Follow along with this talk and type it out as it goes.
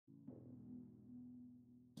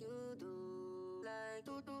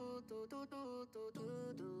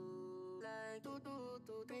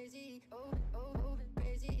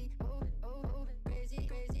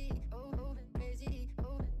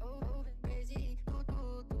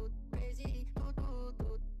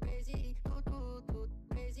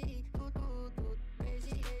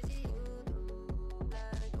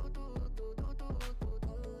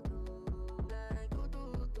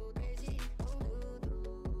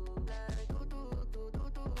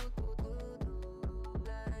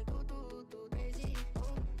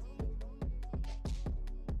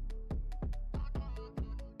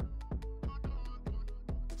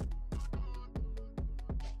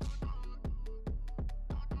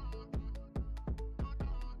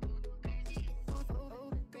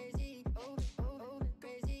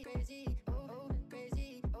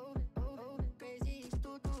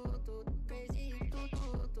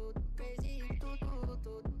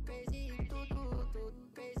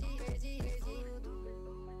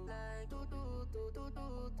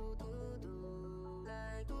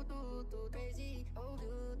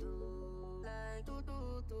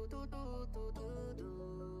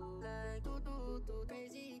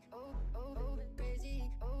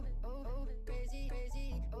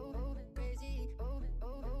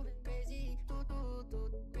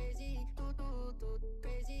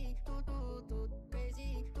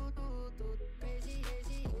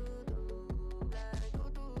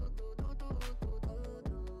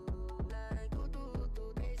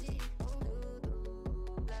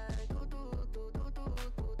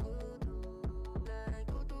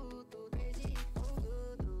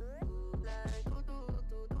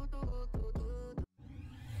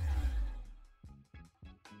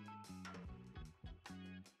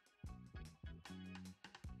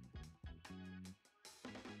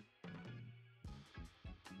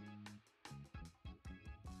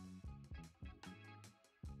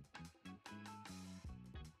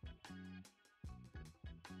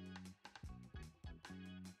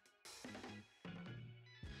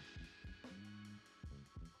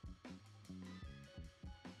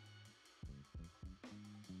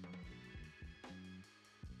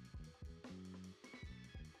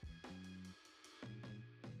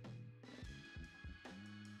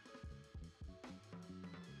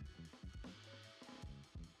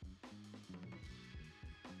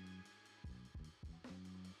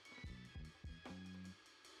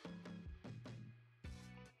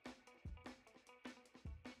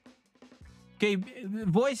Okay,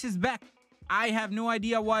 voice is back. I have no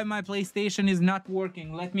idea why my PlayStation is not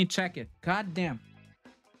working. Let me check it. God damn.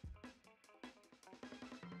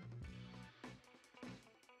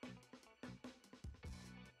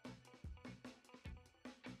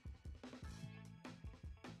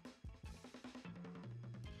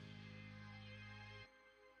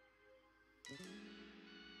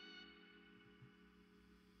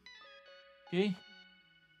 Okay.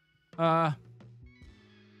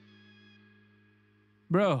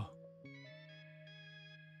 Bro.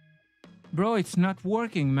 Bro, it's not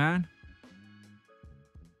working, man.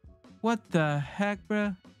 What the heck,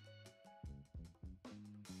 bro?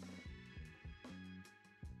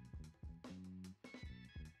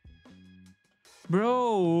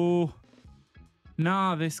 Bro.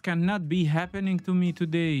 No, this cannot be happening to me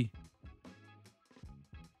today.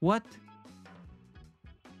 What?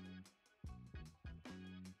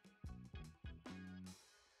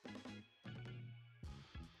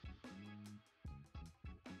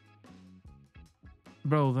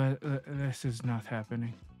 Bro, this is not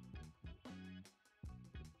happening.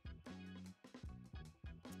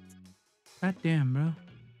 God damn, bro.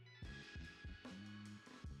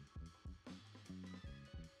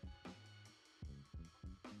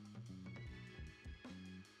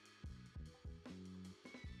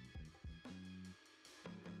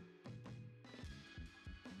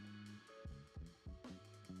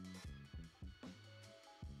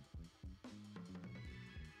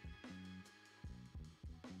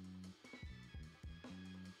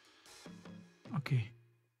 Okay.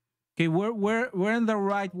 Okay, we're in the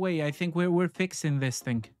right way. I think we're fixing this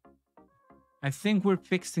thing. I think we're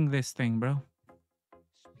fixing this thing, bro.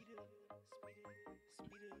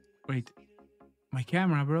 Wait. My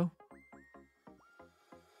camera, bro.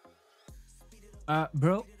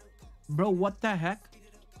 Bro, what the heck?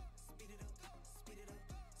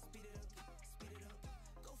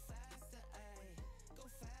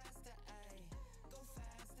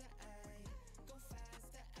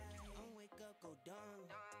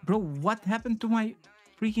 Bro, what happened to my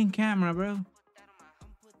freaking camera, bro?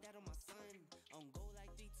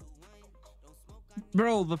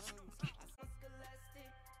 Bro, the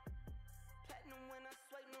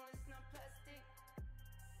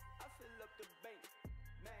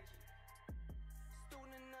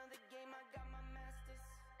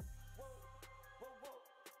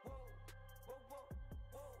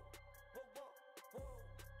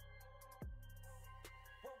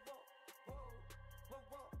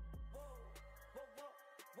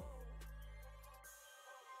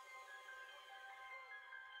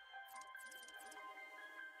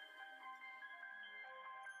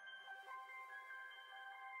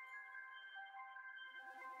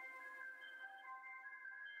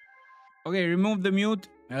Okay, remove the mute.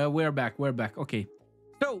 We're back. We're back. Okay.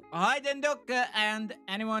 So, hi Dendok and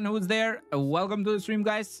anyone who's there. Welcome to the stream,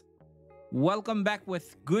 guys. Welcome back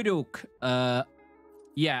with GOODOAK.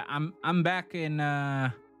 Yeah, I'm back in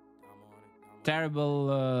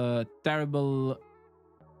terrible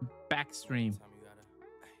back stream.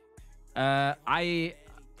 I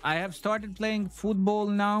have started playing football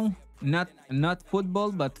now. Not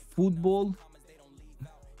football, but football.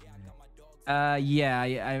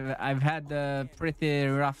 Yeah, I've had pretty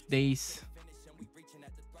rough days.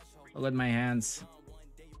 Look at my hands.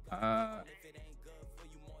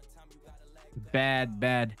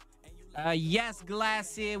 Bad. Yes,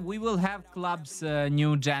 Glassy, we will have clubs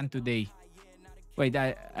new Jan today. Wait,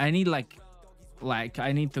 I need like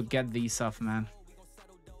I need to get these off, man.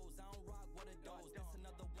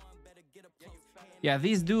 Yeah,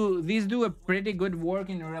 these do a pretty good work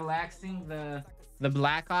in relaxing the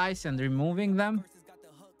black eyes and removing them.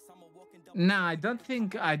 Nah, I don't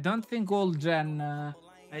think old gen.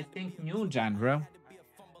 I think new gen, bro.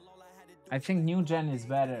 I think new gen is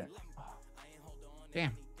better.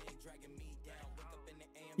 Damn.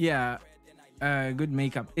 Yeah, good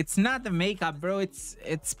makeup. It's not the makeup, bro. It's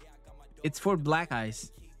for black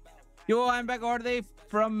eyes. Yo, I'm back. Are they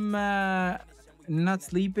from not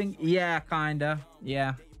sleeping? Yeah, kinda.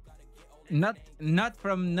 Yeah. Not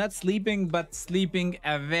from not sleeping, but sleeping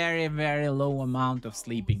a very low amount of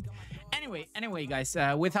sleeping. Anyway, guys,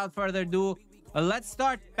 without further ado, let's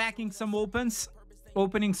start packing some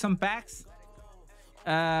opening some packs.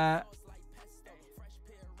 What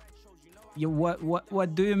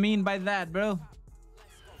do you mean by that, bro?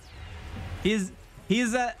 He's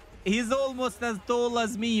almost as tall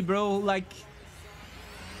as me, bro. Like,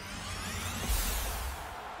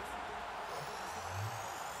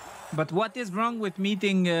 but what is wrong with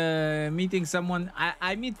meeting someone?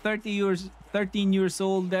 I meet 13 years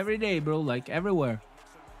old every day, bro. Like everywhere.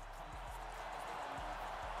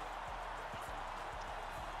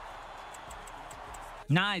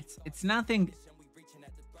 Nah, it's nothing.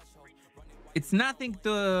 It's nothing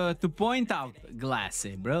to point out,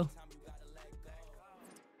 Glassy, bro.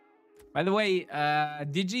 By the way,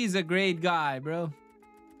 DG is a great guy, bro.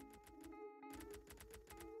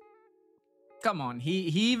 Come on, he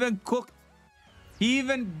even cooked. He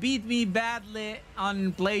even beat me badly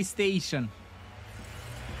on PlayStation.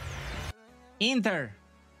 Inter.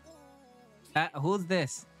 Who's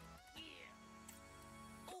this?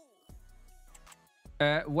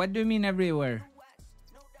 What do you mean everywhere?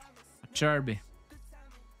 Cherby.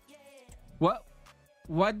 What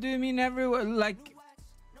do you mean everywhere? Like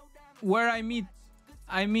where I meet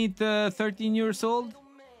 13 years old?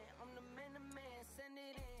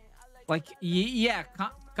 Like yeah,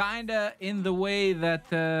 kinda in the way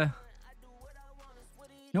that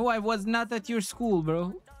no, I was not at your school,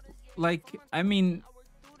 bro. Like I mean,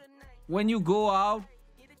 when you go out,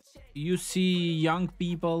 you see young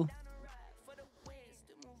people.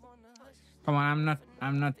 Come on,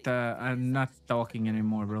 I'm not talking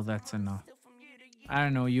anymore, bro. That's enough. I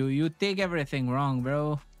don't know. You take everything wrong,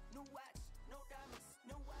 bro.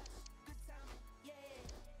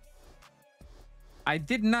 I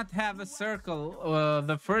did not have a circle.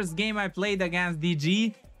 The first game I played against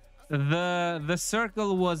DG, the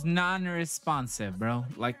circle was non-responsive, bro.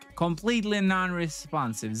 Like completely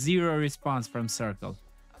non-responsive. Zero response from circle.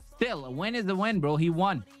 Still, a win is a win, bro. He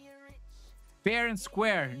won. Fair and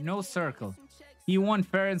square, no circle. He won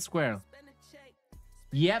fair and square.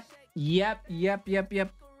 Yep.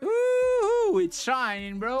 Ooh, it's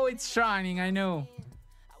shining, bro. It's shining, I know.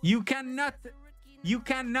 You cannot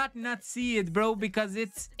not see it, bro, because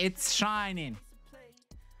it's shining.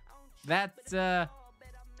 That's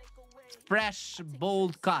fresh,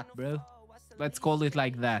 bold cut, bro. Let's call it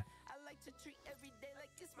like that.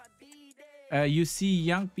 You see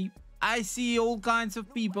young people. I see all kinds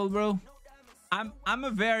of people, bro. I'm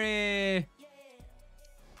a very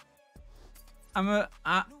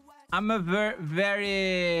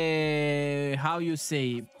how you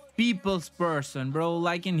say, people's person, bro.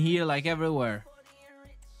 Like in here, like everywhere.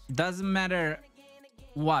 Doesn't matter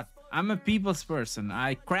what. I'm a people's person.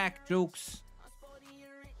 I crack jokes.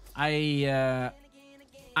 I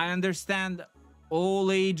understand all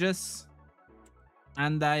ages,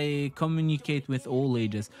 and I communicate with all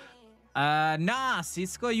ages. Nah,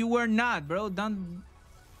 Cisco, you were not, bro. Don't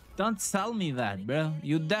tell me that, bro.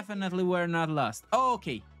 You definitely were not lost. Oh,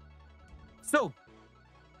 okay. So,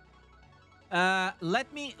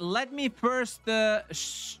 let me first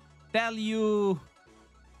tell you.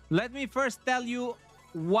 Let me first tell you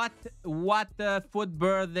what Fut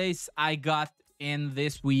birthdays I got in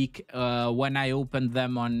this week when I opened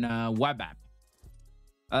them on web app.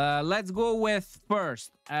 Let's go with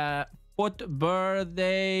first. Fut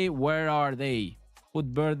Birthday. Where are they?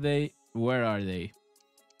 Fut Birthday. Where are they?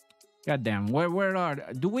 Goddamn. Where are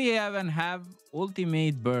they? Do we even have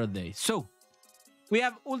Ultimate Birthday? So we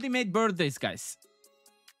have Ultimate Birthdays, guys.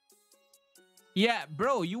 Yeah,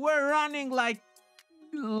 bro, you were running like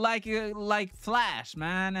Flash,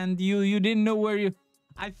 man, and you didn't know where you.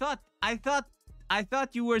 I thought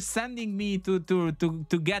you were sending me to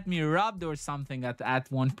get me robbed or something at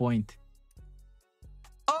one point.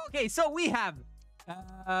 Okay, so we have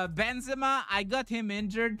Benzema. I got him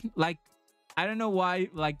injured. Like, I don't know why.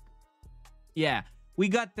 Like, yeah, we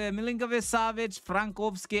got Milinkovic, Savic,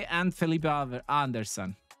 Frankowski, and Felipe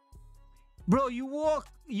Anderson. Bro, you walk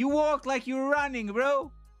like you're running,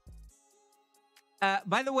 bro.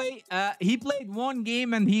 By the way, he played one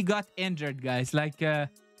game and he got injured, guys. Like, yeah,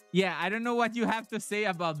 I don't know what you have to say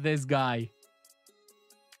about this guy.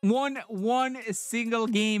 One single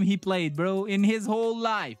game he played, bro, in his whole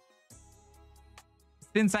life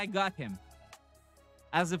since I got him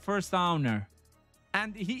as a first owner,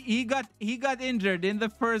 and he got injured in the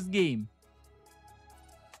first game.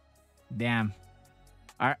 Damn.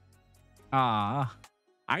 Are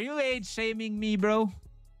you age shaming me, bro?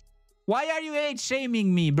 Why are you age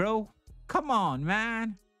shaming me, bro? Come on,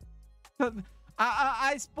 man.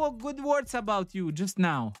 I spoke good words about you just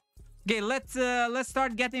now. Okay, let's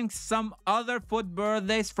start getting some other Fut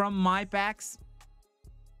Birthdays from my packs.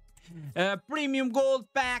 Premium gold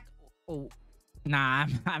pack. Oh, nah,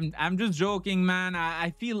 I'm just joking, man.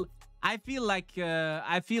 I feel like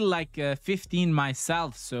 15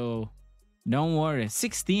 myself, so don't worry.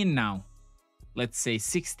 16 now. Let's say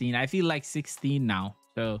 16. I feel like 16 now,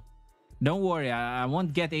 so don't worry. I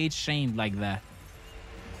won't get age shamed like that.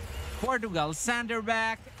 Portugal Sander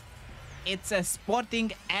back. It's a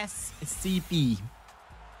Sporting SCP.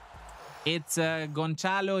 It's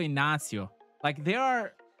Gonçalo Inácio. Like, there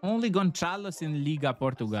are only Gonçalos in Liga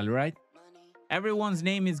Portugal, right? Everyone's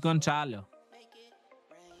name is Gonçalo.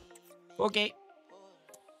 Okay.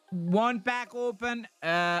 One pack open.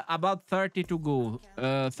 About 30 to go.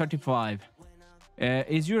 35.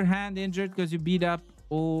 Is your hand injured because you beat up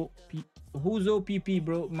OP? Who's OPP,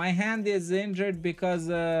 bro? My hand is injured because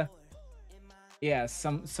yeah,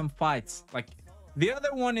 some fights. Like, the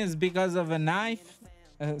other one is because of a knife,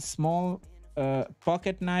 a small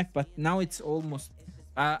pocket knife, but now it's almost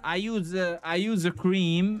I use a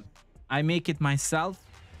cream. I make it myself.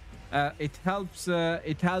 It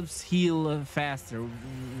helps heal faster,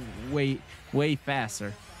 way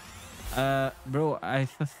faster. Bro, I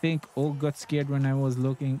think all got scared when I was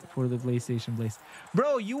looking for the PlayStation place.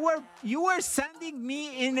 Bro, you were sending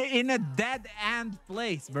me in a dead end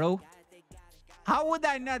place, bro. How would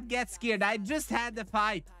I not get scared? I just had a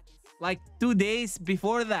fight like 2 days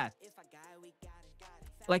before that.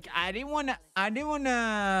 Like, I didn't wanna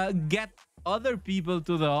get other people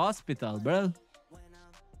to the hospital, bro.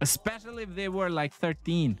 Especially if they were like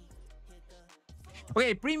 13.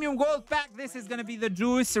 Okay, premium gold pack. This is gonna be the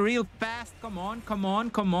juice real fast. Come on, come on,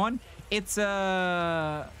 come on. It's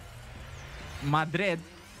Madrid.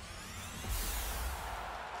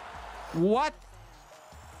 What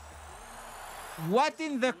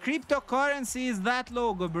in the cryptocurrency is that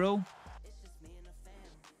logo, bro?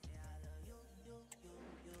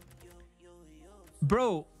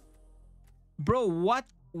 Bro,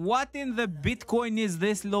 what in the Bitcoin is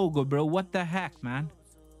this logo, bro? What the heck, man?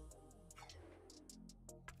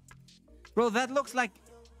 Bro, that looks like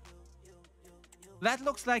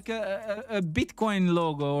a Bitcoin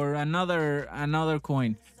logo or another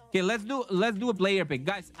coin. Okay, let's do a player pick,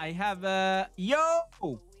 guys. I have yo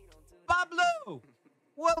Pablo,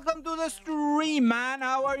 welcome to the stream, man.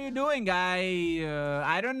 How are you doing?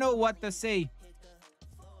 I don't know what to say.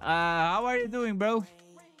 How are you doing, bro?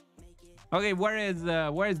 Okay, where is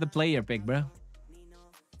the player pick, bro?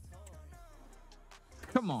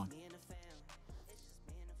 Come on.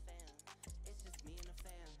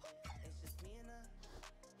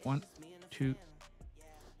 One, two.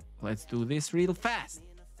 Let's do this real fast.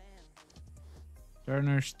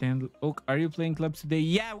 Turner, Stand. Oh, are you playing clubs today?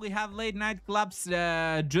 Yeah, we have late night clubs.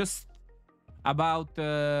 Just about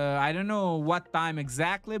I don't know what time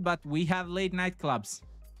exactly, but we have late night clubs.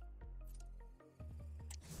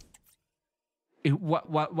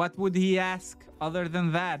 What would he ask other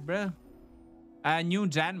than that, bro? New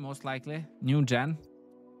gen, most likely. New gen.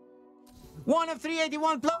 1 of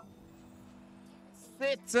 381 plus.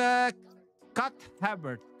 It's Cut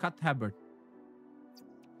Hubbard.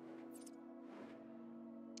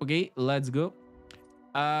 Okay, let's go.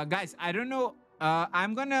 Guys, I don't know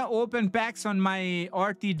I'm gonna open packs on my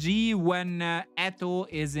RTG when Eto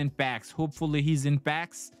is in packs. Hopefully he's in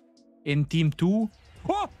packs in team 2.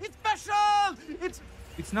 Oh, it's special!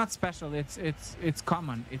 It's not special. It's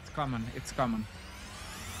common. It's common. It's common.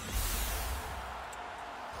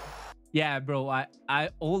 Yeah, bro. I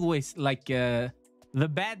always like the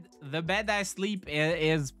bed I sleep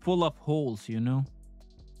is full of holes, you know,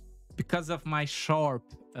 because of my sharp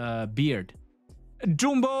beard.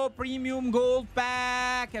 Jumbo Premium Gold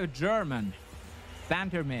Pack, German,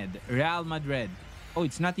 Center Mid, Real Madrid. Oh,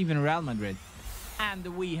 it's not even Real Madrid. And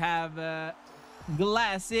we have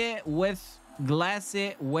Glassy with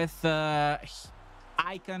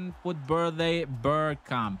Icon Fut Birthday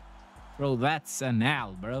Bergkamp. Bro, that's an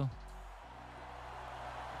L, bro.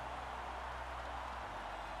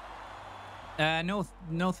 No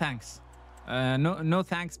thanks. No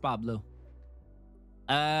thanks, Pablo.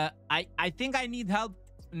 I think I need help.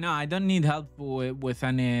 No, I don't need help with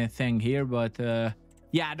anything here, but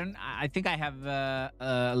yeah, I think I have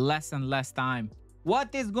less and less time.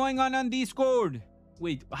 What is going on Discord?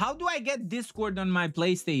 Wait, how do I get Discord on my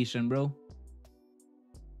PlayStation, bro?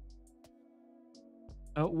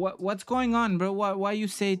 What's going on, bro? Why you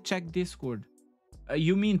say check Discord?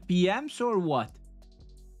 You mean PMs or what?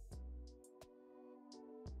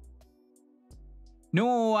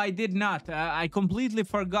 No, I did not. I completely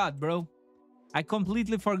forgot, bro. I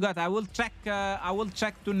completely forgot. I will check. I will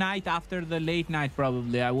check tonight after the late night.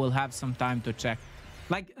 Probably, I will have some time to check.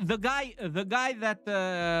 Like the guy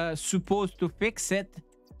that supposed to fix it,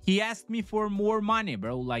 he asked me for more money,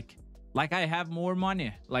 bro. Like I have more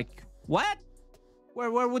money. Like what?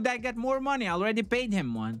 Where would I get more money? I already paid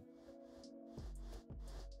him one.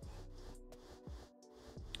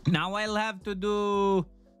 Now I'll have to do.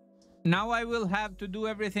 Now I will have to do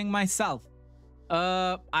everything myself.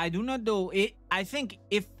 I do not do it. I think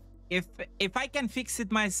if I can fix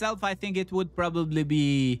it myself, I think it would probably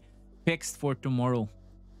be fixed for tomorrow.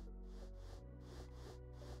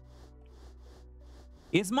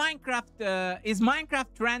 Is Minecraft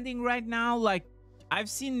trending right now? Like I've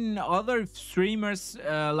seen other streamers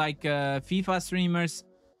like FIFA streamers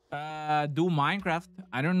do Minecraft.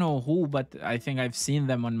 I don't know who, but I think I've seen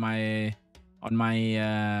them on my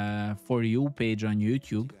For You page on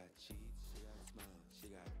YouTube.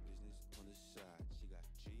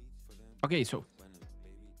 Okay, so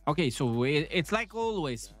it's like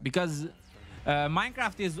always, because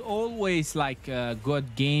Minecraft is always like a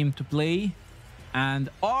good game to play. And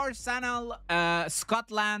Arsenal,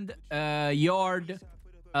 Scotland Yard,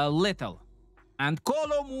 Little, and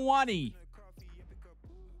Kolo Muani.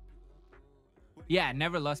 Yeah,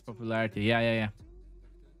 never lost popularity. Yeah.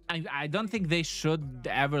 I don't think they should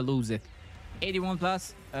ever lose it. 81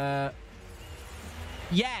 plus.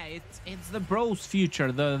 Yeah, it's the bros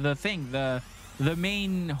future, the thing, the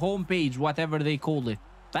main homepage, whatever they call it.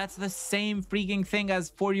 That's the same freaking thing as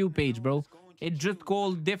For You page, bro. It just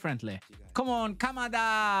called differently. Come on,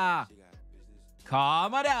 Kamada.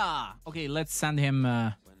 Okay, let's send him.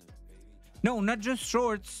 No, not just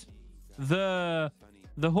shorts. The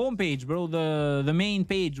homepage, bro. The main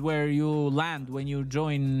page where you land when you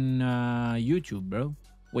join YouTube, bro.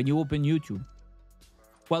 When you open YouTube.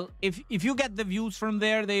 Well, if you get the views from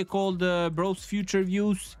there, they called Bros Future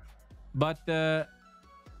Views. But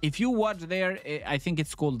if you watch there, I think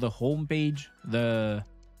it's called the homepage, the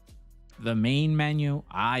main menu.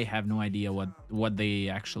 I have no idea what they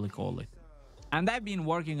actually call it. And I've been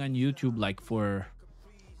working on YouTube like for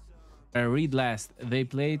read last. They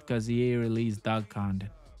played because EA released dog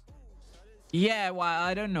content. Yeah, well,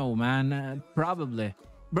 I don't know, man. Probably.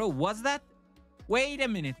 Bro, was that? Wait a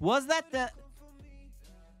minute. Was that the...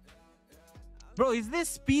 Bro, is this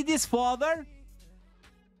Speedy's father?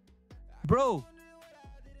 Bro,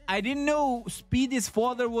 I didn't know Speedy's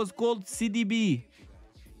father was called CDB.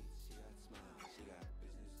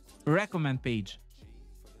 Recommend page.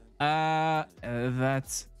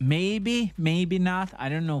 That's maybe not. I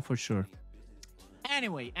don't know for sure.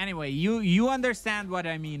 Anyway, you understand what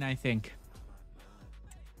I mean, I think.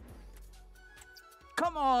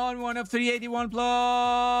 Come on, 1 of 381 plus.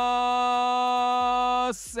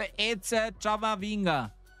 It's a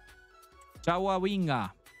Chawawinga.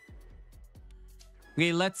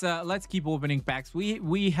 Okay, let's keep opening packs.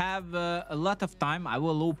 We have a lot of time. I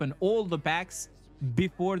will open all the packs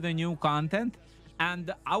before the new content,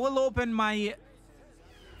 and I will open my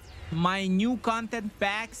new content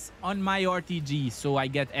packs on my RTG, so I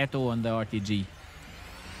get Eto on the RTG.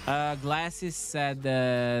 Glasses said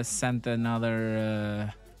sent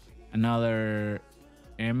another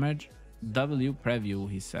image. W preview,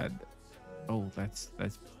 he said. Oh, that's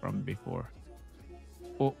from before.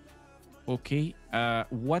 Oh, Okay.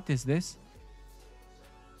 What is this?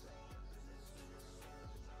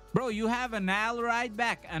 Bro, you have an Al right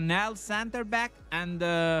back, an Al center back, and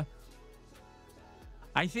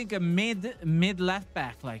I think a mid left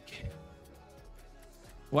back. Like,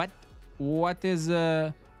 what is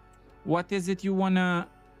it you wanna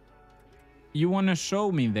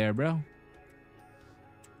show me there, bro?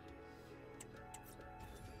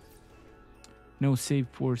 No, save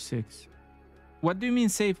 4-6. What do you mean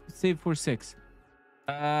save 4-6?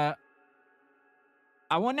 I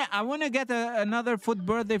wanna get another Fut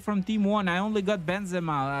Birthday from Team 1. I only got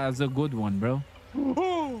Benzema as a good one, bro.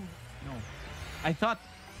 No. I thought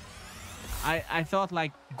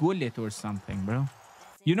like Gullit or something, bro.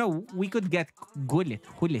 You know, we could get Gullit.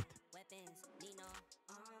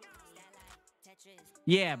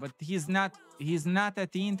 Yeah, but he's not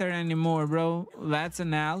at Inter anymore, bro. That's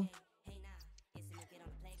an L.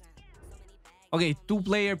 Okay, 2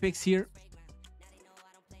 player picks here.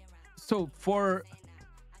 So for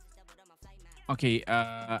okay,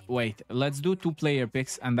 wait. Let's do 2 player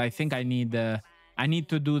picks, and I think I need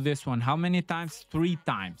to do this one. How many times? 3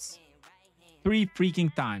 times. 3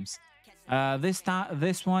 freaking times. This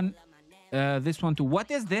one too. What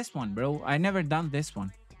is this one, bro? I never done this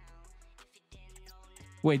one.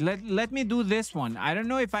 Wait, let me do this one. I don't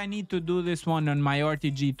know if I need to do this one on my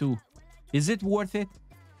RTG too. Is it worth it?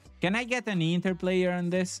 Can I get an Inter player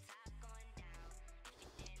on this?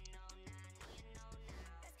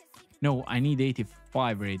 No, I need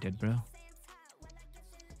 85 rated, bro.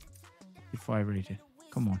 85 rated.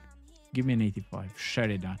 Come on. Give me an 85.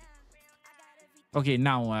 Shut it down. Okay,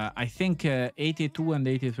 now I think 82 and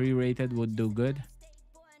 83 rated would do good.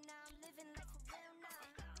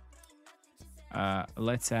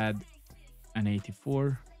 Let's add an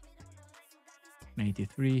 84, an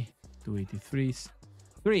 83, 2 83s,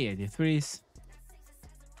 3 83s,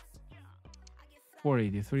 4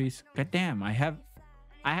 83s. God damn, I have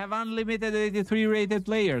unlimited 83 rated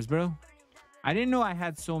players, bro. I didn't know I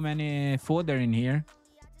had so many fodder in here.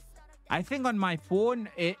 I think on my phone,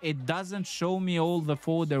 it doesn't show me all the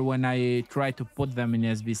fodder when I try to put them in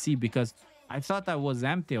SBC because I thought I was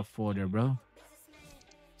empty of fodder, bro.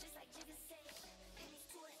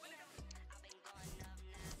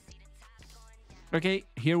 Okay,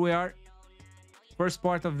 here we are. First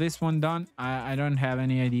part of this one done. I don't have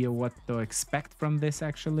any idea what to expect from this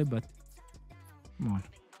actually, but come on.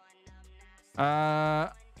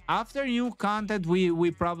 After new content,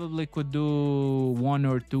 we probably could do 1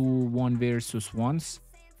 or 2 1 versus 1s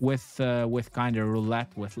with kind of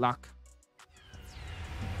roulette with luck.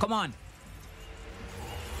 Come on.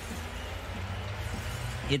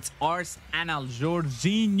 It's Ars Anal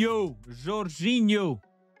Jorginho.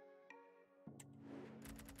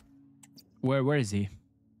 Where is he?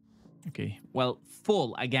 Okay. Well,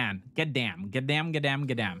 full again. Get damn.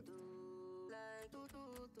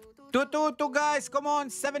 2 guys, come on,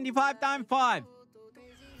 75 times 5.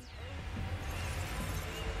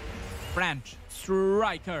 French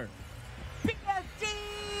striker. PSG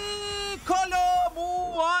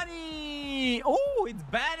Colomboani. Oh, it's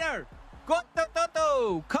better. Go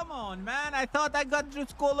Toto. Come on, man. I thought I got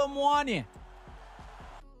just Colomboani.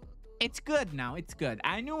 It's good now. It's good.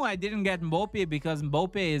 I knew I didn't get Mbappe because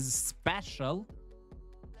Mbappe is special.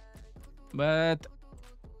 But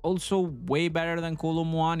also way better than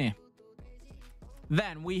Colomboani.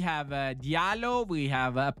 Then we have Diallo, we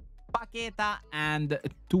have Paqueta, and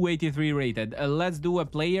 283 rated. Let's do a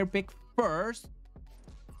player pick first.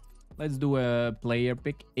 Let's do a player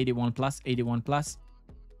pick, 81 plus.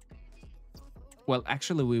 Well,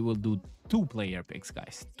 actually, we will do 2 player picks,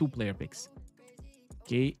 guys. 2 player picks.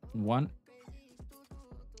 Okay, 1.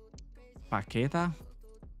 Paqueta.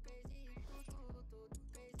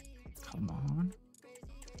 Come on.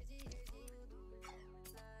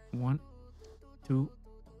 1, 2.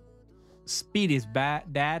 Speed is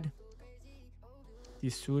bad, Dad.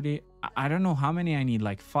 Tisuri. I don't know how many I need,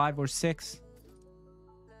 like 5 or 6.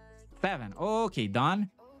 7. Okay, done.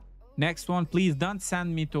 Next one, please don't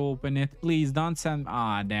send me to open it. Please don't send.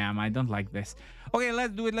 Ah, damn, I don't like this. Okay,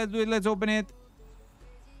 let's do it. Let's open it.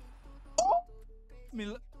 Oh!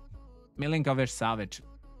 Milinkovic Savic.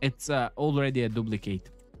 It's already a duplicate,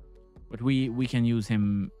 but we can use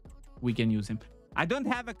him. I don't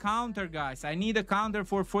have a counter, guys. I need a counter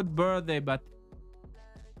for Fut Birthday, but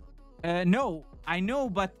no, I know,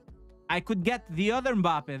 but I could get the other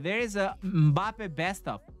Mbappe. There is a Mbappe best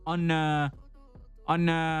of on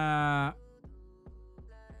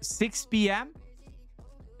 6 p.m.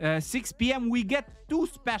 6 p.m. we get 2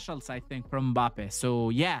 specials, I think, from Mbappe. So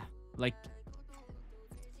yeah, like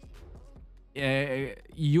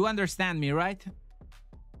you understand me, right?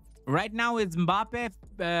 Right now, it's Mbappe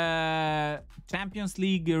Champions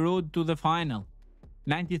League road to the final.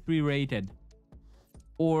 93 rated.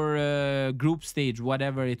 Or group stage,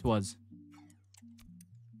 whatever it was.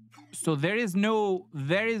 So there is no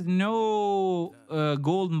gold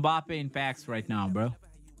Mbappe in packs right now, bro.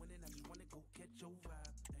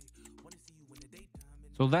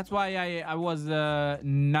 So that's why I was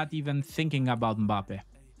not even thinking about Mbappe.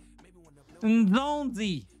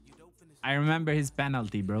 Nzonzi. I remember his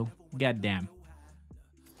penalty, bro. Goddamn.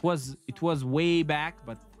 It was way back,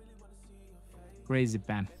 but crazy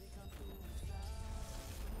pen.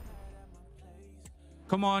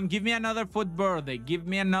 Come on, give me another Fut Birthday. Give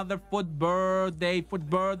me another Fut Birthday. Fut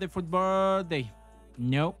Birthday, Fut Birthday.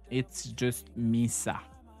 No, it's just Misa.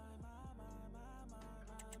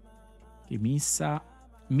 Okay, Misa,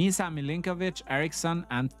 Milinkovic, Eriksson,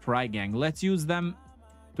 and Frygang. Let's use them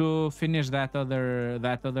to finish that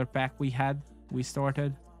other pack we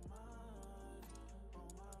started.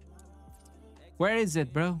 Where is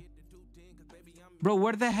it, bro? Bro,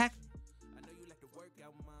 where the heck?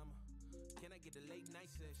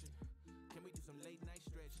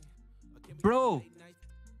 Bro.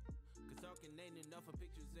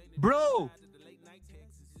 Bro.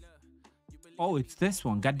 Oh, it's this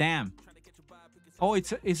one. Goddamn. Oh,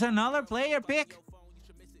 it's another player pick.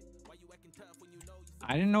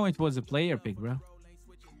 I didn't know it was a player pick, bro.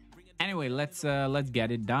 Anyway, let's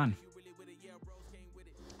get it done.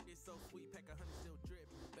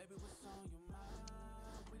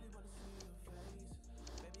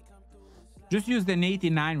 Just used an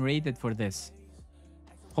 89 rated for this.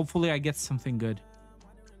 Hopefully I get something good.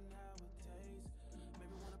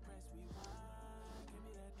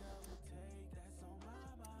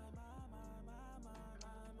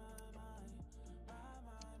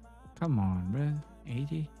 Come on, bro.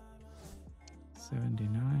 80,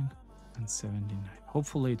 79, and 79.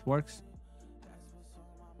 Hopefully it works.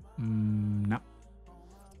 No.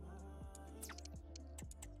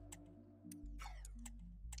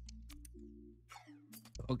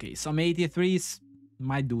 Okay, some 83s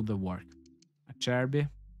might do the work. A Cherby.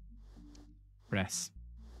 Press.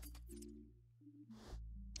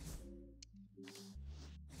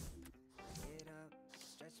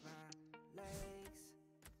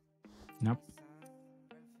 Nope.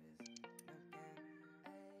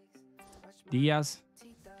 Diaz.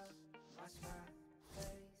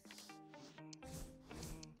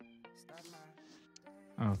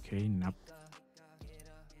 Okay, nope.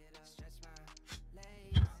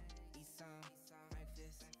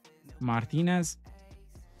 Martinez.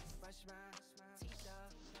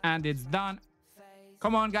 And it's done.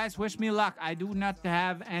 Come on, guys, wish me luck. I do not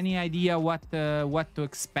have any idea what to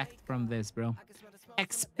expect from this, bro.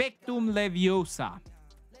 Expectum Leviosa.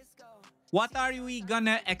 What are we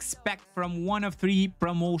gonna expect from one of 3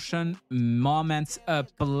 promotion moments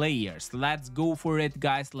players? Let's go for it,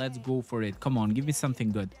 guys. Let's go for it. Come on, give me something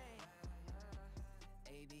good.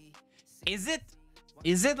 Is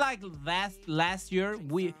it like last year?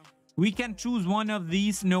 We can choose one of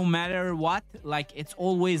these no matter what. Like it's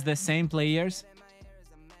always the same players.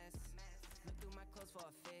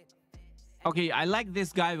 Okay, I like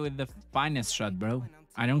this guy with the finest shot, bro.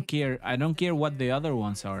 I don't care. I don't care what the other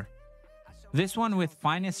ones are. This one with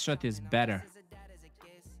finest shot is better.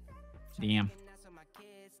 Damn.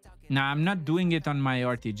 Nah, I'm not doing it on my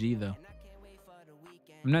RTG though.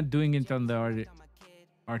 I'm not doing it on the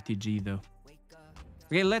RTG though.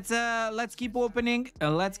 Okay, let's keep opening.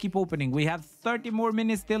 Let's keep opening. We have 30 more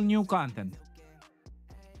minutes till new content.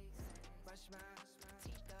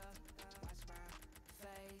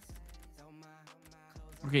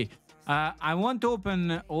 Okay, I want to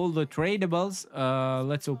open all the tradables.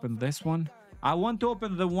 Let's open this one. I want to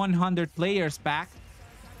open the 100 players pack,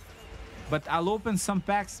 but I'll open some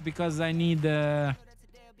packs because I need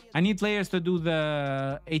players to do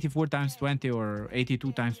the 84 times 20 or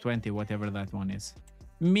 82 times 20, whatever that one is.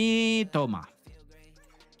 Me Toma.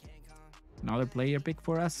 Another player pick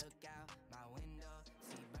for us.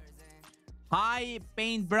 Hi,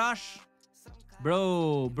 Paintbrush.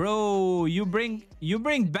 Bro, you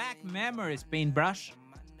bring back memories, Paintbrush.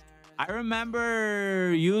 I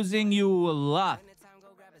remember using you a lot.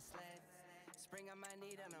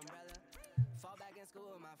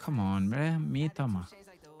 Come on, bro. Me Toma.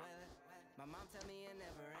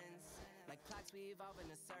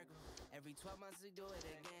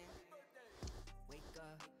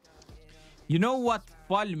 You know what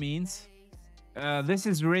fall means? This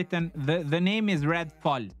is written, the name is Red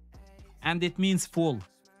Fall, and it means full.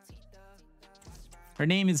 Her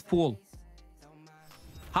name is Full.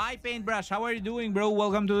 Hi, Paintbrush. How are you doing, bro?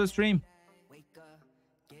 Welcome to the stream.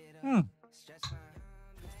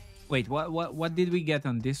 Wait, what did we get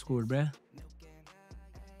on Discord, bruh?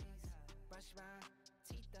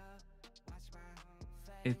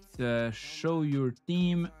 It's show your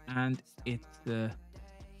team, and it's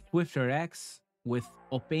Swifter X with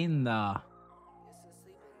Openda.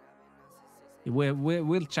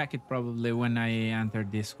 We'll check it probably when I enter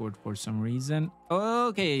Discord for some reason.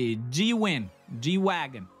 Okay, G-Win,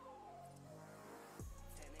 G-Wagon.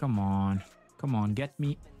 Come on, come on, get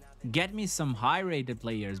me some high-rated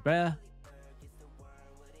players, bruh.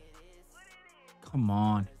 Come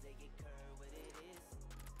on.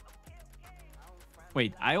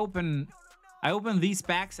 Wait, I open these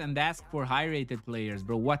packs and ask for high-rated players,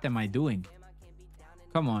 bro. What am I doing?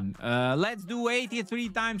 Come on. Let's do 83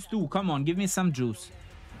 times 2. Come on, give me some juice.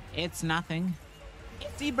 It's nothing.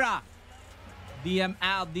 It's Ibra. DM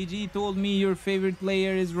Alp, DG told me your favorite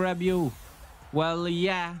player is Rabiot. Well,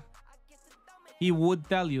 yeah. He would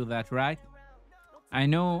tell you that, right? I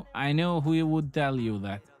know who he would tell you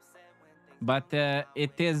that. But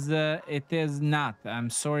it is not. I'm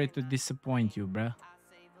sorry to disappoint you, bro.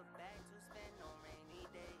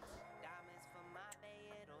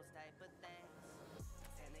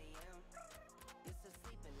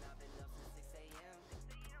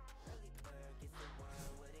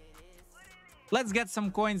 Let's get some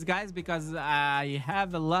coins, guys, because I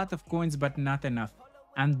have a lot of coins, but not enough.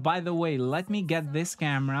 And by the way, let me get this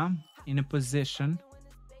camera in a position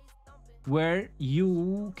where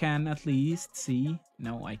you can at least see.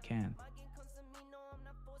 No, I can't.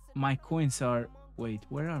 My coins are... Wait,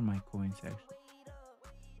 where are my coins, actually?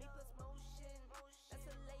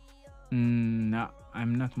 No,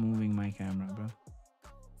 I'm not moving my camera, bro.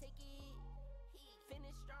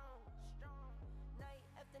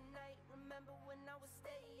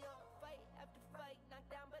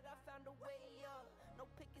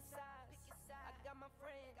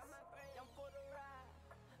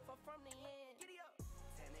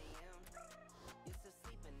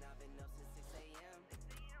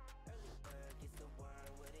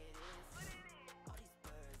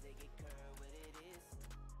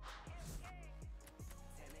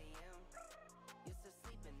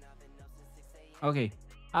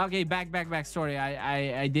 Okay, back. Sorry,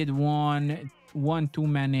 I did one too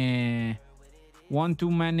many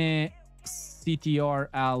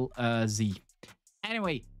CTRL-Z.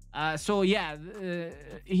 Anyway, so yeah,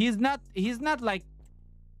 he's not like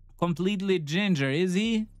completely ginger, is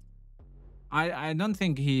he? I don't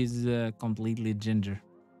think he's completely ginger.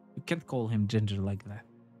 You can't call him ginger like that.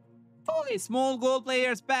 Okay, small gold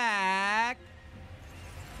players pack.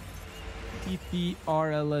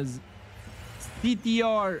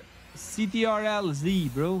 CTRL-Z,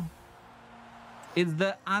 bro. It's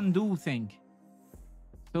the undo thing.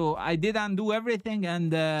 So I did undo everything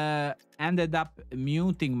and ended up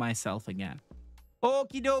muting myself again.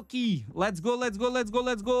 Okie dokie. Let's go.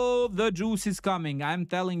 The juice is coming. I'm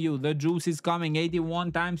telling you, the juice is coming.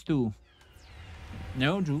 81 times 2.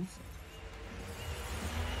 No juice.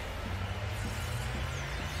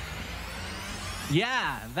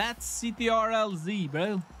 Yeah, that's CTRL-Z,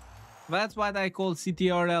 bro. That's what I call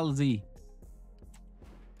CTRL-Z.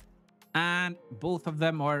 And both of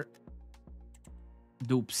them are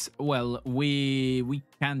dupes. Well, we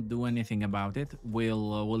can't do anything about it.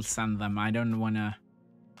 We'll send them. I don't wanna...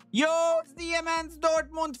 Yo, it's the immense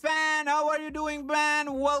Dortmund fan. How are you doing,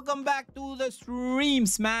 man? Welcome back to the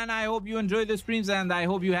streams, man. I hope you enjoyed the streams and I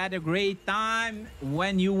hope you had a great time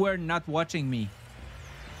when you were not watching me.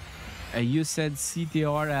 You said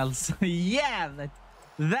CTRLs. Yeah,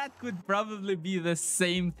 that could probably be the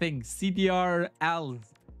same thing. CTRLs.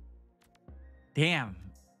 Damn.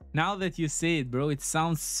 Now that you say it, bro, it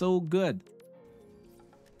sounds so good.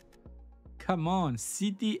 Come on,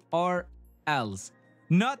 CTRLs.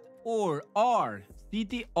 Not or, R.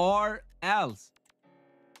 CTRLs.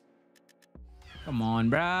 Come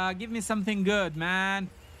on, bruh. Give me something good, man.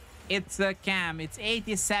 It's a Cam. It's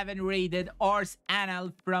 87 rated Ars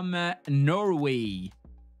Anal from Norway.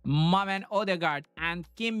 My man Odegaard and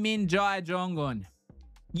Kim Min Jae Jong-un.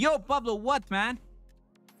 Yo, Pablo, what, man?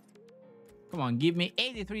 Come on, give me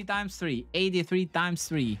 83 times 3. 83 times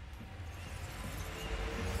 3.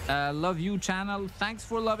 Love you, channel. Thanks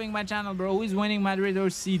for loving my channel, bro. Who is winning, Madrid or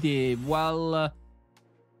City? Well,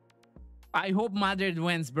 I hope Madrid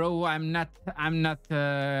wins, bro. I'm not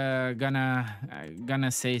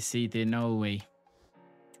gonna say City. No way.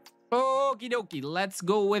 Okie dokie. Let's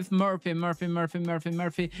go with Murphy.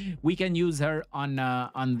 We can use her on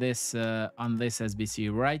this SBC,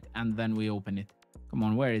 right? And then we open it. Come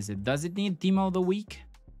on, where is it? Does it need team of the week?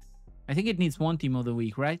 I think it needs one team of the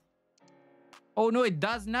week, right? Oh no, it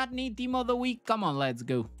does not need team of the week. Come on, let's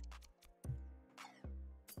go.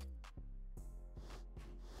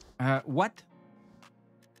 What?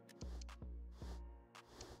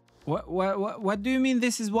 What do you mean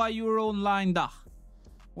this is why you're online, Dah?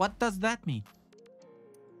 What does that mean?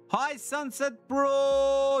 Hi, Sunset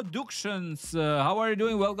Productions. How are you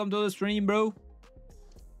doing? Welcome to the stream, bro.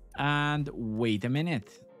 And wait a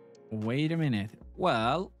minute. Wait a minute.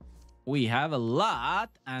 Well, we have a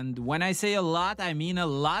lot. And when I say a lot, I mean a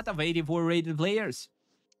lot of 84 rated players.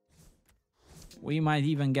 We might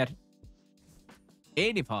even get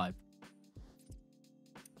 85.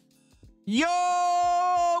 Yo,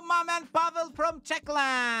 my man Pavel from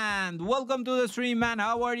Czechland. Welcome to the stream, man.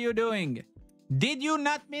 How are you doing? Did you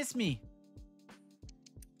not miss me?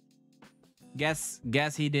 Guess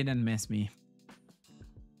he didn't miss me.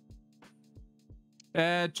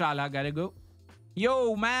 Chala, gotta go.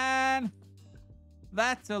 Yo, man.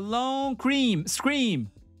 That's a long scream.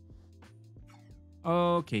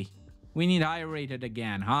 Okay. We need higher rated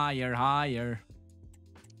again. Higher.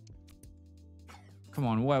 Come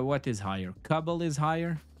on, what is higher? Cubble is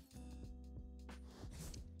higher.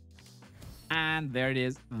 And there it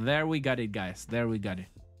is. There we got it, guys. There we got it.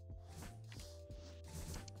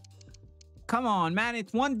 Come on, man.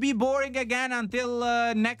 It won't be boring again until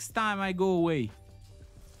next time I go away.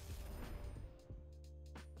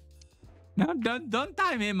 No, don't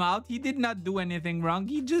time him out. He did not do anything wrong.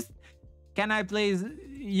 He just... Can I play...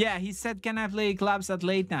 Yeah, he said, can I play clubs at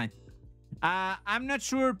late night? I'm not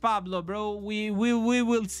sure, Pablo, bro. We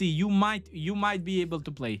will see. You might be able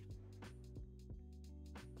to play.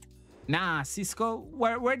 Nah, Cisco,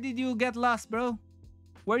 where did you get lost, bro?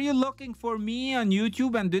 Were you looking for me on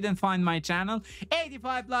YouTube and didn't find my channel?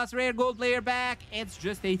 85 plus rare gold player pack. It's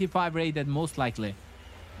just 85 rated, most likely.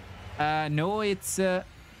 No, it's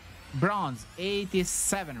bronze,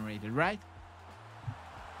 87 rated, right?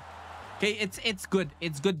 Okay, it's good.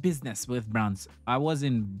 It's good business with bronze. I was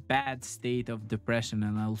in bad state of depression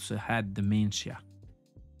and I also had dementia.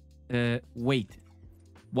 Wait.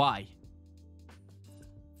 Why?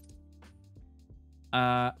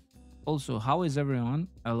 Also, how is everyone?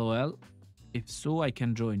 LOL. If so, I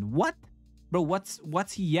can join. What? Bro,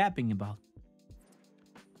 what's he yapping about?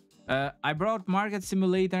 I brought Market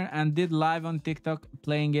Simulator and did live on TikTok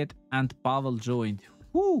playing it and Pavel joined.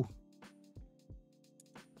 Whoo!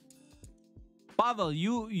 Pavel,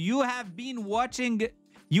 you have been watching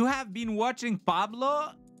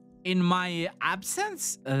Pablo in my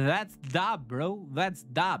absence? That's dub, bro. That's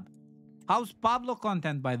dub. How's Pablo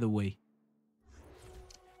content, by the way?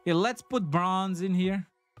 Okay, let's put bronze in here.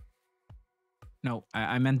 No,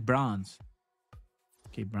 I meant bronze.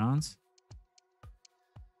 Okay, bronze.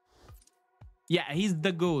 Yeah, he's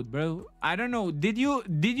the GOAT, bro. I don't know. Did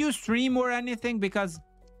you stream or anything? Because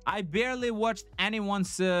I barely watched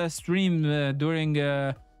anyone's stream during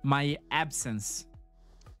my absence.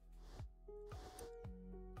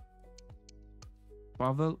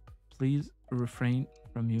 Pavel, please refrain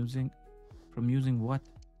from using what?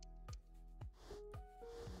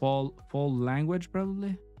 Fall language,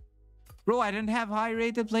 probably. Bro, I don't have high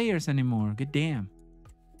rated players anymore. Good damn.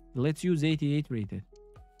 Let's use 88 rated.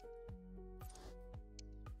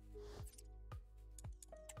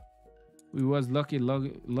 We was lucky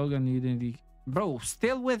Logan didn't. Bro,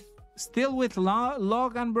 still with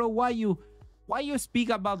Logan, bro. Why you speak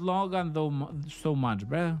about Logan though so much,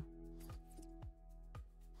 bro?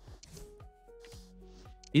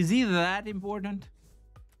 Is he that important?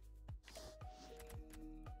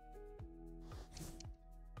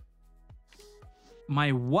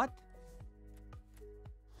 My what?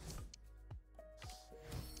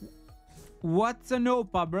 What's an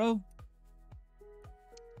OPA, bro?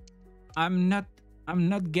 I'm not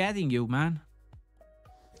getting you, man.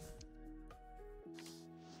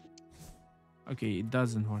 Okay, it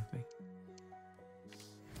doesn't work.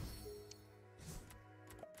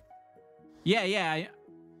 Yeah.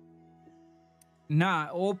 Nah,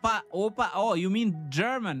 Opa. Oh, you mean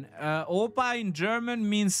German? Opa in German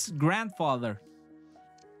means grandfather.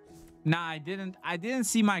 Nah, I didn't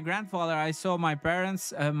see my grandfather. I saw my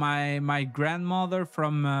parents, my grandmother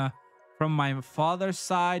from my father's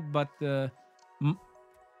side, but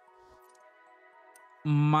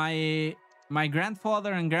my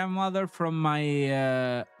grandfather and grandmother from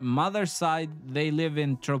my mother's side, they live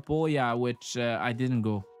in Tropoja, which I didn't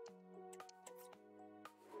go.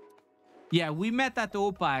 Yeah, we met at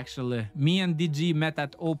Opa, actually. Me and DG met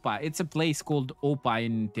at Opa. It's a place called Opa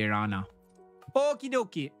in Tirana. Okie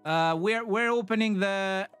dokie. We're opening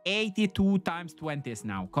the 82 times 20s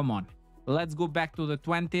now. Come on. Let's go back to the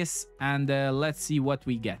 20s and let's see what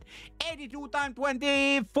we get. 82 times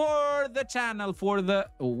 20 for the channel, for the...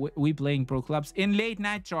 Oh, we playing pro clubs in late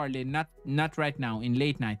night, Charlie. Not right now, in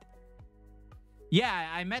late night.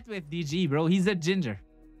 Yeah, I met with DG, bro. He's a ginger.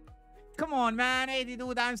 Come on, man.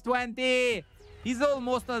 82 times 20. He's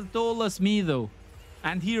almost as tall as me, though.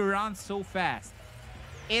 And he runs so fast.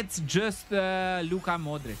 It's just Luka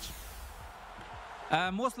Modric.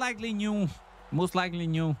 Most likely new. Most likely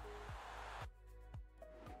new.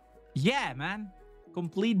 Yeah, man.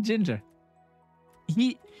 Complete ginger.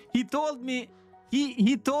 He told me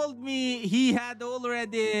he told me he had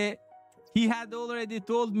already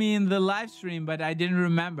told me in the live stream, but I didn't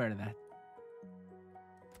remember that.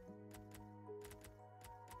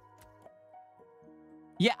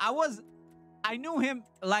 Yeah, I knew him.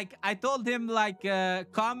 Like, I told him, like,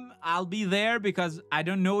 come, I'll be there because I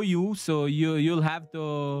don't know you, so you'll have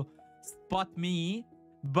to spot me.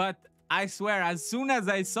 But I swear, as soon as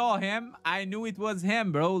I saw him, I knew it was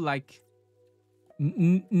him, bro. Like,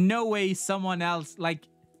 no way someone else. Like,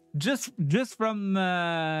 just from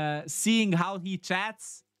seeing how he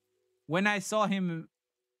chats, when I saw him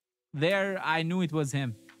there, I knew it was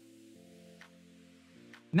him.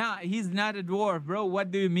 Nah, he's not a dwarf, bro.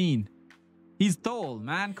 What do you mean? He's tall,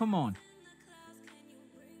 man. Come on.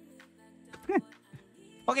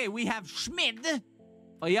 Okay, we have Schmid,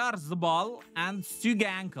 Oyarzabal, and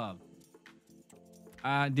Sugankov.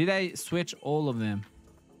 Did I switch all of them?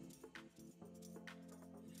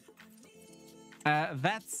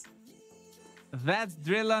 That's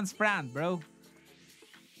Drillan's friend, bro.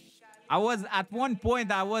 I was at one point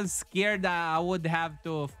I was scared that I would have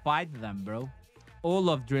to fight them, bro.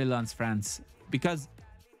 All of Drillan's friends, because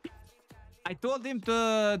I told him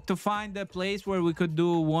to find a place where we could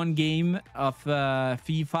do one game of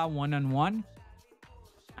FIFA 1-on-1,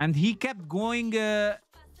 and he kept going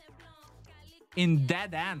in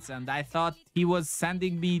dead ends, and I thought he was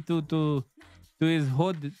sending me to his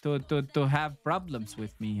hood to have problems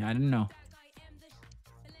with me. I don't know.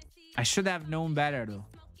 I should have known better, though.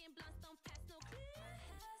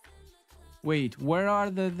 Wait, where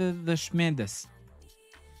are the Schmedes?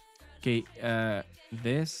 Okay,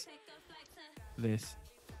 this.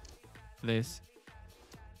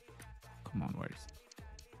 Come on, where is it?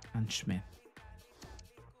 And Schmidt.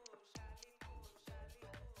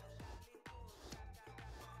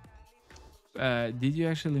 Did you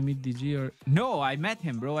actually meet DG or no? I met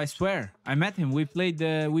him, bro. I swear, I met him. We played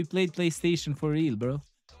PlayStation for real, bro.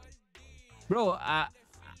 Bro, I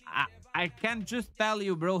can just tell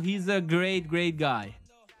you, bro. He's a great guy.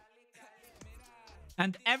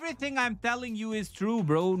 And everything I'm telling you is true,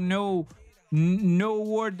 bro. No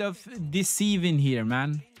word of deceiving here,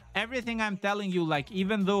 man. Everything I'm telling you, like,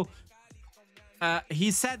 even though he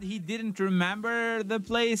said he didn't remember the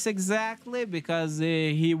place exactly because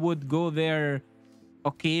he would go there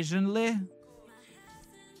occasionally.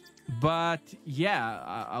 But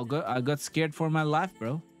yeah, I got scared for my life,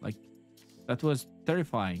 bro. Like, that was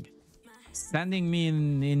terrifying. Sending me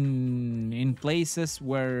in places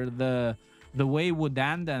where the way would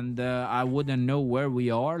end and I wouldn't know where we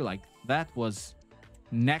are. Like, that was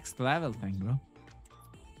next level thing, bro.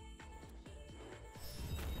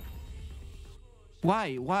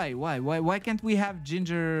 Why can't we have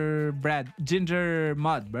ginger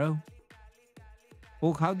mud, bro?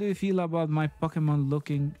 Oh, how do you feel about my Pokemon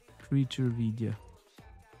looking creature video?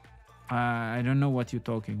 I don't know what you're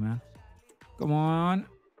talking, man. Come on.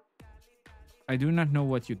 I do not know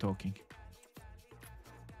what you're talking.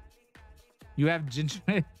 You have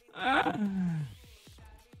ginger.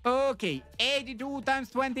 Okay, 82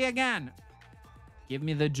 times 20 again. Give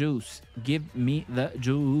me the juice. Give me the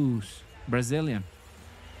juice. Brazilian.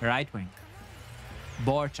 Right wing.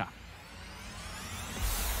 Borcha.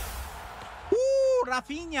 Ooh,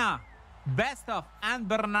 Rafinha. Best of. And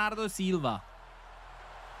Bernardo Silva.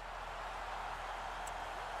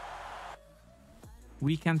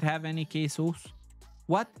 We can't have any quesos.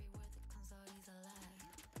 What?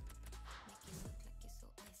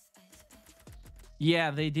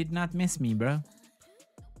 Yeah, they did not miss me, bro.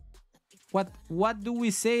 What do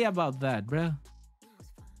we say about that, bro?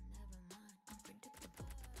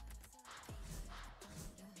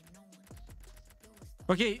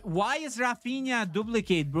 Okay, why is Rafinha a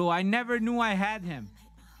duplicate, bro? I never knew I had him.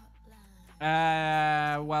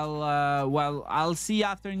 Well, I'll see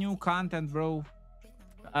after new content, bro.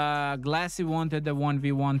 Glassy wanted the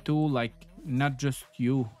 1v1 too, like, not just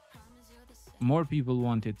you. More people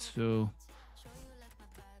want it, so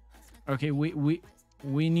okay, we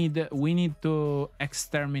need to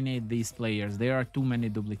exterminate these players. There are too many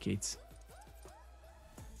duplicates.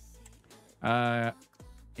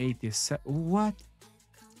 87. What?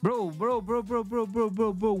 Bro,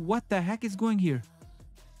 what the heck is going here?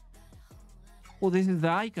 Oh, this is the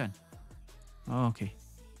icon. Oh, okay.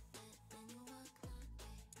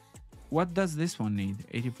 What does this one need?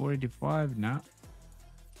 84, 85? No.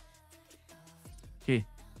 Okay.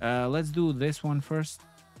 Let's do this one first.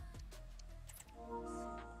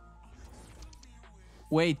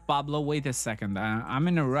 Wait, Pablo, wait a second. I'm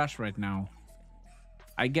in a rush right now.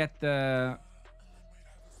 I get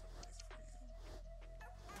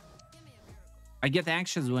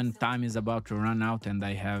anxious when time is about to run out and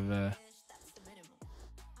I have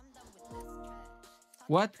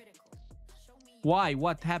What? Why?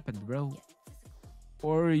 What happened, bro?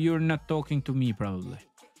 Or you're not talking to me, probably.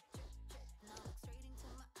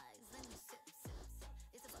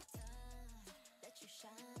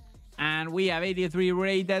 And we have 83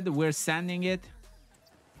 rated. We're sending it.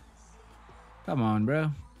 Come on,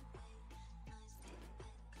 bro.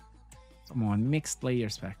 Come on, mixed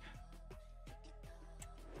players pack.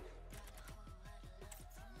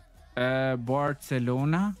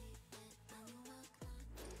 Barcelona.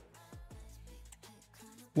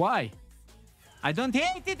 Why? I don't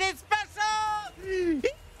hate it. It's special.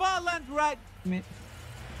 Fallen right.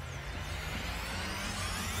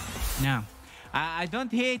 No, I don't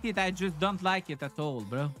hate it. I just don't like it at all,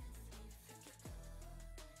 bro.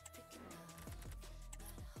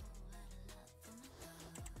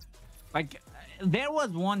 Like, there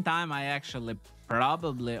was one time I actually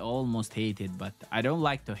probably almost hated, but I don't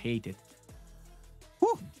like to hate it.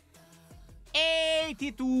 Whew.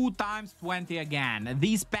 82 times 20 again.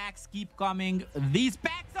 These packs keep coming. These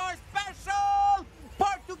packs are special.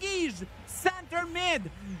 Portuguese, center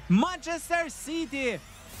mid, Manchester City.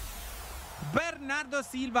 Bernardo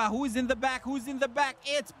Silva, who's in the back? Who's in the back?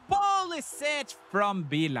 It's Pulisic from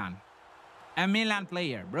Milan. A Milan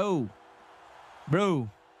player, bro. Bro.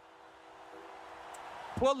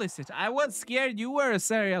 Pulisic. I was scared you were a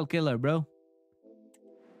serial killer, bro.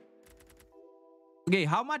 Okay,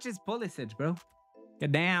 how much is Pulisic, bro?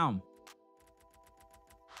 Get down.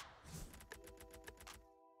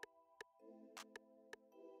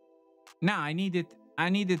 Nah, I need it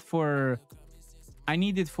for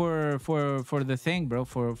the thing, bro.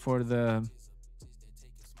 For the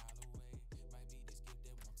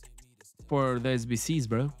SBCs,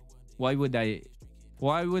 bro. Why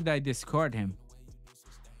would I discard him?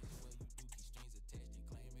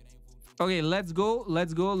 Okay, let's go.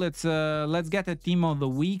 Let's get a team of the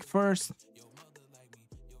week first.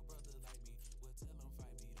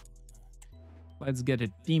 Let's get a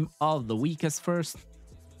team of the weakest first.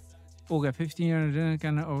 Okay, 15 years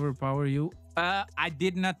can overpower you. I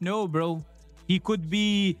did not know, bro. He could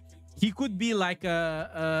be like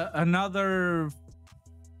another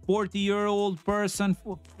 40-year-old person,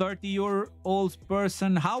 30-year-old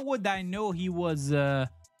person. How would I know he was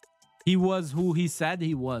who he said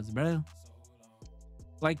he was, bro?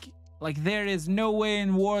 Like there is no way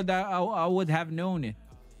in world I would have known it.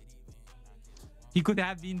 He could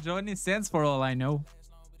have been Johnny Sins for all I know.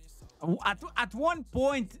 At one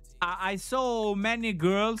point, I saw many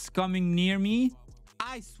girls coming near me.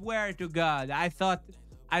 I swear to God, I thought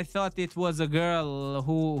it was a girl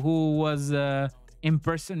who was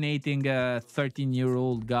impersonating a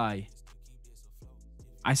 13-year-old guy.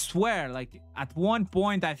 I swear, like at one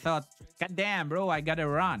point I thought, God damn, bro, I gotta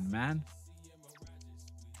run, man.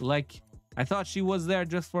 Like, I thought she was there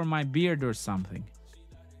just for my beard or something.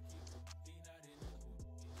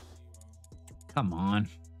 Come on.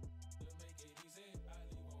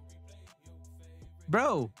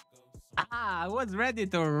 Bro, I was ready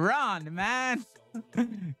to run, man.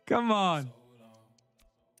 Come on.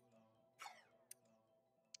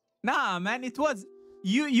 Nah, man, it was...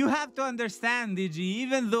 You have to understand, DG,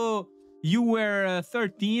 even though you were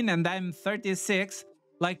 13 and I'm 36,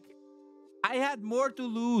 like, I had more to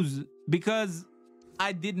lose because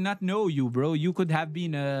I did not know you, bro. You could have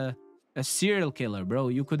been a serial killer, bro.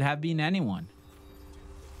 You could have been anyone.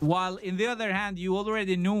 While, in the other hand, you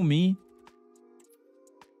already knew me.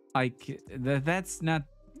 Like, that's not...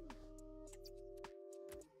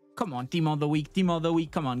 Come on, team of the week, team of the week.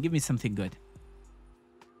 Come on, give me something good.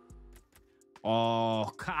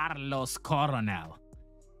 Oh, Carlos Coronel.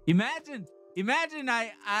 Imagine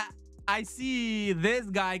I see this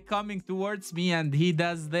guy coming towards me and he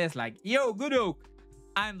does this like, yo, GOODOAK.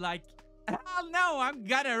 I'm like, hell no, I'm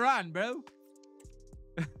gonna run, bro.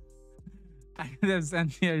 I could have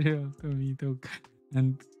sent you to me to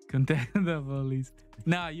and contact the police.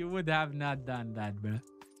 No, you would have not done that, bro.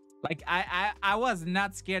 Like, I was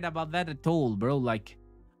not scared about that at all, bro. Like,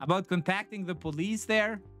 about contacting the police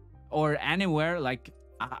there or anywhere, like,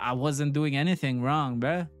 I wasn't doing anything wrong,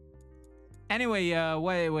 bro. Anyway,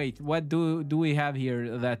 wait. What do we have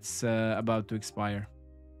here that's about to expire?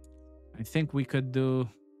 I think we could do...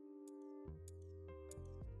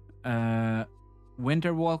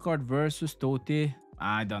 Winter Wildcard versus Toti.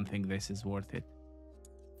 I don't think this is worth it.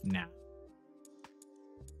 Nah.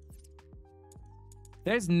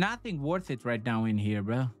 There's nothing worth it right now in here,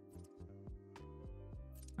 bro.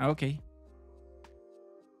 Okay.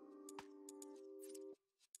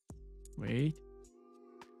 Wait.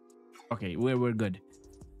 Okay, we're good.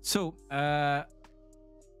 So,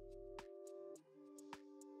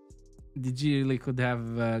 DG really could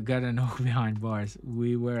have gotten oak behind bars.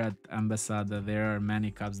 We were at Ambassador. There are many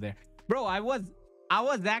cops there. Bro, I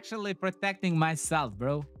was actually protecting myself,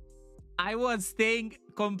 bro. I was staying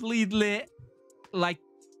completely like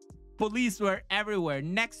police were everywhere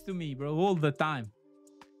next to me, bro, all the time.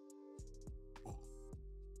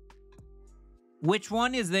 Which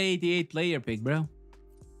one is the 88 player pick, bro?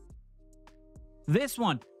 This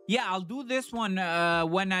one. Yeah, I'll do this one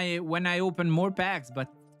when I open more packs,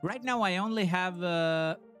 but right now I only have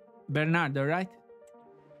Bernardo, right?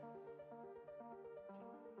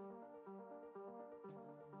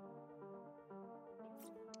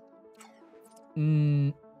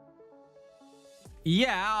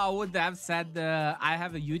 Yeah, I would have said I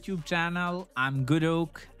have a YouTube channel. I'm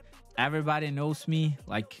GOODOAK. Everybody knows me.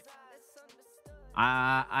 Like,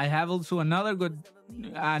 I have also another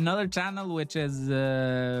channel which is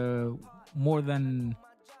more than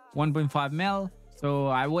 1.5 mil. So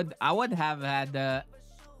I would have had a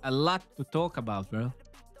lot to talk about, bro.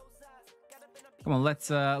 Come on, let's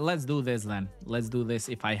do this then. Let's do this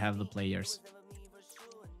if I have the players.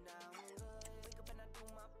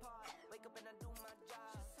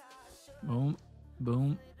 Boom,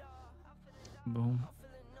 boom, boom.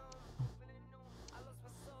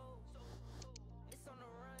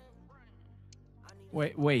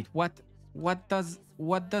 Wait, what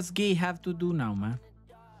does gay have to do now, man?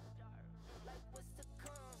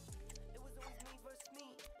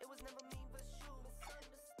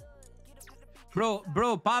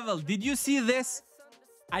 Bro, Pavel, did you see this?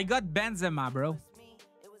 I got Benzema, bro.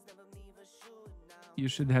 You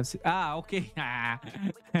should have seen. Ah, okay.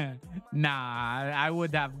 Nah, I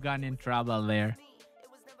would have gone in trouble there.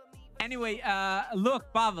 Anyway,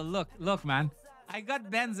 look, Pavel, look, man. I got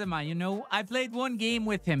Benzema, you know. I played one game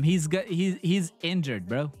with him. He's injured,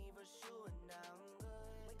 bro.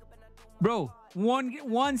 Bro,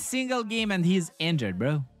 one single game and he's injured,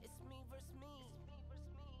 bro.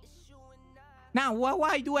 Now,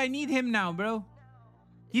 why do I need him now, bro?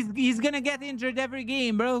 He's gonna get injured every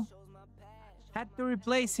game, bro. Had to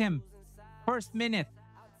replace him. First minute.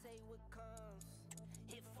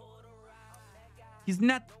 He's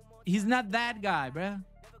not that guy, bro.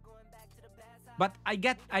 But I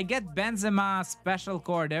get Benzema special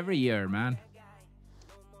card every year, man.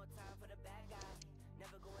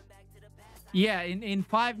 Yeah, in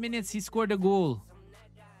 5 minutes he scored a goal.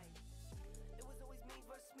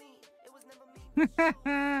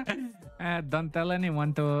 Don't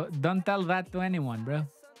tell that to anyone, bro.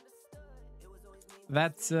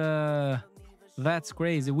 That's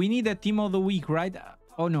crazy. We need a team of the week, right?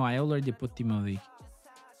 Oh no, I already put team of the week.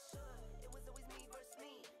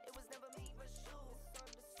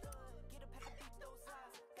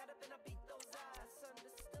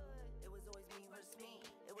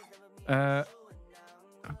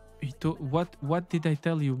 What did I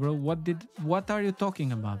tell you, bro? What are you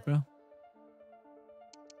talking about, bro?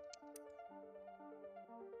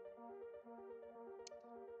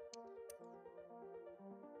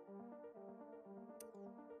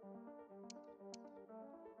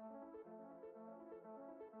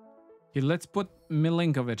 Okay, let's put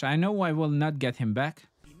Milinkovic. I know I will not get him back,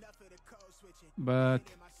 but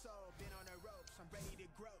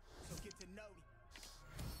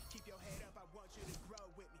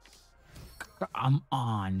come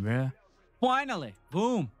on, bro. Finally,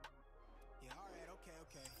 boom.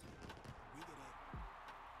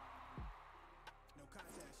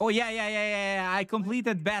 Oh yeah. I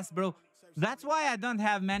completed best, bro. That's why I don't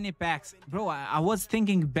have many packs, bro. I was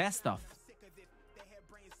thinking best of.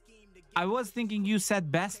 I was thinking you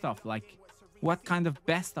said best of. Like, what kind of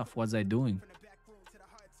best of was I doing?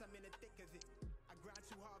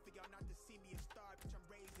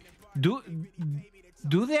 Do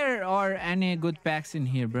there are any good packs in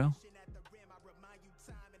here, bro?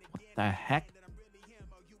 What the heck?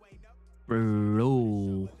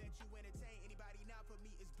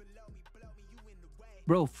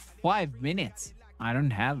 Bro, 5 minutes. I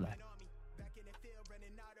don't have that.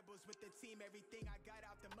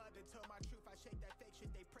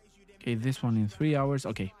 Okay, this one in 3 hours.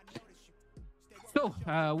 Okay. So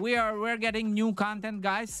we're getting new content,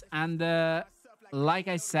 guys, and like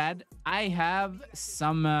I said, I have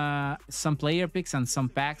some player picks and some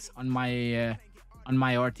packs on my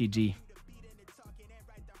RTG.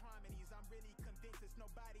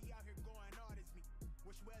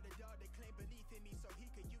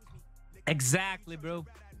 Exactly, bro.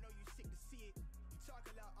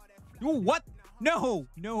 Ooh, what? No,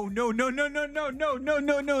 no, no, no, no, no, no, no, no,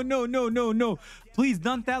 no, no, no, no, no, no. Please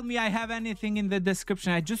don't tell me I have anything in the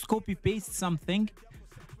description. I just copy paste something.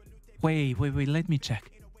 Wait, wait, wait. Let me check.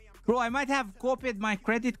 Bro, I might have copied my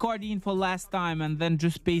credit card info last time and then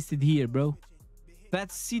just pasted here, bro. That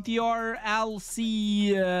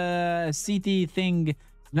CTRLC CT thing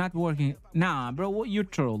not working. Nah, bro, you're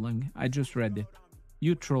trolling. I just read it.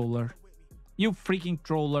 You troller. You freaking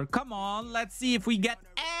troller. Come on, let's see if we get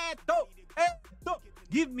Eto. Eto.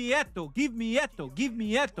 Give me Eto. Give me Eto. Give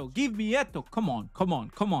me Eto. Give me Eto. Come on, come on,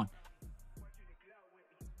 come on.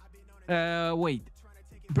 Wait.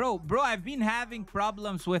 Bro, I've been having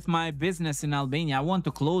problems with my business in Albania. I want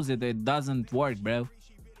to close it. It doesn't work, bro.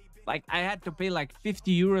 Like, I had to pay like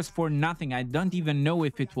 50 euros for nothing. I don't even know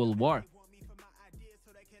if it will work.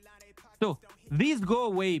 So, these go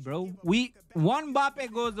away, bro. One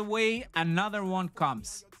Mbappe goes away, another one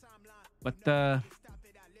comes. But,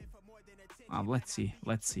 let's see.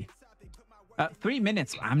 Let's see. 3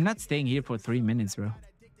 minutes. I'm not staying here for 3 minutes, bro.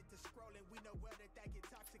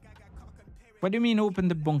 What do you mean open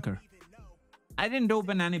the bunker? I didn't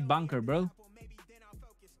open any bunker, bro.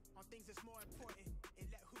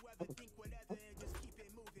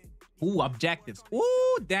 Ooh, objectives.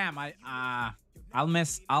 Ooh, damn. I'll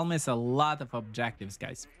miss a lot of objectives,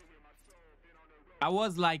 guys. I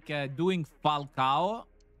was like doing Falcao.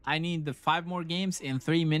 I need the 5 more games in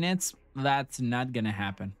 3 minutes. That's not gonna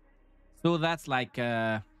happen. So that's like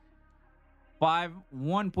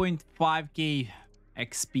 1.5k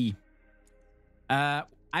XP. I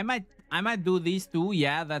might do these two.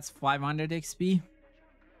 Yeah, that's 500 XP.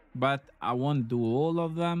 But I won't do all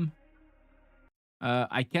of them.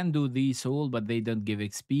 I can do these all, but they don't give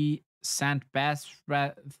XP.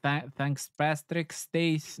 Thanks, Patrick.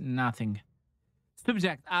 Stays nothing.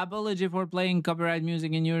 Subject: apology for playing copyright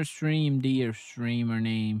music in your stream, dear streamer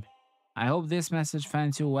name. I hope this message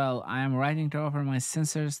finds you well. I am writing to offer my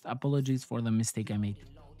sincerest apologies for the mistake I made.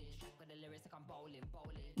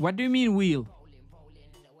 What do you mean, wheel?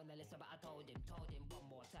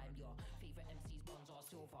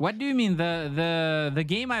 What do you mean? The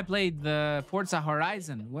game I played, the Forza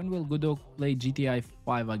Horizon. When will GOODOAK play GTA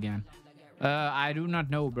 5 again? I do not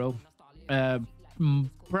know, bro.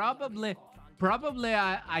 Probably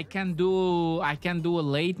I can do a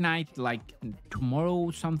late night, like tomorrow,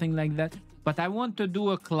 something like that. But I want to do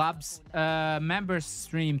a club's members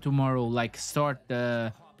stream tomorrow, like start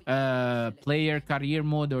player career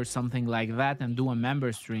mode or something like that, and do a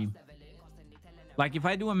member stream. Like, if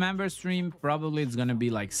I do a member stream, probably it's gonna be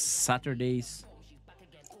like Saturdays.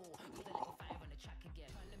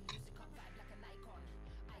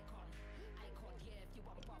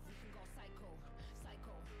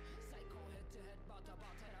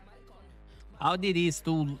 How did he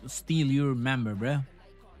steal your member, bro?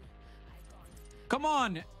 Come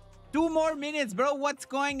on, 2 more minutes, bro. What's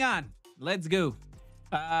going on? Let's go.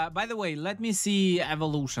 By the way, let me see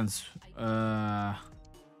evolutions.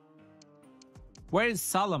 Where is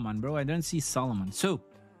Solomon, bro? I don't see Solomon. So,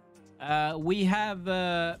 we have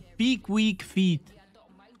peak, weak feet.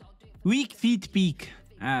 Weak feet peak.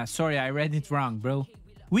 Sorry, I read it wrong, bro.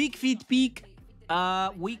 Weak feet peak.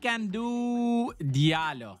 We can do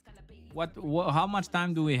Diallo. What? How much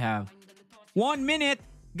time do we have? 1 minute.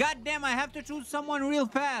 God damn, I have to choose someone real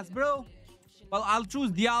fast, bro. Well, I'll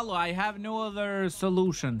choose Diallo. I have no other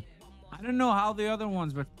solution. I don't know how the other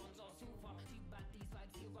ones, but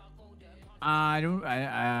I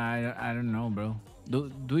don't know, bro.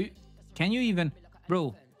 Do you, can you even,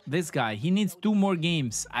 bro? This guy, he needs 2 more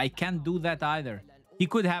games. I can't do that either. He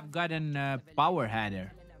could have gotten power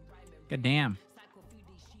header. God damn.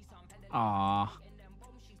 Ah.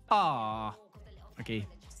 Okay.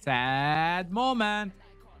 Sad moment.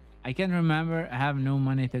 I can't remember. I have no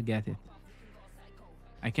money to get it.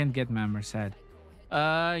 I can't get member. Sad.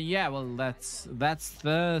 Yeah. Well, that's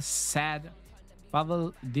the sad.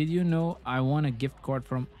 Pavel, did you know I won a gift card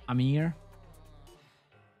from Amir?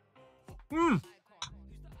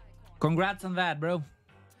 Congrats on that, bro.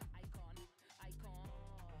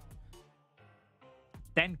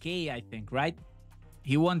 10k, I think, right?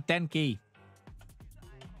 He won 10k.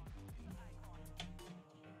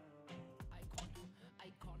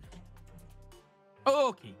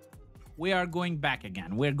 Okay. We are going back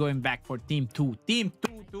again. We're going back for Team 2. Team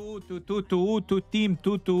 2. Team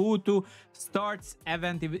 2. Starts.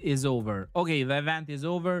 Event is over. Okay, the event is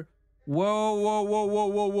over.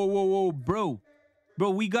 Whoa. Bro,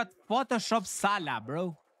 we got Photoshop Salah,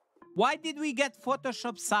 bro. Why did we get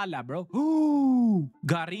Photoshop Salah, bro? Ooh,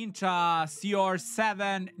 Garincha,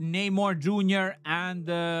 CR7, Neymar Jr., and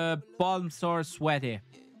Palmsor Sweaty.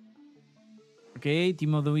 Okay,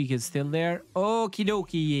 Team of the Week is still there. Okie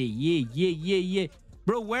dokie, yeah.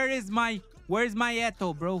 Bro, where's my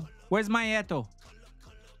Eto, bro? Where's my Eto?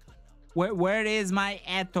 Where is my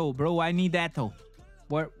Eto, bro? I need Eto.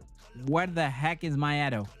 Where the heck is my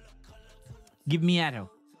Eto? Give me Eto.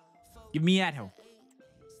 Give me Eto.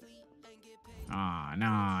 Ah,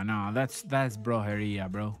 no, that's Broheria,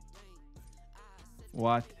 bro.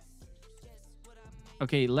 What?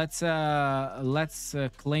 Okay, let's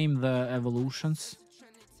claim the evolutions.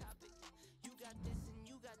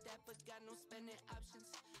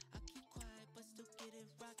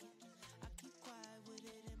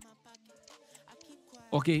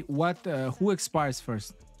 Okay, what? Who expires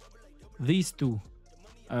first? These two.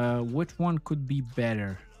 Which one could be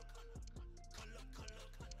better?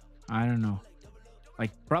 I don't know.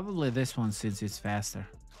 Like, probably this one since it's faster.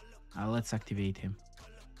 Let's activate him.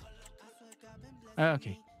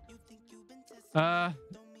 Okay.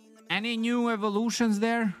 Any new evolutions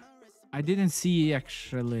there? I didn't see,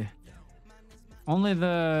 actually. Only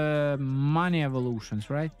the money evolutions,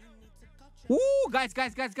 right? Ooh, guys.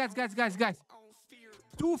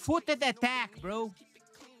 Two-footed attack, bro.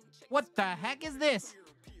 What the heck is this?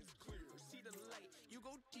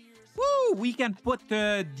 Woo! We can put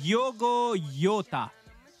Diogo Jota.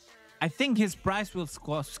 I think his price will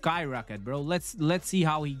skyrocket, bro. Let's see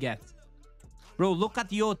how he gets. Bro, look at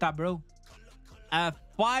Jota, bro.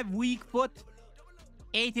 5 weak foot,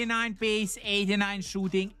 89 pace, 89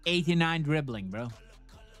 shooting, 89 dribbling, bro.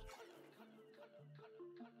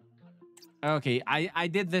 Okay, I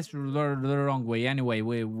did this the wrong way. Anyway,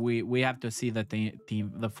 we have to see the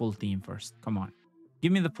team, the full team first. Come on,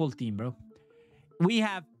 give me the full team, bro. We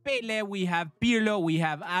have Pele, we have Pirlo, we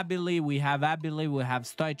have Abili, we have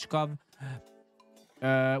Stoichkov.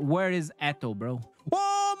 Where is Eto, bro?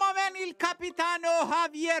 Oh, my man, Il Capitano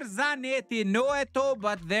Javier Zanetti. No Eto,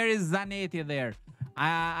 but there is Zanetti there.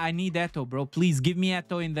 I need Eto, bro. Please give me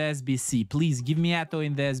Eto in the SBC. Please give me Eto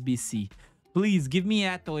in the SBC. Please give me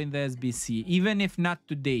Eto in the SBC. Even if not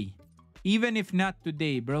today. Even if not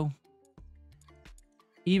today, bro.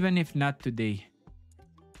 Even if not today.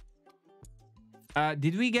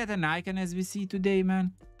 Did we get an icon SBC today,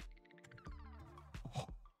 man?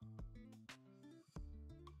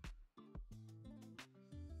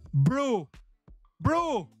 Bro,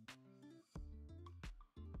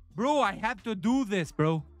 I have to do this,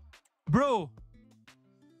 bro.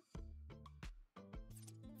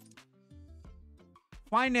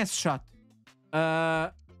 Finest shot.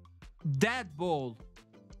 Dead ball.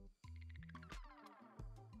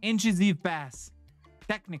 Incisive pass.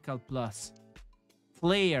 Technical plus.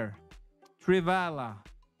 Player. Trivela.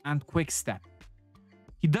 And quick step.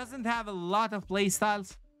 He doesn't have a lot of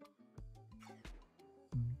playstyles.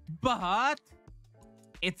 But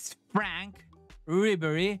it's Frank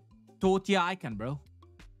Ribery Totti icon, bro.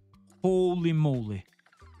 Holy moly.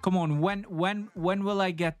 Come on, when will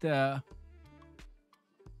I get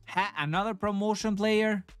another promotion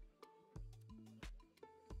player?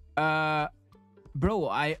 Bro,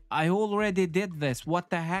 I already did this. What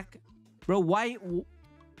the heck? Bro, why?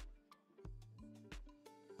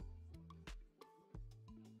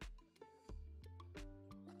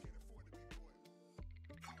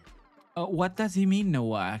 What does he mean,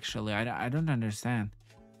 Noah? Actually, I don't understand.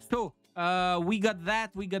 So, we got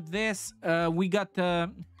that. We got this. We got.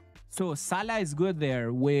 So Salah is good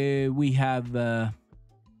there. We have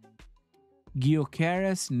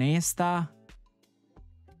Gyökeres, Nesta.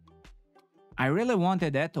 I really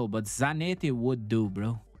wanted Eto, but Zanetti would do,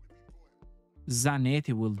 bro.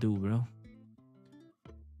 Zanetti will do, bro.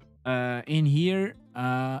 In here,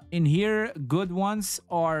 good ones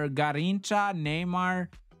are Garincha, Neymar,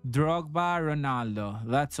 Drogba, Ronaldo.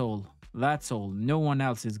 That's all. That's all. No one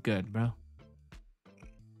else is good, bro.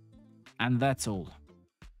 And that's all.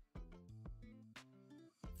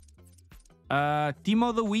 Team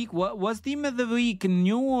of the week. What was team of the week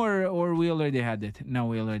new or we already had it? No,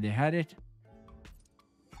 we already had it.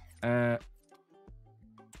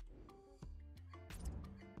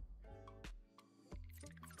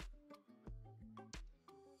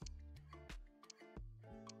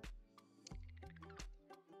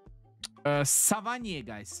 Savanier,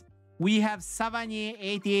 guys. We have Savanier,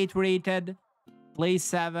 88 rated, play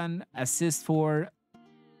 7, assist 4,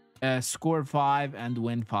 score 5, and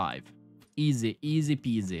win 5. Easy, easy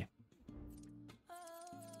peasy.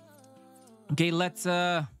 Okay, let's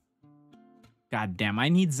God damn, I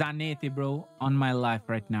need Zanetti, bro, on my life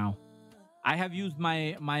right now. I have used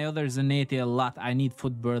my other Zanete a lot. I need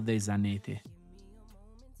Fut Birthday Zanete.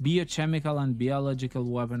 Biochemical and biological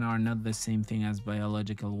weapon are not the same thing as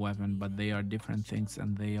biological weapon, but they are different things,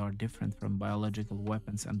 and they are different from biological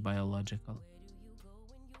weapons and biological.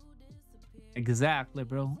 Exactly,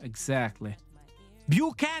 bro. Exactly.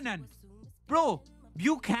 Buchanan! Bro,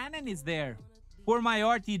 Buchanan is there. For my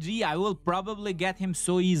RTG, I will probably get him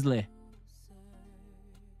so easily.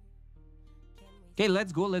 Okay,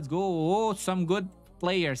 let's go, let's go. Oh, some good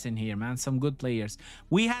players in here, man. Some good players.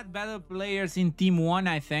 We had better players in Team 1,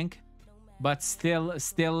 I think. But still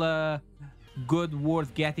good,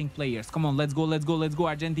 worth getting players. Come on, let's go, let's go, let's go.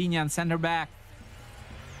 Argentinian center back.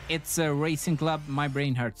 It's a racing club. My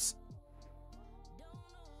brain hurts.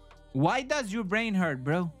 Why does your brain hurt,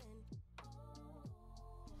 bro?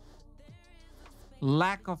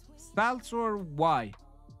 Lack of styles or why?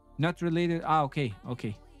 Not related. Ah, okay,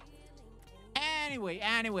 okay.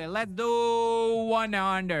 Anyway, let's do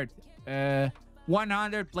 100.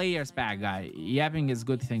 100 players pack, guy. Yapping is a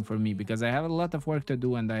good thing for me because I have a lot of work to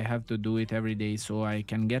do and I have to do it every day so I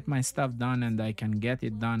can get my stuff done and I can get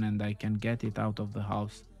it done and I can get it out of the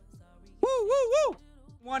house. Woo, woo, woo!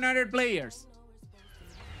 100 players.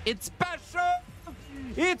 It's special.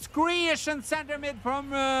 It's creation center mid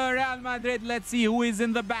from Real Madrid. Let's see who is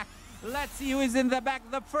in the back. Let's see who is in the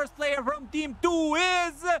back. The first player from Team 2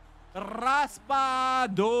 is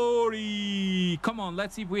Raspadori. Come on,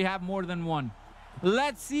 let's see if we have more than one.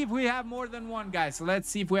 Let's see if we have more than one, guys. Let's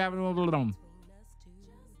see if we have...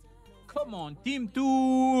 Come on, Team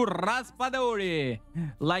 2, Raspadori.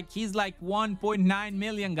 Like, he's like 1.9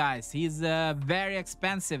 million, guys. He's very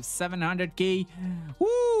expensive. 700k.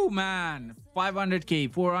 Woo, man. 500k,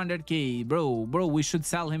 400k. Bro, we should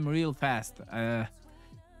sell him real fast.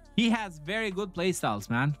 He has very good playstyles,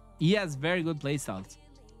 man. He has very good playstyles.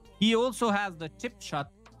 He also has the tip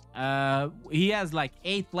shot. He has like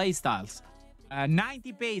 8 playstyles.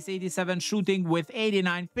 90 pace, 87 shooting with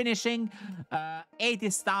 89 finishing, 80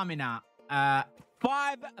 stamina, 5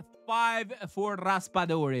 for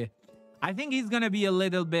Raspadori. I think he's gonna be a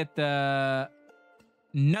little bit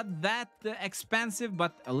not that expensive,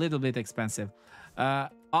 but a little bit expensive.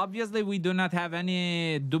 Obviously, we do not have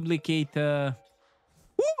any duplicate. Woo!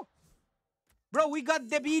 Bro, we got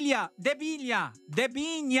Debinia.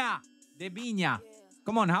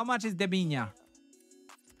 Come on, how much is Debinia?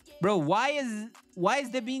 Bro, why is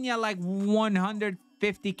Debinia like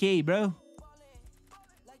 150k, bro?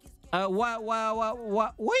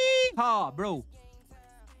 What? Wee-haw, bro.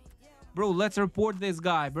 Bro, let's report this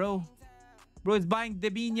guy, bro. Bro is buying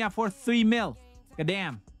Debinia for 3 mil.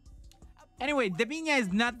 Goddamn. Anyway, Debinia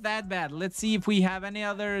is not that bad. Let's see if we have any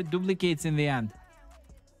other duplicates in the end.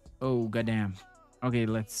 Oh, goddamn. Okay,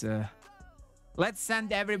 let's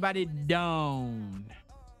send everybody down.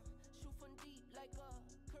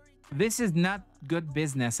 This is not good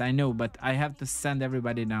business, I know, but I have to send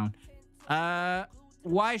everybody down.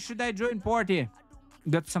 Why should I join party?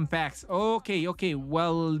 Got some packs. Okay.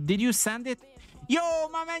 Well, did you send it? Yo,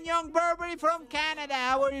 my man, Young Burberry from Canada.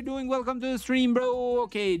 How are you doing? Welcome to the stream, bro.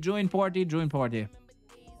 Okay, join party.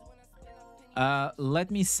 Let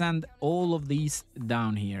me send all of these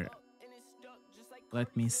down here.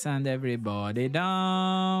 Let me send everybody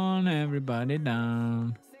down,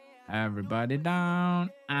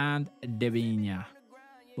 and Debinia.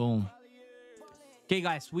 Boom. Okay,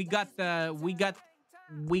 guys, we got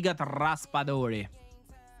Raspadori.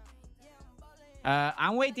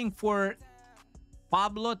 I'm waiting for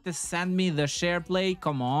Pablo to send me the Shareplay.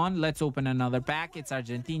 Come on, let's open another pack. It's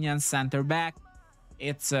Argentinian center back.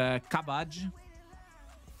 It's Cabaj.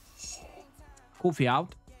 Kofi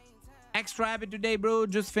out. Extra happy today, bro.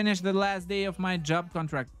 Just finished the last day of my job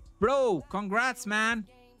contract. Bro, congrats, man.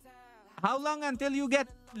 How long until you get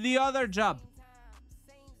the other job?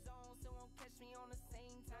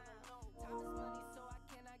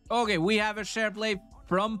 Okay, we have a Shareplay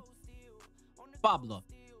from Pablo.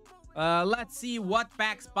 Let's see what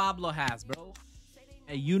packs Pablo has, bro.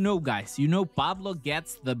 You know, guys, you know Pablo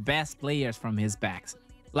gets the best players from his packs.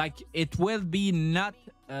 Like, it will be not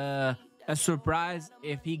a surprise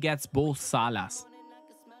if he gets both Salas.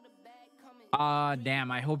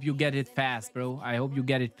 Damn, I hope you get it fast, bro. I hope you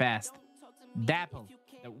get it fast. Dapple.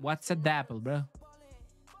 What's a Dapple, bro?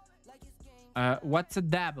 What's a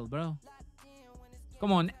Dapple, bro?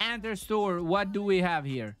 Come on, enter store. What do we have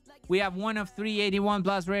here? We have 1 of 381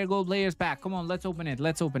 plus rare gold players pack. Come on, let's open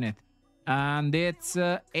it. And it's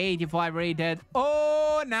 85 rated.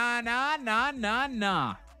 Oh,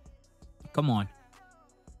 nah. Come on.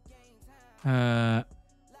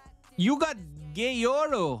 You got gay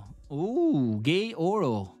oro. Ooh, gay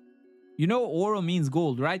oro. You know oro means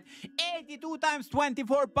gold, right? 82 times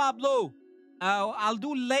 24, Pablo. I'll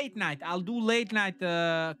do late night. I'll do late night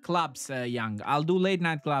clubs, Young. I'll do late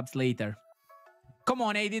night clubs later. Come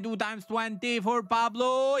on, 82 times 20 for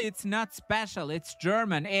Pablo. It's not special. It's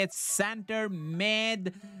German. It's center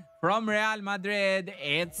mid from Real Madrid.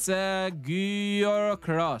 It's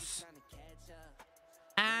Cross.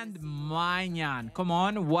 And Maignan. Come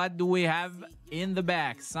on, what do we have in the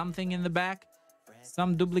back? Something in the back?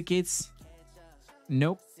 Some duplicates?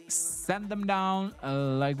 Nope. Send them down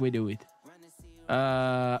like we do it.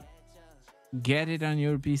 Get it on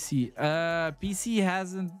your PC. PC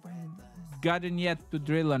hasn't gotten yet to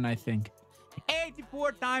drill on, I think.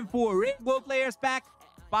 84 time for Rainbow Players Pack.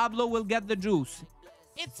 Pablo will get the juice.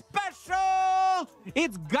 It's special!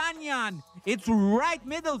 It's Ganyan. It's right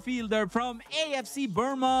middle fielder from AFC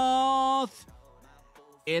Bournemouth.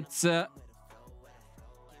 It's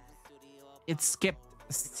skipped.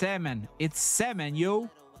 Salmon. It's salmon, yo.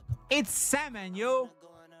 It's salmon, yo.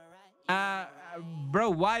 Bro,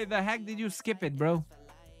 why the heck did you skip it, bro?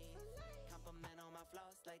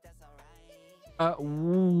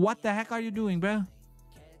 What the heck are you doing, bro?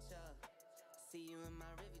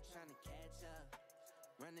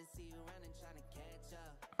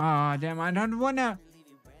 Ah, damn, I don't wanna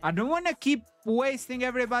keep wasting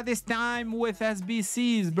everybody's time with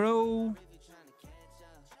SBCs, bro.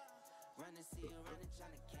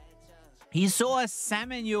 He saw a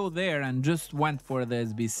Samuel there and just went for the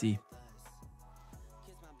SBC.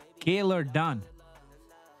 Kaler done.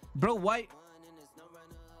 Bro, why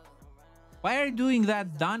are you doing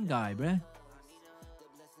that done guy, bro?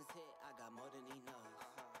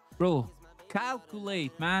 Bro,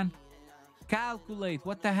 calculate, man. Calculate.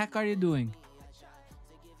 What the heck are you doing?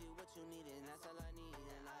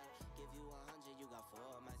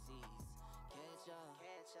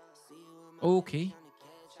 Okay.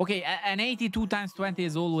 Okay, an 82 times 20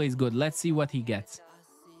 is always good. Let's see what he gets.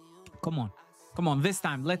 Come on. Come on, this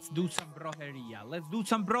time, let's do some brojeria. Let's do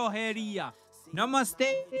some brojeria.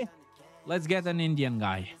 Namaste. Let's get an Indian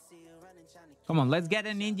guy. Come on, let's get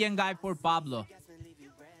an Indian guy for Pablo.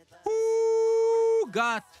 Who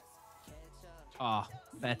got... Oh,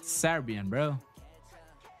 that's Serbian, bro.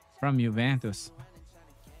 From Juventus.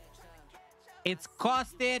 It's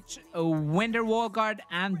Kostic, Winter Wallcard,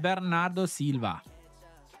 and Bernardo Silva.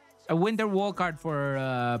 A Winter Wallcard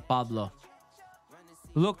for Pablo.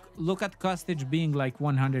 Look at Kostic being like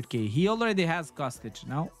 100k. He already has Kostic,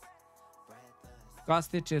 no?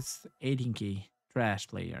 Kostic is 18k. Trash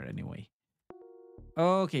player anyway.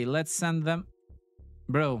 Okay, let's send them.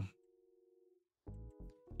 Bro.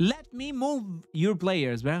 Let me move your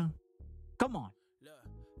players, bro. Come on.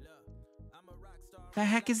 The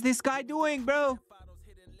heck is this guy doing, bro?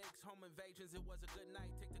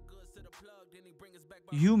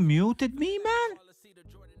 You muted me, man?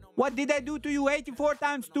 What did I do to you? 84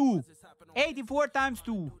 times 2. 84 times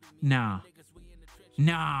 2. Nah.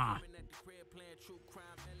 Nah.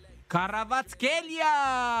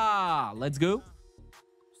 Kvaratskhelia. Let's go.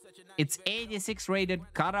 It's 86 rated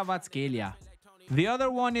Kvaratskhelia. The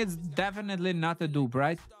other one is definitely not a dupe,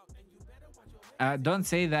 right? Don't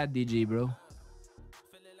say that, DG, bro.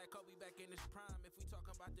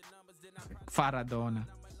 Faradona.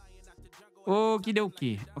 Okie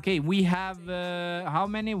dokie. Okay, we have how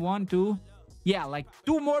many? 1, 2. Yeah, like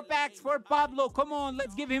 2 more packs for Pablo. Come on,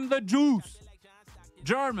 let's give him the juice.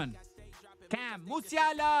 German. Cam.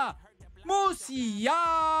 Musiala. Musiala.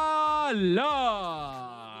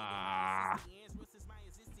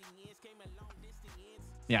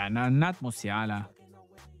 Yeah, no, not Musiala.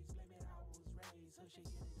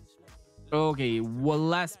 Okay, well,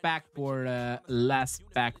 last pack for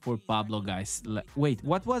Pablo, guys. Wait,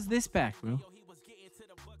 what was this pack, bro?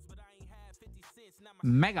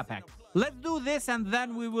 Mega pack. Let's do this and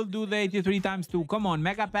then we will do the 83 times 2. Come on,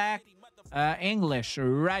 mega pack. English,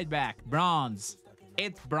 right back. Bronze.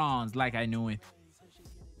 It's bronze, like I knew it.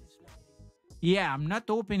 Yeah, I'm not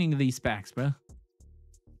opening these packs, bro.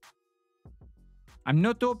 I'm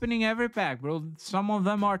not opening every pack, bro. Some of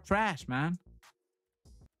them are trash, man.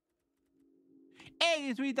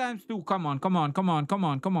 83 times 2. Come on, come on, come on, come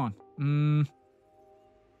on, come on.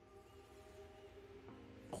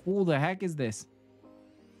 Who the heck is this?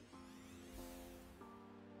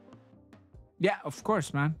 Yeah, of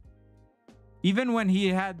course, man. Even when he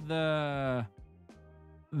had the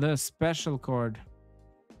special card.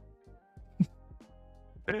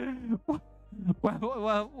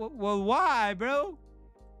 Well, why, bro?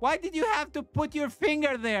 Why did you have to put your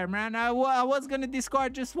finger there, man? I was gonna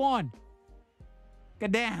discard just one.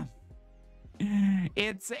 God damn.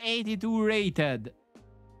 It's 82 rated.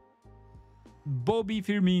 Bobby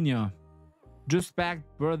Firmino. Just packed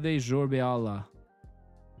birthday Jorbe Allah.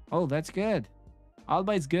 Oh, that's good.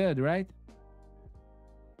 Alba is good, right?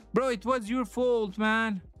 Bro, it was your fault,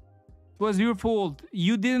 man. It was your fault.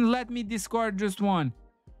 You didn't let me discard just one.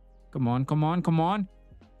 Come on, come on, come on.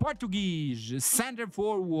 Portuguese, center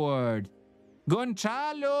forward.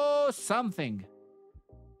 Gonçalo something.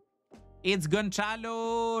 It's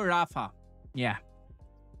Gonçalo Rafa. Yeah.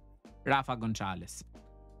 Rafa Gonçalves.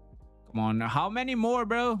 Come on. How many more,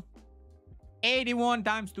 bro? 81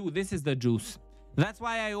 times 2. This is the juice. That's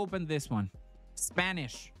why I opened this one.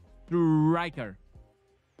 Spanish striker.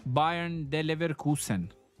 Bayern de Leverkusen.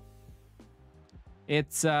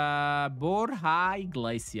 It's Borja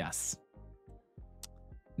Iglesias.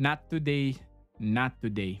 Not today. Not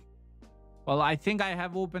today. Well, I think I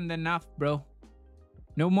have opened enough, bro.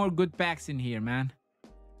 No more good packs in here, man.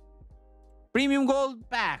 Premium gold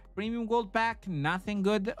pack. Premium gold pack. Nothing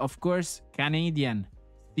good. Of course, Canadian.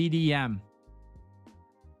 CDM.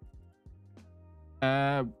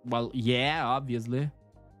 Well, yeah, obviously.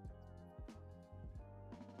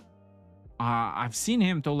 I've seen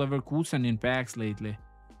him to Leverkusen in packs lately.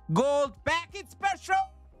 Gold packet special.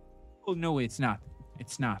 Oh, no, it's not.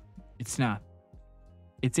 It's not. It's not.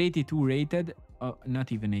 It's 82 rated.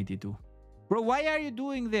 Not even 82. Bro, why are you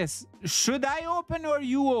doing this? Should I open or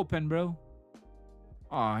you open, bro?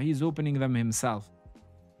 Oh, he's opening them himself.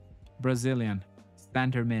 Brazilian.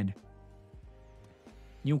 Center mid.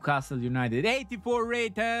 Newcastle United. 84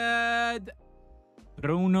 rated.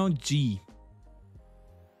 Bruno G.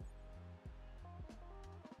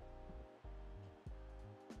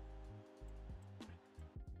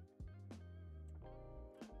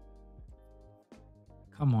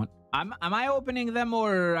 Come on. Am I opening them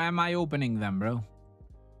or am I opening them, bro?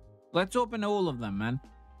 Let's open all of them, man.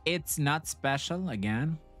 It's not special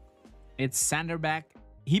again. It's center back.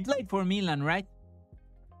 He played for Milan, right?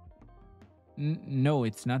 No,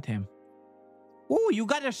 it's not him. Oh, you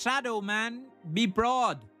got a shadow, man. Be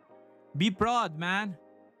proud. Be proud, man.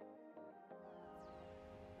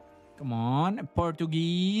 Come on.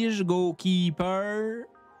 Portuguese goalkeeper.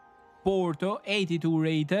 Porto, 82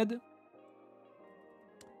 rated.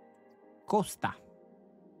 Costa.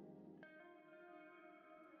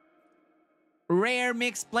 Rare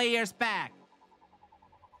mixed players pack.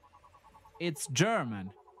 It's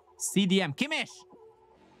German. CDM. Kimmich.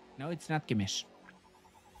 No, it's not Kimmich.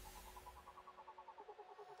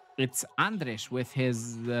 It's Andres with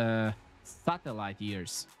his satellite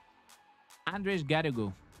years. Andres gotta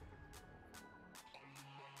go.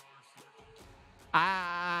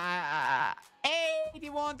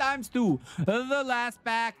 81 times 2. The last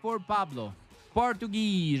pack for Pablo.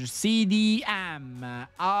 Portuguese. CDM.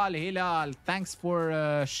 Al Hilal. Thanks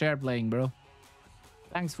for share playing, bro.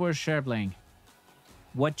 Thanks for share playing.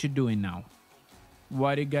 What you doing now?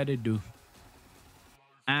 What you gotta do?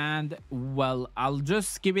 And, well, I'll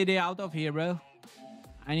just skip it out of here, bro.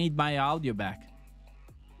 I need my audio back.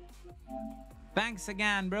 Thanks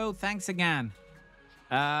again, bro. Thanks again.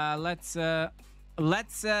 Let's end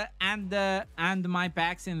my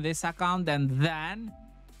packs in this account, and then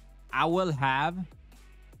I will have...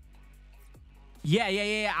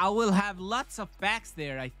 Yeah. I will have lots of packs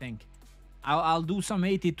there, I think. I'll do some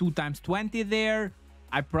 82 times 20 there.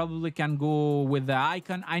 I probably can go with the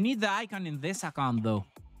icon. I need the icon in this account, though.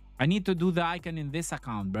 I need to do the icon in this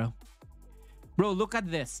account, bro. Bro, look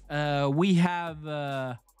at this. We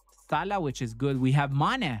have Salah, which is good. We have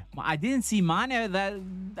Mane. I didn't see Mane.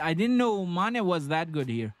 I didn't know Mane was that good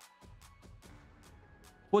here.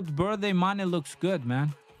 Fut Birthday Mane looks good,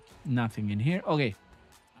 man. Nothing in here. Okay.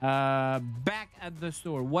 Back at the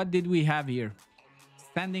store. What did we have here?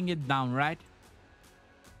 Sending it down, right?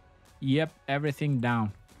 Yep, everything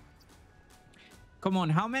down. Come on,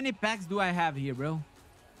 how many packs do I have here, bro?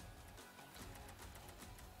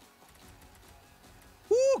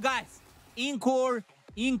 Ooh, guys. Encore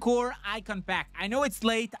Icon Pack. I know it's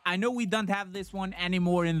late. I know we don't have this one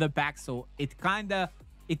anymore in the pack, so it kinda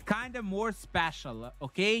more special,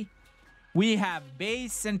 okay? We have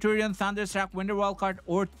Base, Centurion, Thunderstruck, Wonderwall card,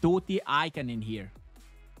 or Totti Icon in here.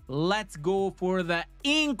 Let's go for the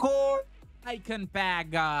Encore Icon Pack,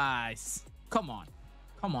 guys. Come on.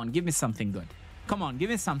 Come on, give me something good. Come on, give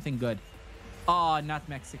me something good. Oh, not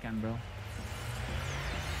Mexican, bro.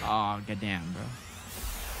 Oh, goddamn, bro.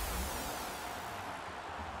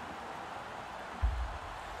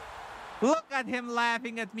 Look at him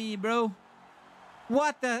laughing at me, bro.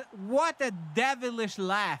 What a devilish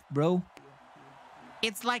laugh, bro.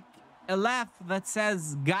 It's like a laugh that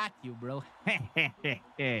says, got you, bro.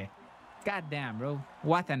 Goddamn, bro.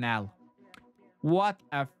 What an L. What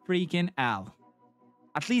a freaking L.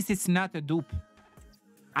 At least it's not a dupe.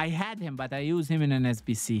 I had him, but I used him in an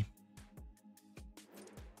SBC.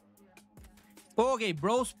 Okay,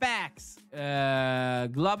 bros packs.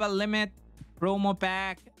 Global limit, promo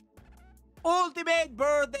pack, ultimate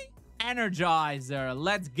birthday energizer.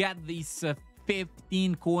 Let's get these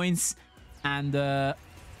 15 coins and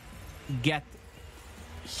get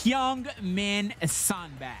Hyung Min Son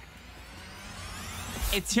back.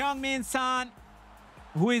 It's Hyung Min Son.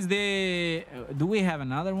 Who is the... do we have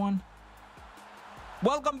another one?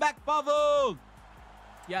 Welcome back, Pavel.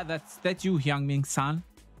 Yeah, that's you, Hyung Min Son.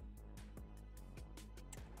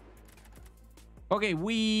 Okay,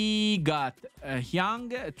 we got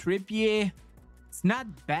Hyung, Trippier. It's not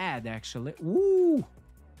bad, actually. Ooh,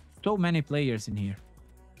 so many players in here.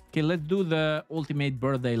 Okay, let's do the ultimate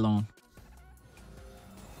birthday loan.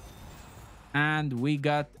 And we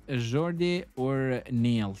got Jordi or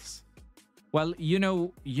Niels. Well, you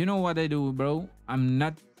know what I do, bro. I'm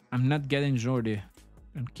not getting Jordi. I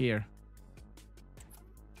don't care.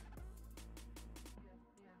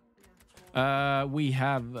 We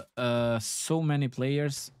have so many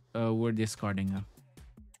players. We're discarding them.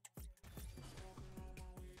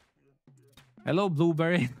 Hello,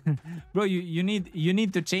 Blueberry. Bro, you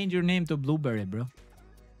need to change your name to Blueberry, bro.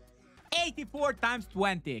 84 times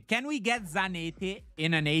 20. Can we get Zanetti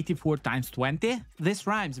in an 84 times 20? This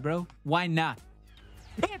rhymes, bro. Why not?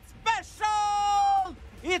 It's special!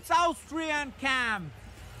 It's Austrian camp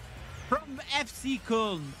from FC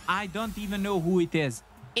Köln. I don't even know who it is.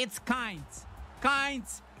 It's Kainz.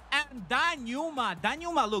 Kainz and Danjuma.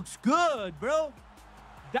 Danjuma looks good, bro.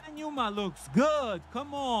 Danjuma looks good.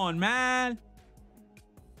 Come on, man.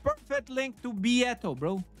 Perfect link to Bieto,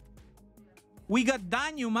 bro. We got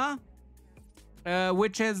Danjuma,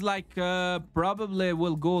 which is like probably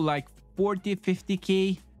will go like 40,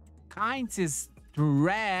 50k. Kainz is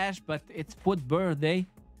trash, but it's Fut Birthday.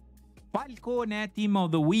 Falcone, team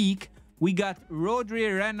of the week. We got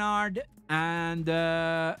Rodri, Renard, and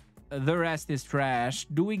the rest is trash.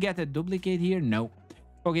 Do we get a duplicate here? No.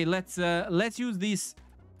 Okay, let's use these.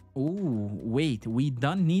 Oh, wait, we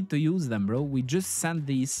don't need to use them, bro. We just send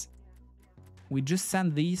these. We just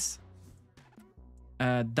send these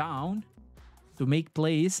down to make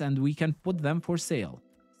place, and we can put them for sale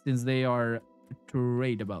since they are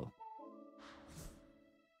tradable.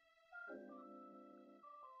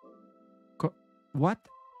 What?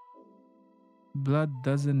 Blood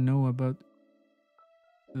doesn't know about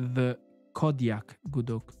the Kodiak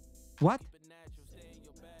GOODOAK. What?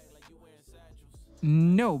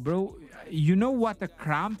 No, bro. You know what a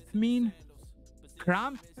cramp mean?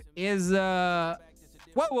 Cramp is whoa,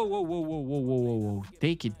 whoa, whoa, whoa, whoa, whoa, whoa, whoa, whoa.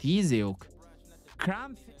 Take it easy, Oak.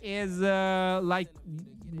 Cramp is like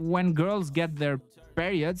when girls get their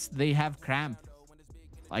periods, they have cramp.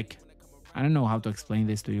 Like, I don't know how to explain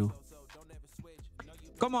this to you.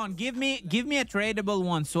 Come on, give me a tradable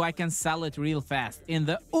one so I can sell it real fast in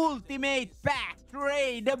the ultimate pack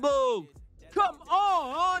tradable. Come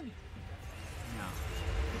on.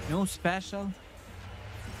 No special.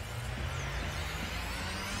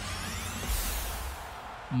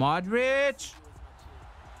 Modric.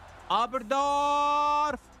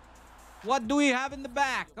 Oberdorf. What do we have in the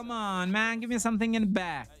back? Come on, man. Give me something in the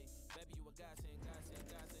back.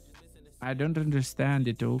 I don't understand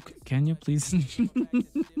it, Oak. Can you please?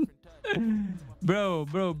 bro.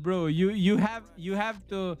 You have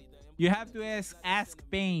to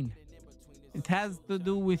ask pain. It has to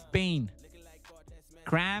do with pain.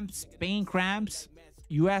 Cramps, pain cramps.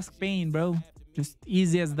 You ask pain, bro. Just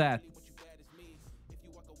easy as that.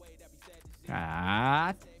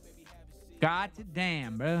 God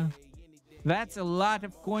damn, bro. That's a lot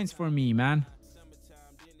of coins for me, man.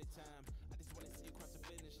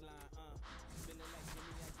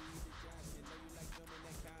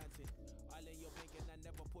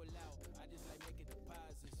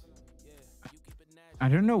 I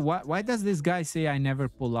don't know why does this guy say I never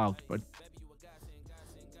pull out, but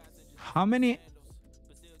how many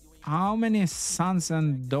sons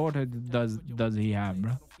and daughters does he have,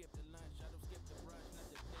 bro?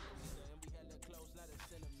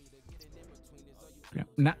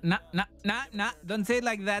 Nah. Don't say it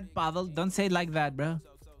like that, Pavel. Don't say it like that, bro.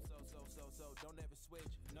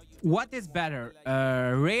 What is better?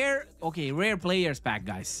 Rare? Okay, rare players pack,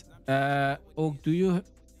 guys. Oh, do you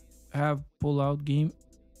have pull out game?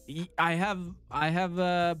 I have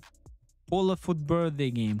a pull a Fut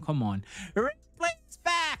Birthday game. Come on. Rare players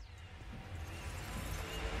pack.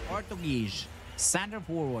 Portuguese. Center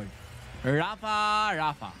forward.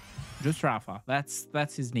 Rafa. Just Rafa.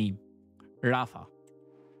 That's his name. Rafa.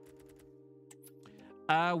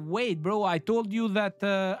 Wait, bro. I told you that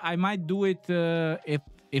I might do it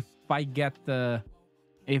if I get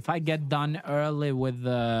If I get done early with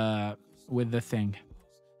the thing.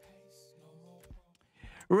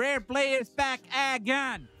 Rare players pack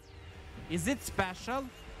again. Is it special?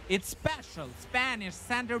 It's special. Spanish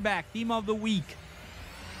center back team of the week.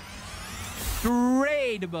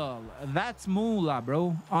 Tradable. That's moolah,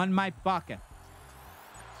 bro. On my pocket.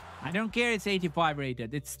 I don't care it's 85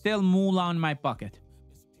 rated. It's still moolah on my pocket.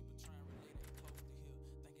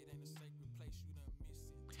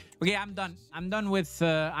 Okay, I'm done. I'm done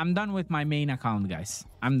with my main account, guys.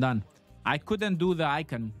 I'm done. I couldn't do the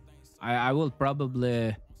icon. I will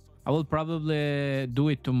probably do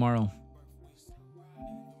it tomorrow.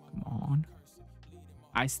 Come on.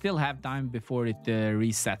 I still have time before it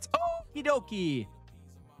resets. Okie dokie.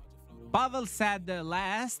 Pavel said the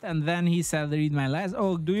last, and then he said read my last.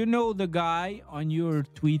 Oh, do you know the guy on your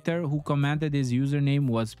Twitter who commented his username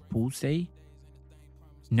was Pusey?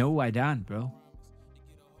 No, I don't, bro.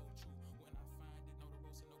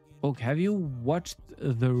 Oh, have you watched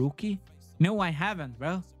The Rookie? No, I haven't,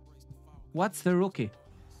 bro. What's The Rookie?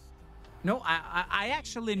 No, I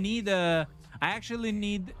actually need a...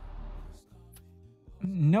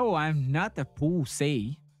 No, I'm not a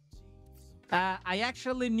Pusey. I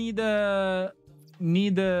actually need a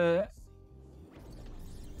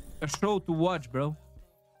show to watch, bro.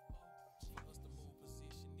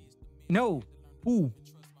 No,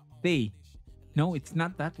 they. No, it's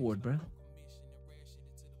not that word, bro.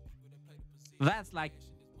 That's like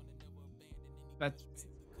that.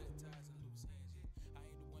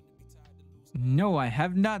 No, I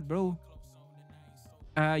have not, bro.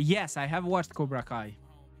 Yes, I have watched Cobra Kai.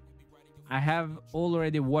 I have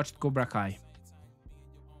already watched Cobra Kai.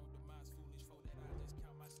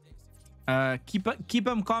 Keep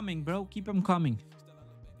them coming, bro. Keep them coming.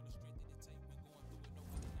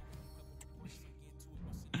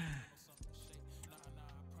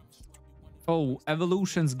 Oh,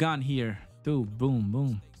 evolution's gone here too. Boom,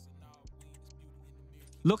 boom.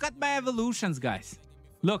 Look at my evolutions, guys.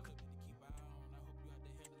 Look.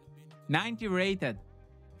 90 rated.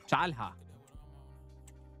 Chalha.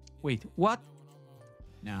 Wait, what?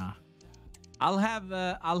 Nah. I'll have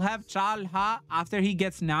Chalha after he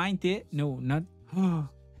gets 90. No, not.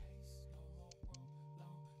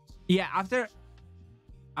 Yeah,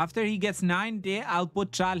 after he gets 90, I'll put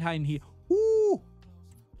Chalha in here. Ooh.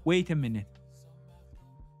 Wait a minute.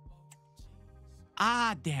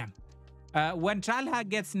 Ah, damn. When Chalha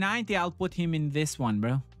gets 90, I'll put him in this one,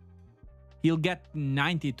 bro. He'll get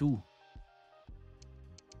 92.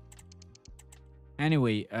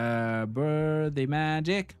 Anyway, birthday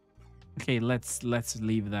magic. Okay, let's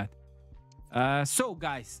leave that. So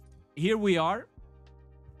guys, here we are.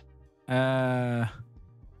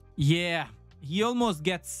 Yeah, he almost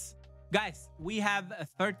gets. Guys, we have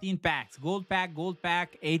 13 packs. Gold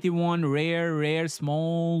pack, 81, rare,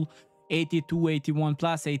 small, 82, 81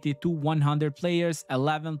 plus, 82, 100 players,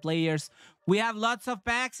 11 players. We have lots of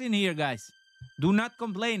packs in here, guys. Do not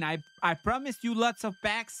complain. I promised you lots of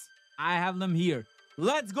packs. I have them here.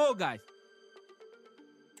 Let's go, guys.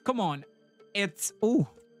 Come on. It's... Ooh.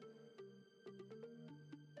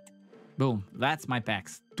 Boom. That's my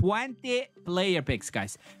packs. 20 player picks,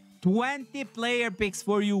 guys. 20 player picks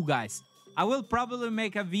for you guys. I will probably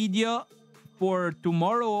make a video for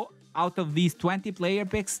tomorrow out of these 20 player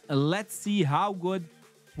picks. Let's see how good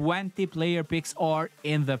 20 player picks are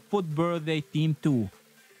in the Fut Birthday Team 2.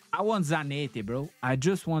 I want Zanetti, bro. I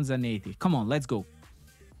just want Zanetti. Come on, let's go.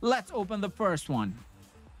 Let's open the first one.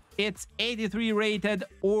 It's 83 rated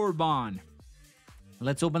Orban.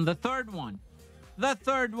 Let's open the third one. The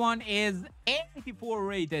third one is 84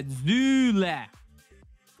 rated Zula.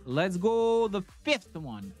 Let's go the fifth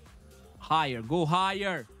one. Higher, go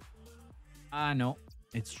higher. No,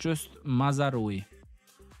 it's just Mazarui.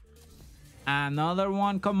 Another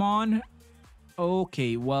one, come on.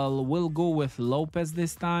 Okay, well, we'll go with Lopez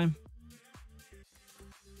this time.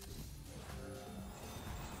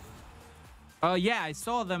 Yeah, I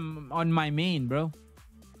saw them on my main, bro.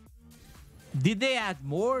 Did they add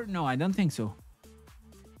more? No, I don't think so.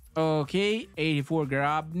 Okay, 84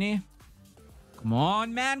 Grabny. Come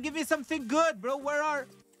on, man, give me something good, bro. Where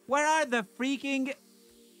are the freaking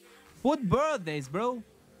Fut birthdays, bro?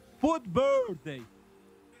 Fut birthday.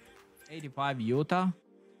 85 Yota.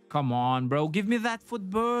 Come on, bro. Give me that Fut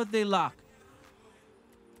birthday luck.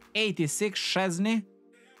 86 Chesney.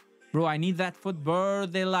 Bro, I need that Fut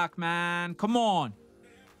birthday luck, man. Come on.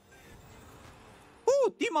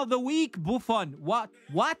 Ooh, team of the week, Buffon. What?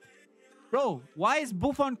 What? Bro, why is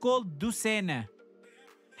Buffon called Ducene?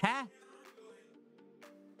 Huh?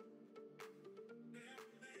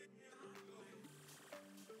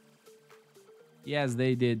 Yes,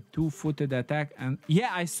 they did. Two-footed attack. And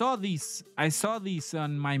yeah, I saw these. I saw these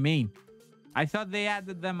on my main. I thought they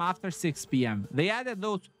added them after 6 p.m. They added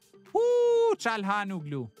those. Woo!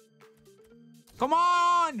 Chalhanuglu. Come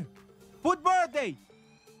on! Fut Birthday!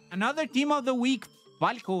 Another team of the week,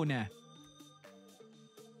 Falcone.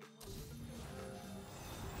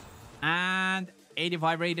 And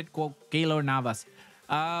 85 rated Keylor Navas.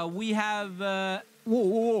 We have...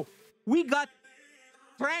 whoa. We got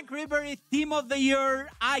Frank Ribery Team of the Year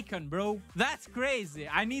icon, bro. That's crazy.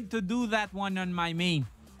 I need to do that one on my main.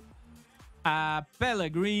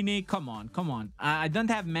 Pellegrini. Come on. I don't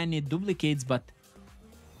have many duplicates, but...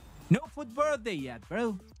 No Fut Birthday yet,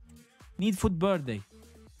 bro. Need Fut Birthday.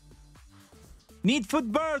 Need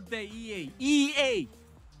Fut Birthday, EA. EA.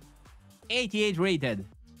 88 rated.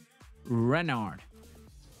 Renard.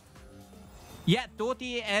 Yeah,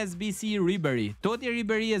 Totti SBC Ribery. Totti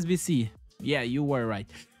Ribery SBC. Yeah, you were right.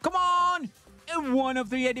 Come on! 1 of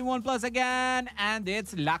 381 plus again. And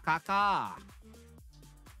it's Lakaka.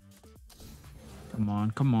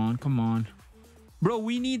 Come on. Bro,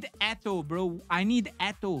 we need Eto, bro. I need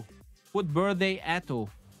Eto. Fut Birthday Eto.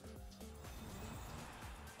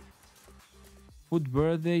 Fut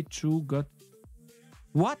Birthday True got...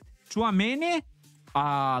 What? Chouameni?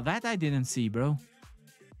 That I didn't see, bro.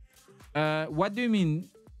 What do you mean?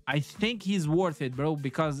 I think he's worth it, bro,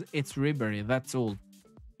 because it's Ribery. That's all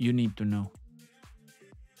you need to know.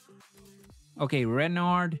 Okay,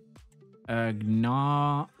 Renard.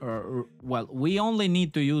 Well, we only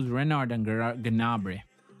need to use Renard and Gnabry.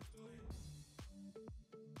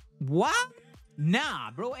 What?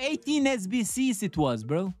 Nah, bro. 18 SBCs it was,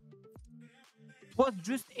 bro. It was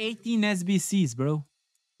just 18 SBCs, bro.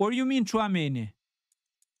 Or you mean Chouameni?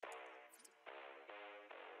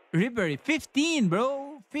 Ribery, 15,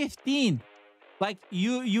 bro. 15. Like,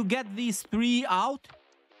 you get these 3 out.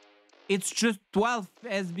 It's just 12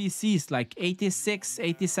 SBCs, like 86,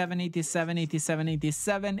 87, 87, 87,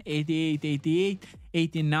 87, 88, 88,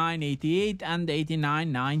 89, 88, and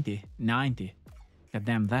 89, 90. 90. God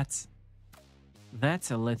damn, that's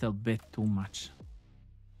a little bit too much.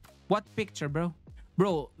 What picture, bro?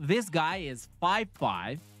 Bro, this guy is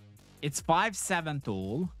 5'5". It's 5'7"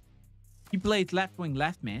 tall. He played left wing,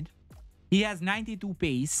 left mid. He has 92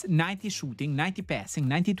 pace, 90 shooting, 90 passing,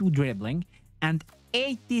 92 dribbling, and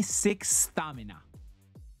 86 stamina.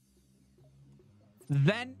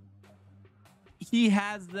 Then he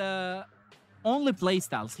has the only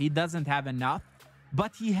playstyles. He doesn't have enough,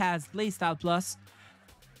 but he has playstyle plus,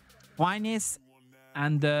 finesse,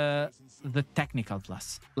 and the technical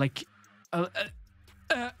plus. Like,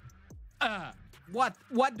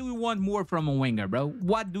 what do we want more from a winger, bro?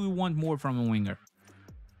 What do we want more from a winger?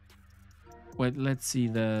 Wait, let's see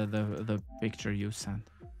the picture you sent.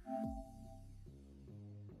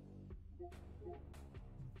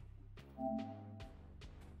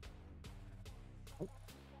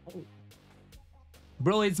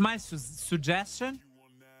 Bro, it's my suggestion.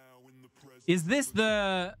 Is this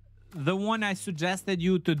the one I suggested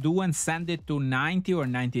you to do and send it to 90 or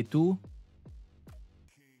 92?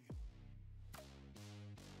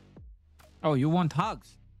 Oh, you want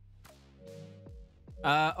hugs?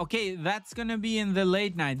 Okay, that's gonna be in the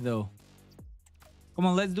late night though. Come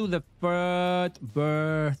on, let's do the Fut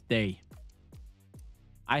Birthday.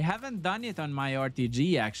 I haven't done it on my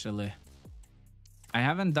RTG actually. I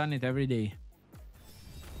haven't done it every day.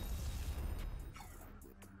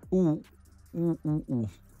 Ooh.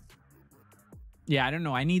 Yeah, I don't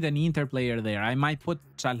know. I need an Inter player there. I might put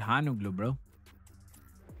Chalhanoglu, bro.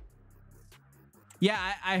 Yeah,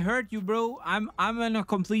 I heard you, bro. I'm on a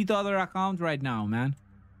complete other account right now, man.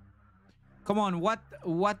 Come on,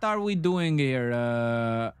 what are we doing here?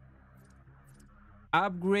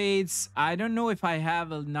 Upgrades. I don't know if I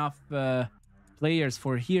have enough players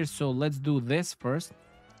for here, so let's do this first.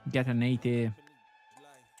 Get an 80.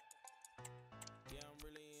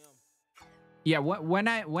 Yeah, when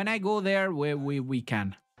I go there, we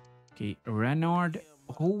can. Okay, Renard.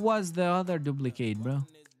 Who was the other duplicate, bro?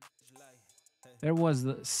 There was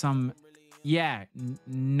some... Yeah,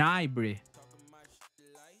 Nibri.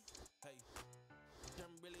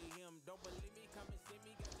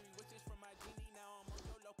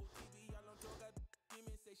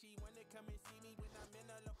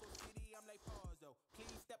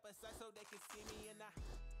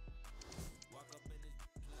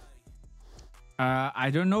 I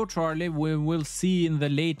don't know, Charlie. We will see in the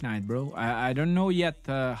late night, bro. I don't know yet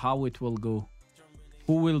how it will go.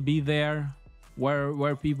 Who will be there?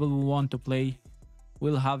 Where people will want to play?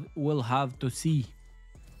 We'll have to see.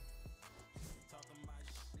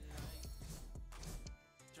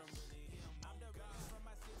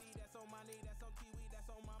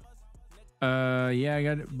 Yeah, I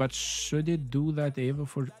got it. But should it do that ever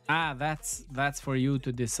for? Ah, that's for you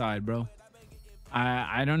to decide, bro.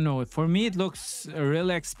 I don't know. For me, it looks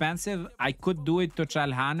really expensive. I could do it to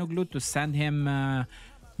Çalhanoğlu to send him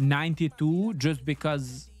 92 just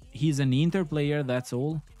because he's an Inter player. That's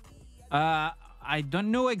all. I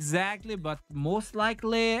don't know exactly, but most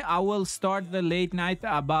likely I will start the late night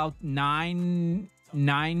about 9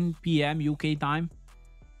 p.m. UK time.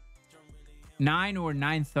 9 or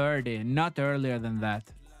 9:30, not earlier than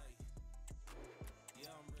that.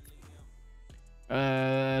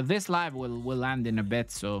 This live will end in a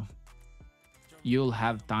bit, so you'll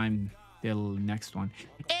have time till next one.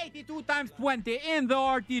 82 times 20 in the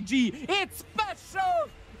RTG. It's special.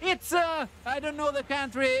 It's I don't know the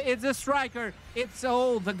country. It's a striker. It's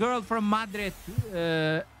the girl from Madrid.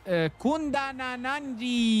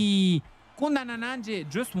 Kundanananji. Kundanananji.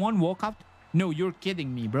 Just one walkout? No, you're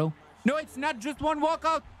kidding me, bro. No, it's not just one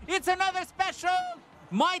walkout. It's another special.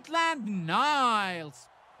 Mightland Niles.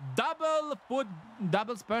 Double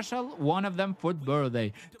special. One of them Fut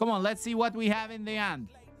Birthday. Come on, let's see what we have in the end.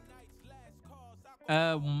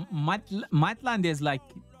 Mightland is like,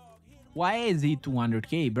 why is he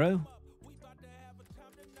 200k, bro?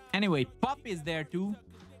 Anyway, Pop is there too.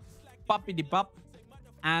 Poppy the Pop.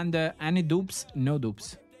 And any dupes? No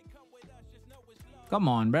dupes. Come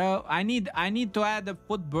on, bro. I need to add a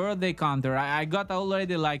Fut Birthday counter. I got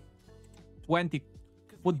already like 20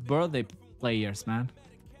 Fut Birthday players, man.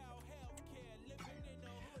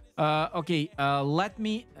 Okay, let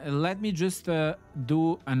me just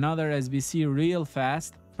do another SBC real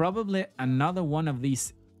fast. Probably another one of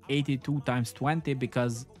these 82 times 20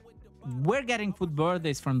 because we're getting Fut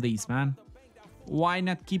Birthdays from these, man. Why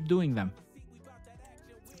not keep doing them?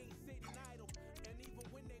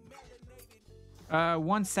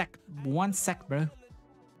 One sec, bro.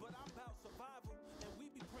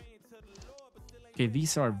 Okay,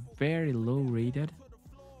 these are very low rated.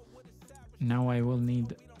 Now I will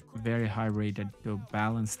need very high rated to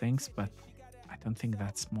balance things, but I don't think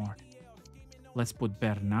that's smart. Let's put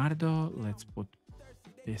Bernardo. Let's put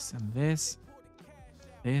this and this.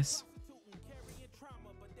 This.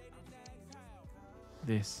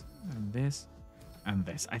 This and this and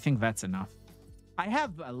this. I think that's enough. I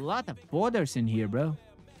have a lot of borders in here, bro.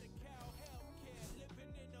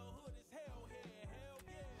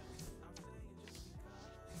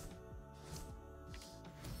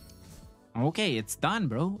 Okay, it's done,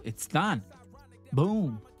 bro. It's done.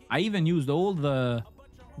 Boom. I even used all the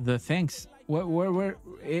things. Where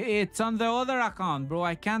it's on the other account, bro.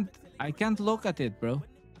 I can't look at it, bro.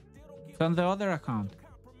 It's on the other account.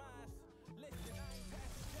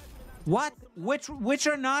 What? Which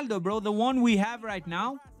Ronaldo, bro? The one we have right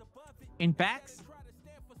now in packs?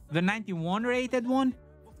 The 91 rated one?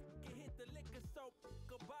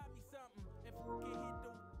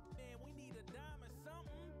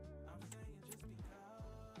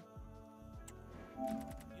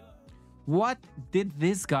 What did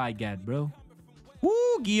this guy get, bro?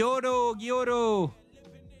 Woo, Giotto.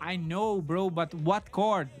 I know, bro, but what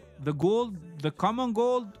card? The gold, the common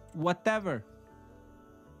gold, whatever.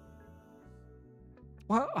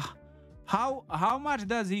 Well, how much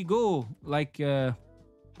does he go? Like,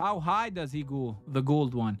 how high does he go? The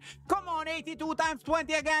gold one. Come on, 82 times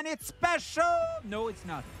 20 again. It's special. No, it's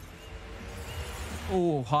not.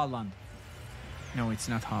 Oh, Holland. No, it's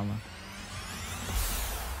not Holland.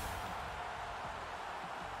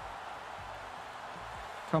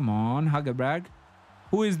 Come on, Hagerberg.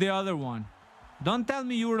 Who is the other one? Don't tell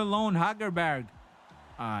me you're alone, Hagerberg.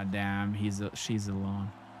 Ah, damn. She's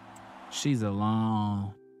alone. She's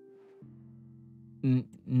alone.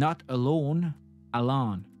 Not alone.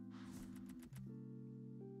 Alone.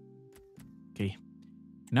 Okay.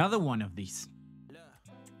 Another one of these.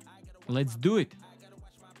 Let's do it.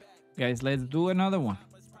 Guys, let's do another one.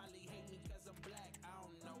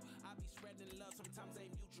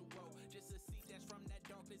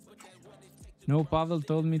 No, Pavel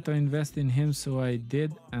told me to invest in him, so I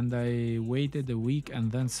did, and I waited a week and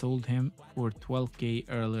then sold him for 12k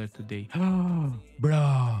earlier today.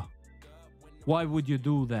 Bro, why would you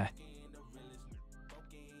do that?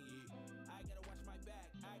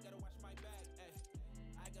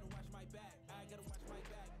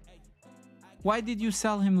 Why did you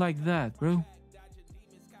sell him like that, bro?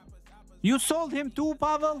 You sold him too,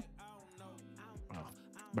 Pavel?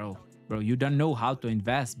 Bro, you don't know how to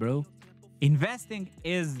invest, bro. Investing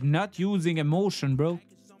is not using emotion, bro.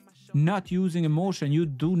 Not using emotion. You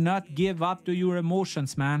do not give up to your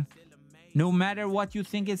emotions, man. No matter what you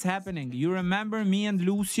think is happening. You remember me and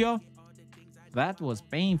Lucio? That was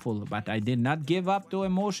painful, but I did not give up to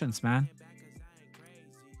emotions, man.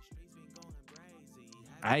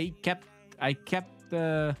 I kept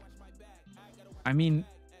I mean,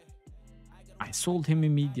 I sold him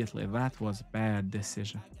immediately. That was a bad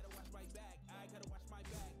decision.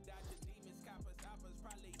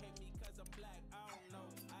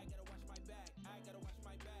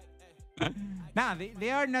 Nah,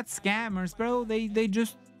 they are not scammers, bro. They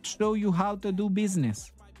just show you how to do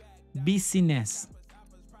business. Business.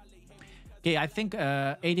 Okay, I think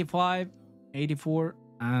 85, 84,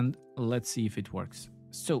 and let's see if it works.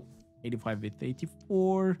 So 85 with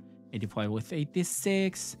 84, 85 with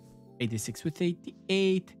 86, 86 with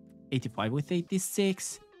 88, 85 with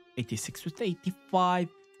 86, 86 with 85.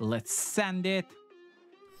 Let's send it.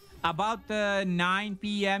 About 9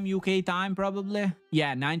 p.m. UK time, probably.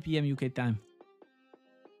 Yeah, 9 p.m. UK time.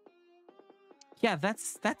 Yeah,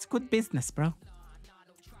 that's good business, bro.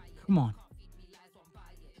 Come on.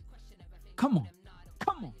 Come on.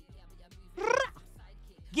 Come on.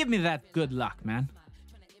 Give me that good luck, man.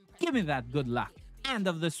 Give me that good luck. End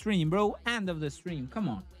of the stream, bro. End of the stream. Come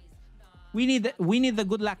on. We need the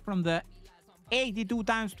good luck from the 82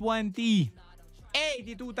 times 20.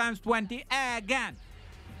 82 times 20 again.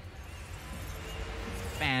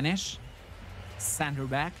 Spanish. Center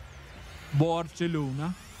back.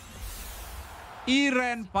 Barcelona.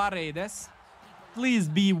 Irene Paredes. Please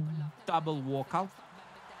be double walkout.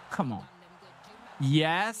 Come on.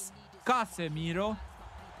 Yes. Casemiro.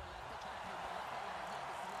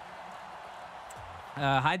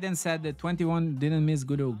 Hayden said that 21 didn't miss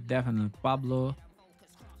GOODOAK. Definitely. Pablo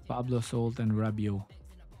Salt and Rabiot.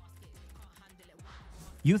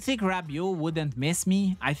 You think Rabiot wouldn't miss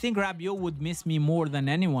me? I think Rabiot would miss me more than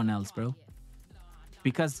anyone else, bro.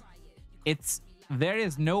 Because there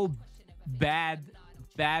is no bad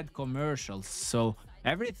commercials. So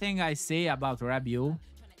everything I say about Rabiot,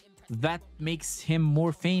 that makes him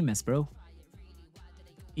more famous, bro.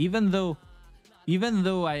 Even though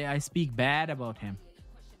I speak bad about him.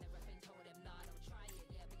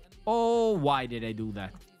 Oh, why did I do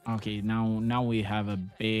that? Okay, now we have a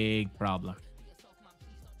big problem.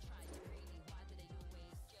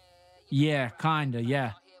 Yeah, kinda,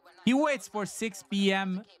 yeah. He waits for 6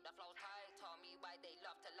 p.m.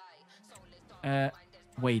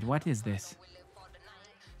 Wait, what is this?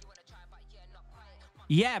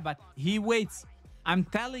 Yeah, but he waits. I'm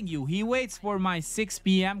telling you, he waits for my 6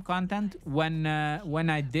 p.m. content when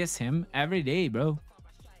I diss him every day, bro.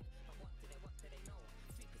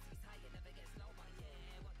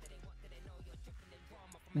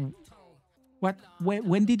 What?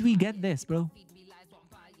 When did we get this, bro?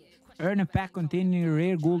 Earn a pack containing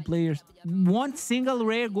rare gold players. One single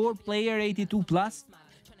rare gold player, 82 plus.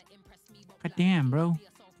 God damn, bro.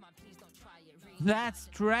 That's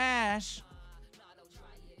trash.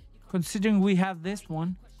 Considering we have this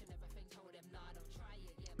one.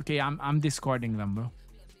 Okay, I'm discarding them, bro.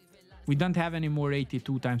 We don't have any more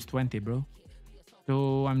 82 times 20, bro.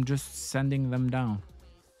 So I'm just sending them down.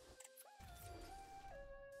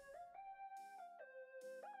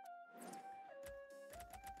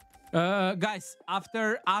 Guys,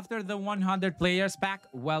 after the 100 players pack,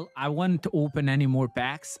 well, I won't open any more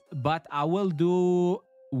packs, but I will do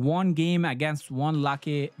one game against one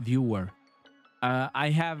lucky viewer. I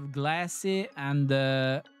have Glassy and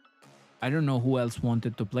I don't know who else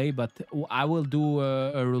wanted to play, but I will do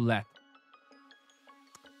a roulette.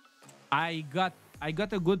 I got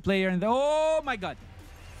a good player in the... Oh my god!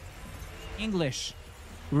 English.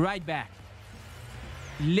 Right back.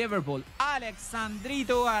 Liverpool.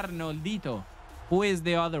 Alexandrito Arnoldito. Who is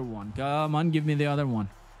the other one? Come on, give me the other one.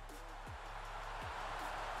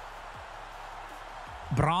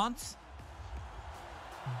 Bronze?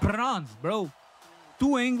 Bronze, bro.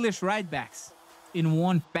 2 English right backs in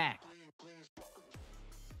one pack.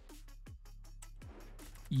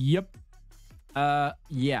 Yep.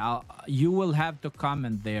 Yeah, you will have to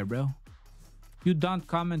comment there, bro. If you don't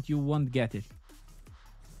comment, you won't get it.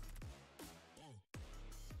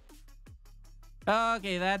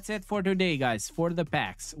 Okay, that's it for today, guys. For the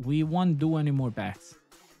packs. We won't do any more packs.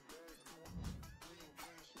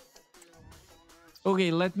 Okay,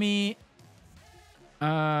 let me...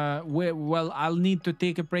 well, I'll need to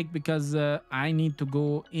take a break because I need to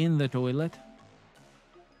go in the toilet.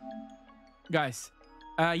 Guys,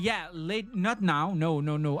 yeah, late... Not now.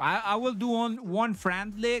 No. I will do one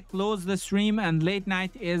friendly, close the stream, and late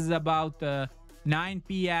night is about 9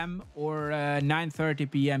 p.m. or 9:30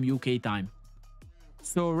 p.m. UK time.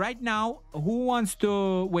 So right now, who wants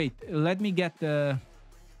to... Wait, let me get the...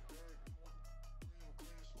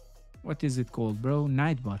 What is it called, bro?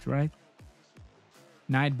 Nightbot, right?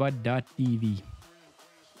 Nightbot.tv.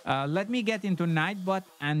 Let me get into Nightbot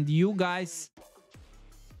and you guys...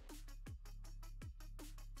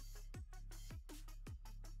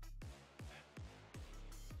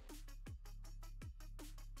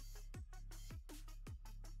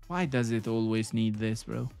 Why does it always need this,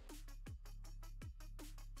 bro?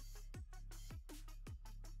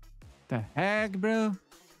 The heck, bro?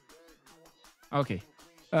 Okay.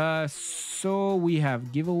 So we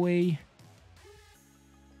have giveaway.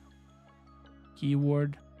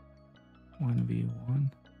 Keyword.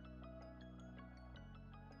 1v1.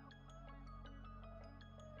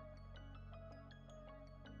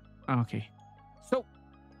 Okay. So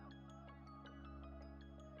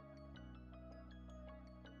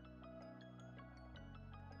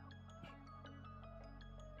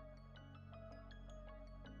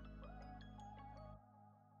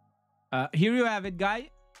here you have it,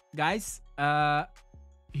 guys.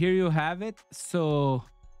 Here you have it. So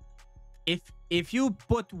if you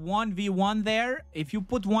put 1v1 there,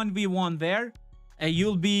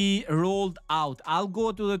 you'll be rolled out. I'll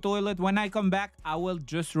go to the toilet. When I come back, I will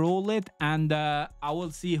just roll it, and I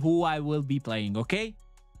will see who I will be playing. Okay,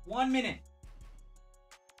 1 minute.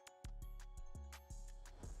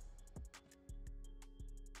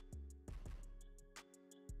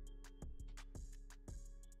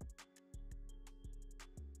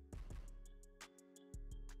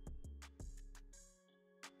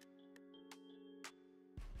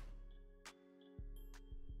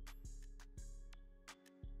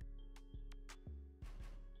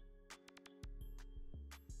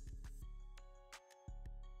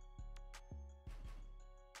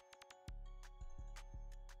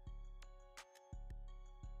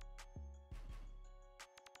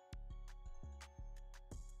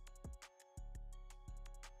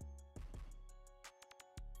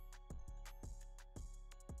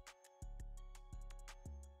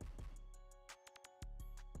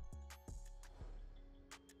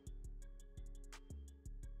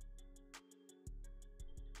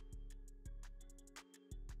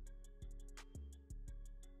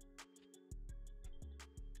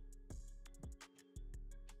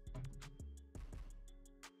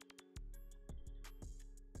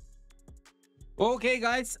 Okay,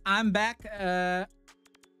 guys, I'm back.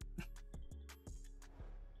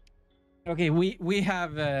 Okay, we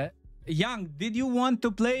have Young. Did you want to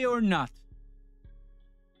play or not?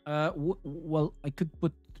 Well, I could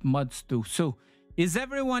put mods too. So, is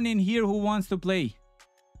everyone in here who wants to play?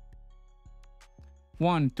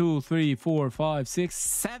 1, 2, 3, 4, 5, 6,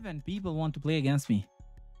 7 people want to play against me.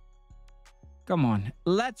 Come on,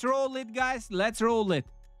 let's roll it, guys. Let's roll it.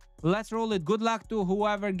 Let's roll it. Good luck to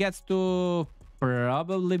whoever gets to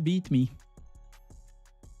probably beat me.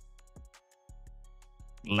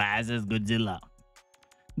 Glasses Godzilla.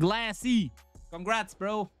 Glassy. Congrats,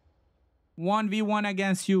 bro. 1v1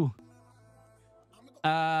 against you.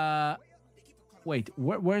 Wait,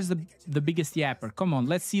 where's the biggest yapper? Come on,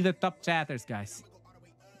 let's see the top chatters, guys.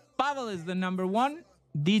 Pavel is the number 1.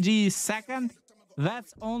 DG is second.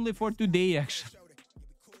 That's only for today, actually.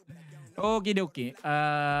 Okie dokie.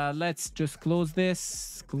 Let's just close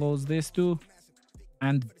this. Close this too.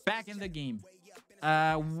 And back in the game.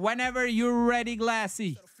 Whenever you're ready,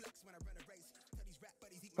 Glassy.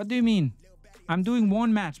 What do you mean? I'm doing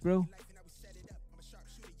one match, bro.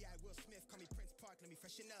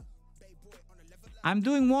 I'm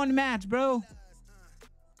doing one match, bro.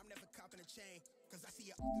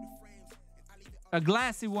 A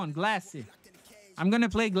Glassy one, Glassy. I'm gonna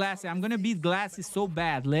play Glassy. I'm gonna beat Glassy so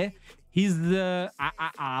badly. He's the...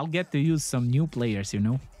 I'll get to use some new players, you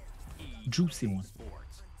know. Juicy one.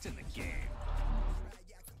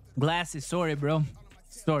 Glassy, sorry, bro.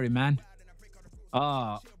 Sorry, man.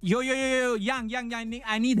 Yo, Young,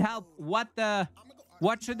 I need help. What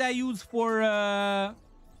should I use for...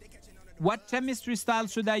 what chemistry style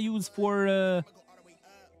should I use for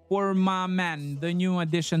my man, the new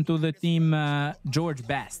addition to the team, George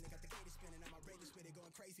Best?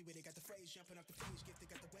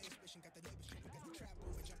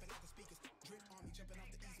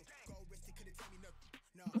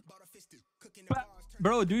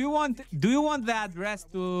 Bro, do you want the address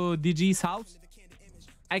to DG's house?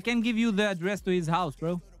 I can give you the address to his house,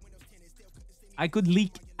 bro. I could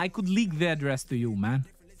leak the address to you, man.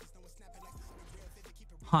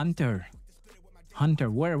 Hunter,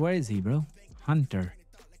 where is he, bro? Hunter.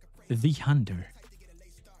 The Hunter.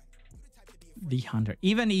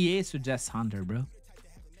 Even EA suggests Hunter, bro.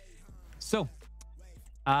 So,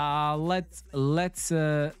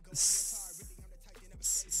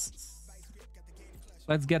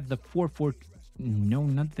 let's get the 4-4. No,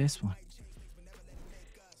 not this one.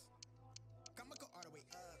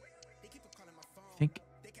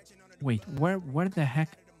 Wait, where the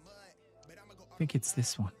heck? I think it's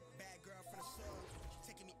this one.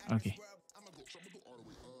 Okay.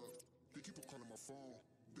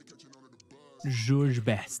 George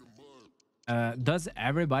Best. Does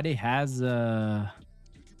everybody has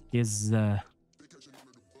his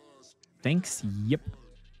things? Yep.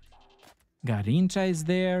 Garincha is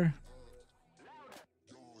there.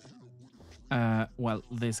 Well,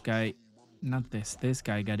 this guy, not this. This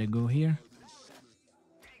guy gotta go here.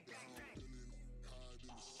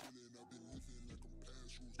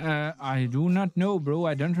 I do not know, bro.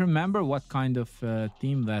 I don't remember what kind of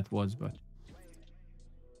team that was, but.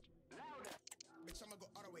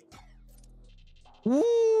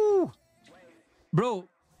 Woo! Bro.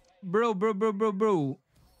 Bro.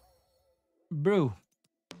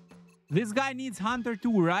 This guy needs Hunter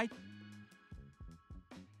too, right?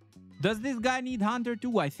 Does this guy need Hunter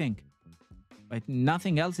too? I think. But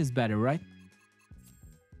nothing else is better, right?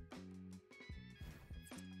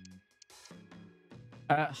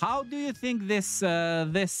 How do you think this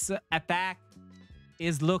this attack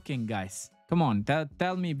is looking, guys? Come on,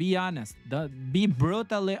 tell me. Be honest. Be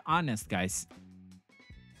brutally honest, guys.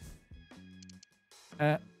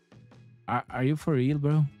 Are you for real,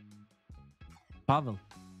 bro? Pavel,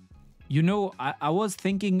 you know, I was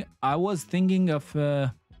thinking of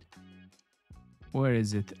where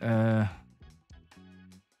is it? Oh,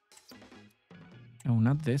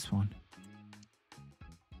 not this one.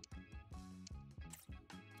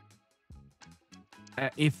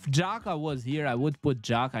 If Jaka was here, I would put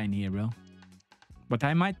Jaka in here, bro. But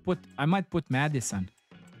I might put Madison.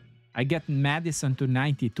 I get Madison to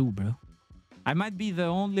 92, bro. I might be the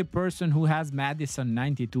only person who has Madison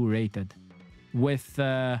 92 rated with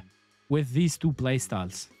these two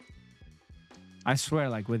playstyles. I swear,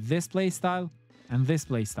 like with this playstyle and this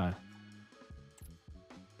playstyle.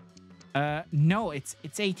 No, it's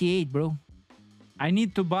 88, bro. I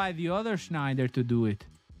need to buy the other Schneider to do it.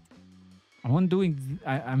 I'm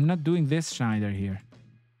not doing this Schneider here.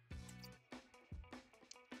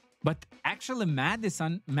 But actually,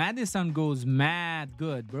 Madison goes mad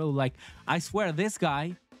good, bro. Like, I swear, this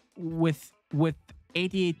guy with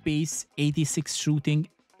 88 pace, 86 shooting,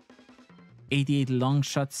 88 long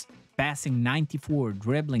shots, passing 94,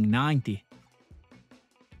 dribbling 90.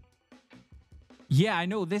 Yeah, I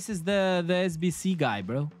know. This is the SBC guy,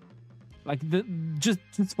 bro. Like, just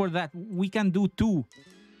for that, we can do two.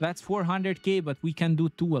 That's 400k, but we can do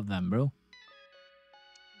two of them, bro.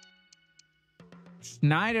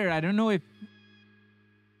 Schneider, I don't know if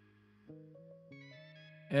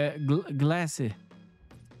Glassy,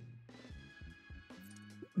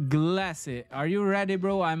 are you ready,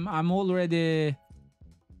 bro? I'm already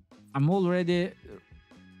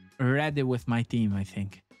ready with my team, I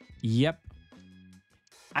think. Yep.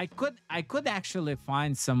 I could actually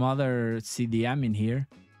find some other CDM in here,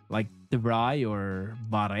 like Debray or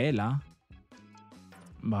Varela,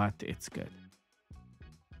 but it's good.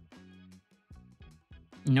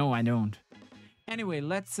 No, I don't. Anyway,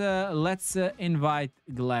 let's invite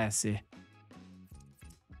Glassy.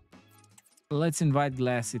 Let's invite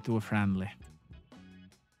Glassy to a friendly.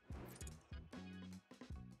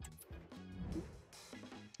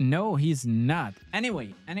 No, he's not.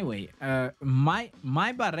 Anyway, my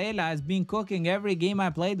Barella has been cooking every game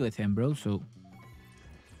I played with him, bro. So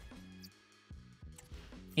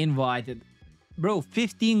invited. Bro,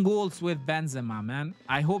 15 goals with Benzema, man.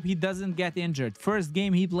 I hope he doesn't get injured. First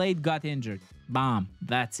game he played, got injured. Bam.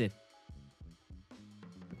 That's it.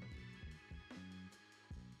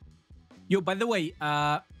 Yo, by the way,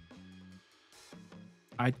 I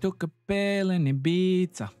took a pill in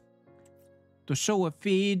Ibiza to show a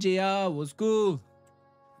Fiji I was cool.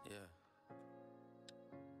 Yeah.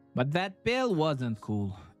 But that pill wasn't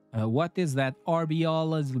cool. What is that?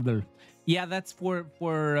 RBL? Yeah, that's for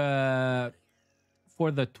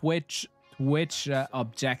the Twitch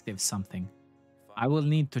objective something. I will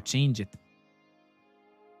need to change it.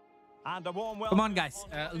 Come on, guys.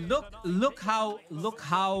 Look how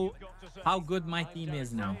good my team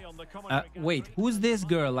is now. Wait, who's this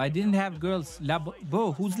girl? I didn't have girls.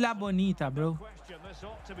 Bro, who's La Bonita, bro?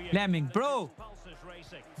 Lemming, bro.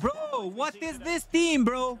 Bro, what is this team,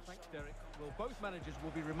 bro? Both managers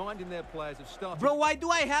will be reminding their players of starting. Bro, why do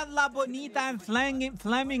I have La Bonita and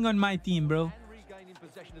Fleming on my team, bro?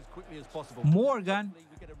 Possession as quickly as possible. Morgan,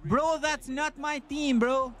 bro, that's not my team,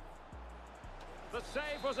 bro. The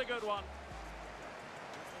save was a good one.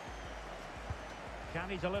 Can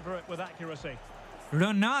he deliver it with accuracy?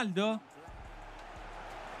 Ronaldo,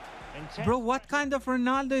 bro, what kind of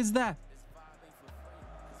Ronaldo is that?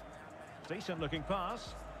 Decent looking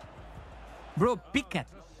pass. Bro, Pickett.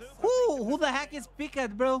 Who the heck is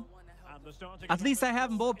Pickett, bro? At least I have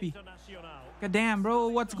Mbopi. God damn, bro,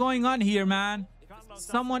 what's going on here, man?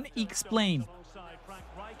 Someone explain.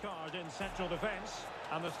 In central defense,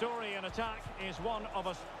 and the story in attack is one of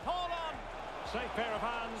us. Hold on. Safe pair of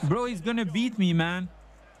hands. Bro, he's gonna beat me, man.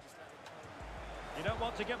 You don't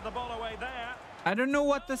want to give the ball away there. I don't know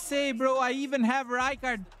what to say, bro. I even have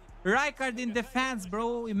Rijkaard. Rijkaard in defense,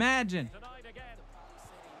 bro. Imagine. Tonight again.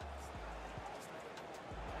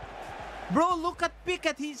 Bro, look at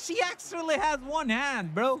Pickett. She actually has one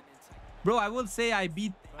hand, bro. Bro, I will say I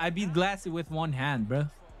beat Glassy with one hand, bro.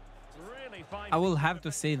 Really fine. I will have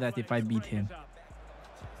to say that if I beat him.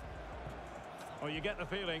 Well, you get the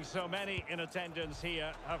feeling so many in attendance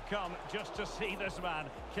here have come just to see this man,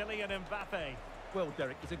 Kylian Mbappe. Well,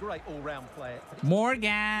 Derek, he's a great all-round player.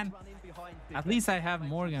 Morgan. At least I have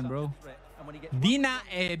Morgan, bro. Dina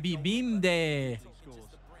e Bibinde.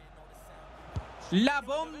 La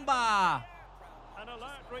Bomba. An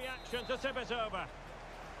alert reaction to tip it over.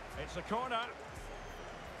 It's a corner.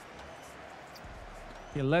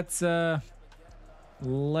 Okay, let's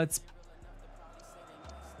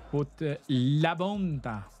put La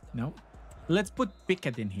Bomba. No. Let's put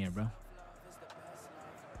Pickett in here, bro.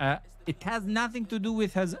 It has nothing to do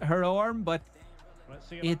with her arm, but Let's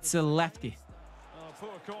see it's a lefty. Oh,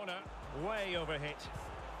 poor corner. Way overhit.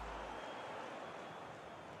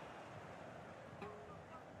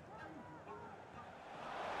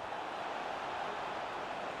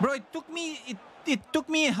 Bro, it took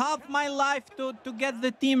me half my life to get the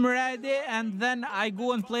team ready, and then I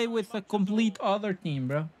go and play with a complete other team,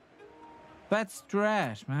 bro. That's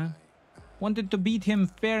trash, man. Wanted to beat him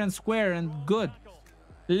fair and square and good.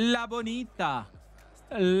 La Bonita.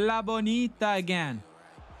 La Bonita again.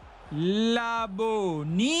 La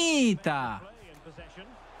Bonita.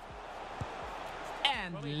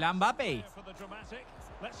 And La Mbappe. For the dramatic.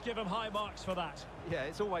 Let's give him high marks for that. Yeah,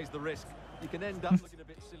 it's always the risk. You can end up looking a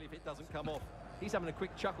bit silly if it doesn't come off. He's having a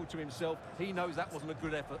quick chuckle to himself. He knows that wasn't a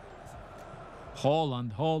good effort.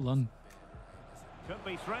 Holland. Could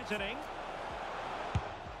be threatening.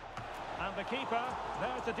 And the keeper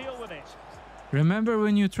there to deal with it. Remember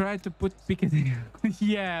when you tried to put Pickett in?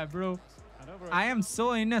 Yeah, bro. I am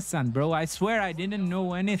so innocent, bro. I swear I didn't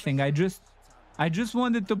know anything. I just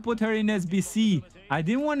wanted to put her in SBC. I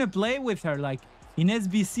didn't want to play with her. Like, in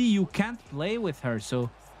SBC, you can't play with her. So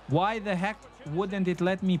why the heck wouldn't it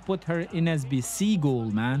let me put her in SBC goal,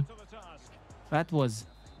 man? That was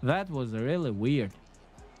really weird.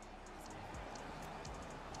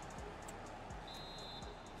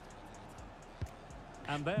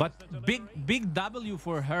 But big W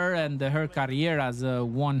for her and her career as a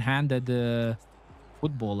one-handed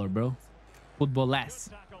footballer, bro. Footballess.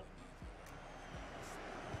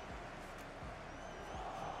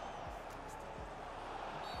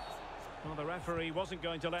 Well, the referee wasn't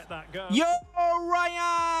going to let that go. Yo,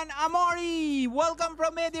 Ryan Amori, welcome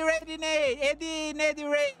from Eddie Raid,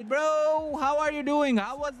 bro. How are you doing?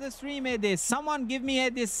 How was the stream, Eddie? Someone give me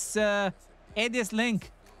Eddie's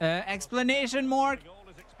link. Explanation mark.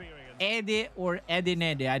 Eddie or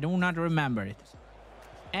Eddie. I do not remember it.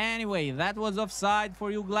 Anyway, that was offside for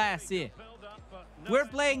you, Glassy. We're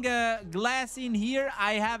playing Glassy in here.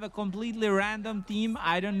 I have a completely random team.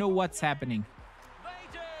 I don't know what's happening.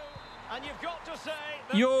 And you've got to say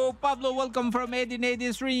Yo, Pablo, welcome from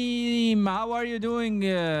Eddie stream. How are you doing?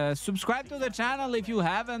 Subscribe to the channel if you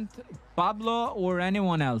haven't, Pablo or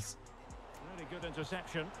anyone else. really good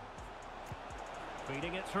interception.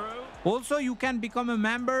 Feeding it through. Also, you can become a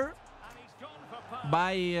member And he's gone for pass.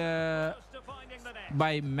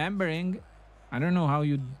 by membering. I don't know how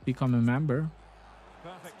you become a member.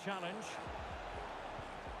 Perfect challenge.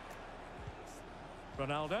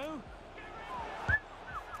 Ronaldo.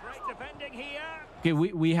 Great defending here. Okay,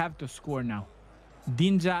 we have to score now.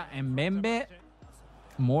 Dinja and Mbembe.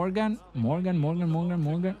 Morgan. Dinja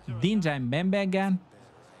and Mbembe again.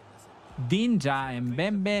 Dinja and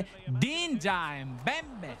Mbembe.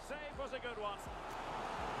 Save was a good one.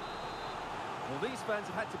 Well, these fans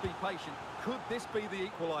have had to be patient. Could this be the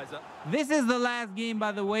equaliser? This is the last game,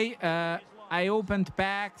 by the way. I opened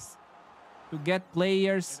packs to get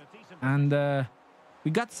players, and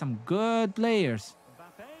we got some good players.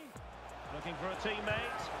 Mbappe looking for a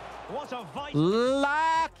teammate. What a vital.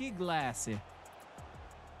 Lucky Glassy.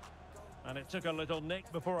 And it took a little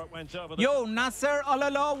nick before it went over the. Yo, Nasser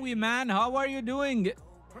Alalawi, man. How are you doing?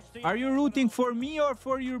 Are you rooting for me or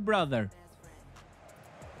for your brother?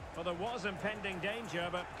 Well, there was impending danger,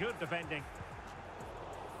 but good defending.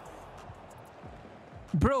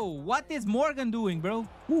 Bro, what is Morgan doing, bro?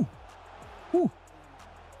 Ooh. Ooh.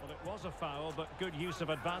 Well, it was a foul, but good use of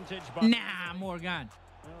advantage. But Nah, Morgan.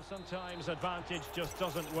 well, sometimes advantage just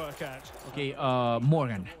doesn't work out. Okay,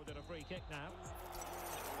 Morgan. Awarded a free kick now.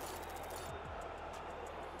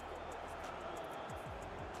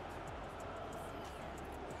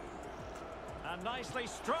 And nicely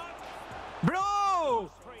struck.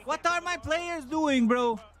 Bro! What are my players doing,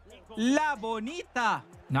 bro? La Bonita.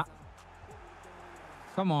 Nah.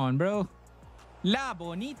 Come on, bro. La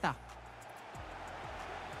Bonita.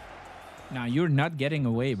 Nah, you're not getting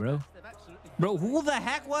away, bro. Bro, who the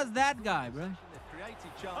heck was that guy, bro?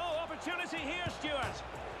 Oh, opportunity here, Stuart.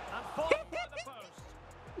 And followed by the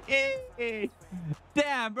post.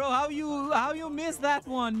 Damn, bro, how you missed that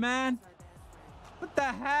one, man? What the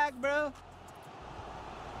heck, bro?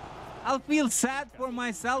 I'll feel sad for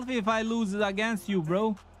myself if I lose against you,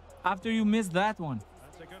 bro. After you missed that one.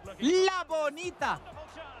 That's a good looking La Bonita. wonderful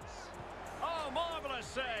chance. Oh, marvelous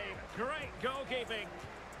save. Great goalkeeping.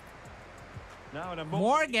 Now in a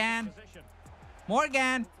Morgan. position.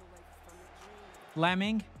 Morgan.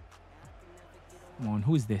 Fleming. Come on,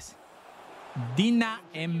 who's this? Dina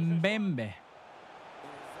Mbembe.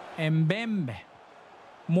 Mbembe.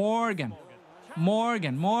 Morgan.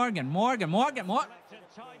 Morgan.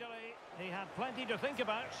 Tidily. He had plenty to think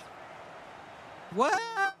about. What?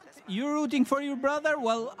 You're rooting for your brother?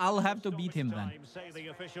 Well, I'll have to beat him then. Time, say the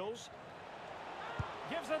officials.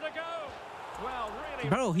 Gives it a go. Well, really.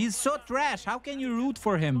 Bro, he's so trash. How can you root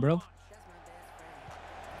for him, bro?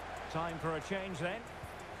 Time for a change then.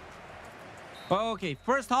 Okay,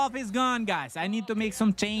 first half is gone, guys. I need to make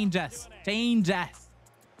some changes.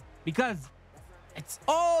 Because it's...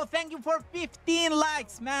 Oh, thank you for 15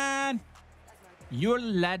 likes, man. You're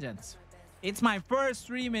legends. It's my first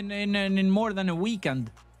stream in more than a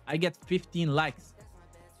weekend. I get 15 likes.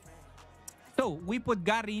 So, we put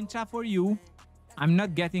Garrincha for you. I'm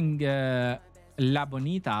not getting La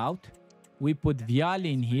Bonita out. We put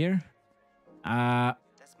Viali in here.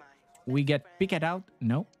 We get Pickett out.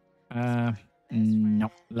 No.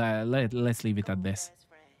 No. Let's leave it at this.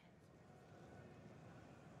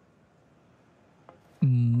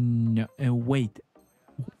 No. Wait.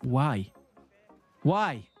 Why?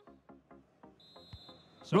 Why?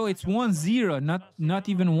 Bro, it's 1-0, not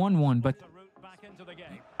even 1-1, but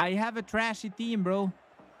I have a trashy team, bro.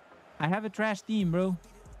 I have a trash team, bro.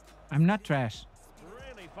 I'm not trash.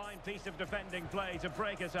 Really fine piece of defending play to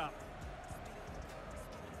break us up.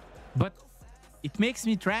 But it makes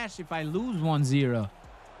me trash if I lose 1-0.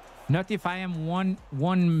 Not if I am 1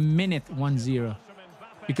 minute 1-0.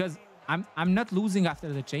 Because I'm not losing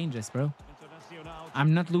after the changes, bro.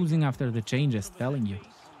 I'm not losing after the changes, telling you.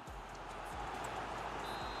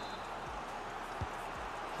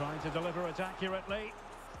 Trying to deliver it accurately.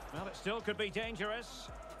 Well, it still could be dangerous.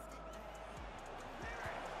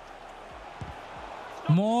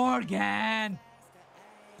 Morgan!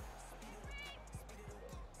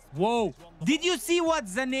 Whoa! Did you see what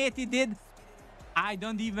Zanetti did? I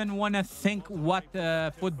don't even want to think what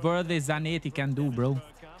Fut Birthday Zanetti can do, bro.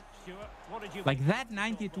 Like, that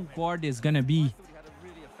 92 card is gonna be...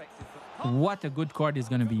 What a good card is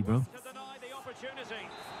gonna be, bro.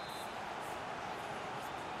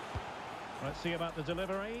 Let's see about the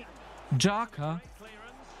delivery. Jaka.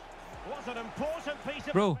 What an important piece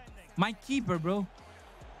of Bro, defending. my keeper, bro.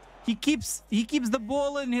 He keeps the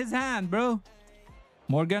ball in his hand, bro.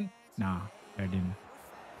 Morgan? Nah, I didn't.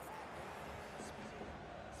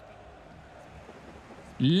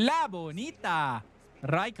 La Bonita.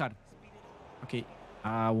 Rijkaard. Okay,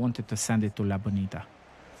 I wanted to send it to La Bonita.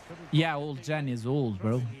 Yeah, old Jen is old,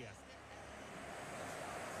 bro.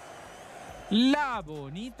 La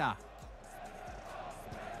Bonita.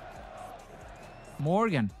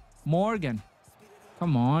 Morgan.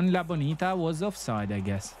 Come on, La Bonita was offside, I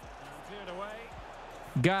guess.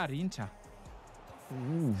 Garrincha.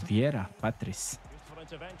 Ooh, Vieira, Patrice. Useful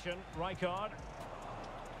intervention, Rijkaard.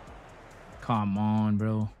 Come on,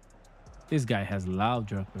 bro. This guy has loud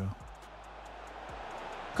drop, bro.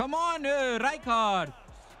 Come on, Rijkaard.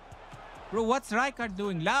 Bro, what's Rijkaard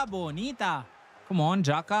doing? La Bonita. Come on,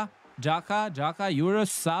 Jaka. You're a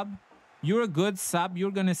sub. You're a good sub.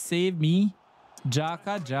 You're gonna save me.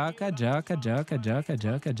 Jaka.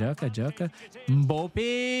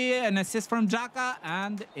 Mboppe, an assist from Jaka,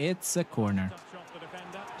 and it's a corner.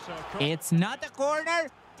 It's not a corner.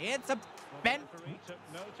 It's a pen.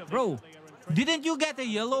 Bro, didn't you get a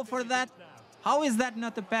yellow for that? How is that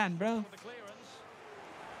not a pen, bro?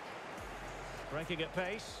 Breaking at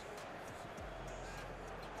pace.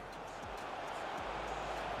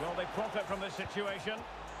 Well, they profit from this situation.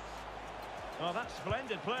 Oh, that's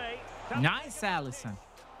splendid play. Nice, Allison.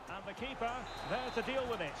 And the keeper there to deal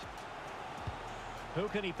with it. Who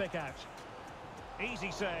can he pick out?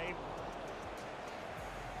 Easy save.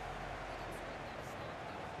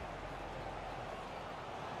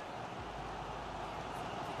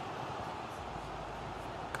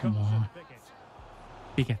 Come on.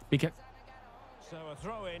 Pick it. So a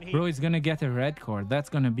throw in here. Bro, he's gonna get a red card. That's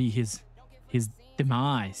gonna be his his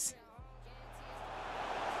demise.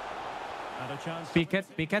 And a chance. Pick it.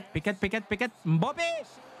 Mbappe!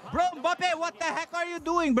 Bro, Mbappe, what the heck are you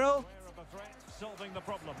doing, bro? Solving the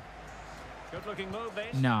problem. Good looking move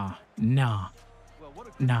this. No. Well, what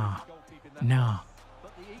a good No. goalkeeper in that No. one.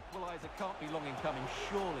 But the equaliser can't be long in coming,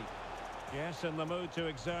 surely. Yes, in the mood to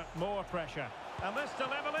exert more pressure. And this to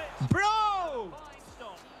level it. Bro! Fine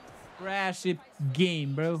stop. Crash it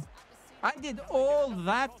game, bro. I did all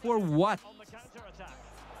that for what? On the counter-attack.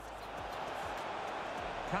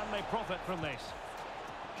 Can they profit from this?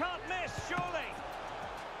 Can't miss, surely.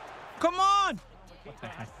 Come on! The keeper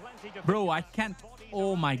has plenty to Bro, I can't.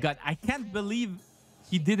 Oh my god. I can't believe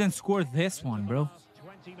he didn't score this one, bro.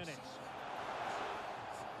 20 minutes.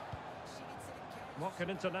 What can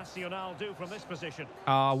Internacional do from this position?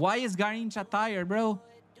 Why is Garrincha tired, bro?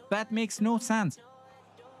 That makes no sense.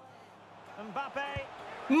 Mbappe.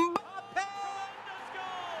 Mbappe!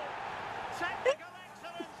 Technical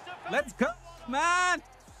excellence to finish. Let's go, man!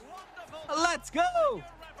 Wonderful Let's go!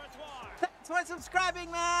 repertoire. Thanks for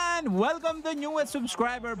subscribing, man! Welcome the newest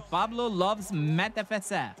subscriber. Pablo loves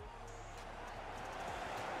MetFSF.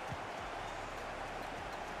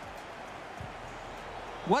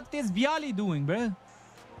 What is Viali doing, bro?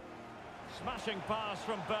 Smashing pass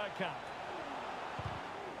from Bergkamp.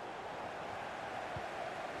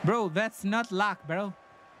 Bro, that's not luck, bro.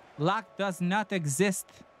 Luck does not exist.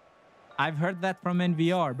 I've heard that from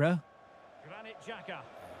NVR, bro. Granit Xhaka.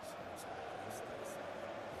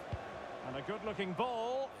 And a good-looking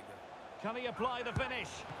ball. Can he apply the finish?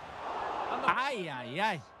 And,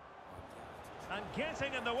 Ay. and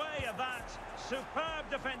getting in the way of that superb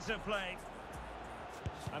defensive play.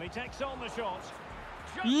 And he takes on the shot.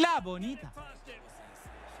 Just La bonita. past him.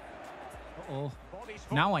 Uh-oh. Bodies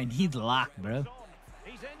Now I forward. need luck, bro.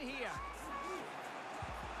 He's in here.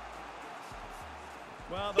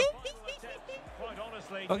 Well, the final attempt, quite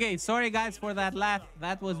honestly. Okay, sorry guys for that laugh.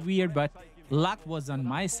 That was weird, but luck was on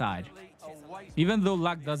my side. Even though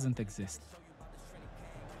luck doesn't exist.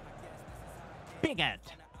 Pigot.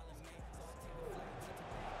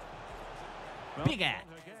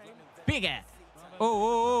 Pigot.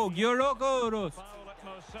 Oh, Gyorokoros.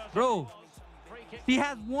 Bro, she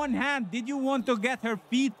has one hand. Did you want to get her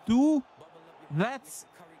feet too? That's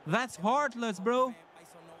heartless, bro.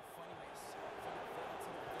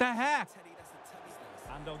 The heck?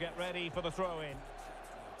 And they'll get ready for the throw-in.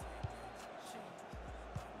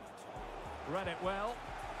 Read it well.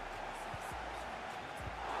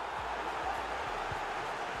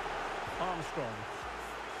 Armstrong.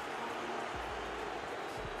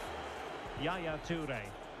 Yaya Toure.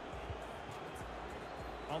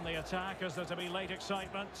 On the attack as there to be late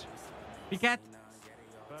excitement. Piquet.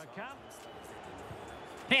 Bergkamp.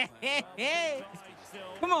 Still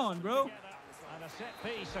Come on, bro. together. And a set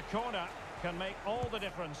piece, a corner, can make all the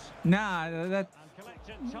difference. Nah, that And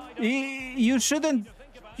collected, tied up.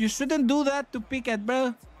 you shouldn't do that to Piquet,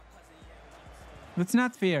 bro. That's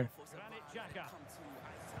not fair. Granit Xhaka.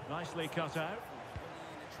 Nicely cut out.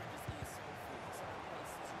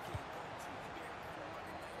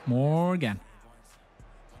 Morgan.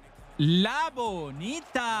 La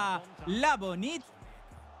Bonita. La Bonita.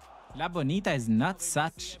 La Bonita is not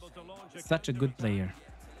such a good player.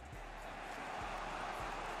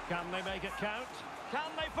 Can they make it count? Can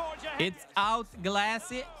they forge ahead? It's out,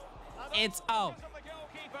 Glassy. It's out.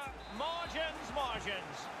 Margins.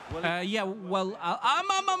 Yeah, well,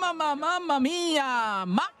 mamma mia.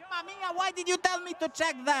 Mamma mia, why did you tell me to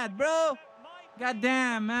check that, bro? God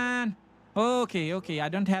damn, man. Okay, I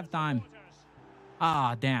don't have time.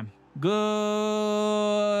 Ah, damn.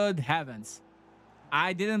 Good heavens.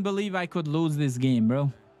 I didn't believe I could lose this game,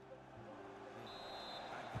 bro.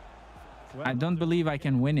 I don't believe I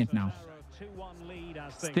can win it now.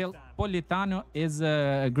 Still, Politano is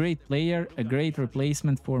a great player, a great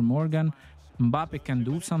replacement for Morgan. Mbappe can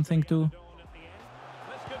do something too.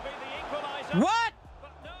 What?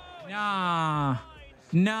 Nah,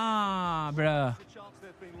 bruh.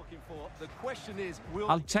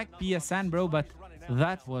 I'll check PSN, bro, but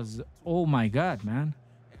that was... Oh my god, man.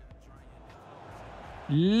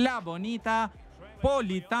 La Bonita,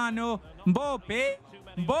 Politano, Mbappe,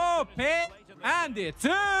 and it's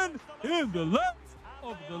in the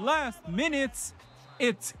last minutes.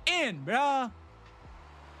 It's in, bro.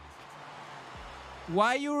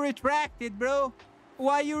 Why you retracted, bro?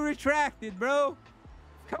 Why you retracted, bro?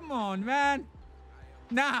 Come on, man.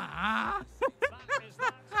 Nah.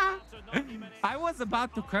 I was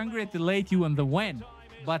about to congratulate you on the win,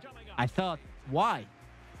 but I thought, why?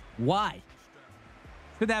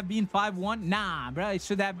 Should have been 5-1? Nah, bro. It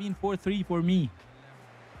should have been 4-3 for me.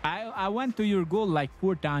 I went to your goal like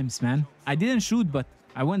 4 times, man. I didn't shoot, but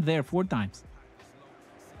I went there 4 times.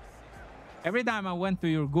 Every time I went to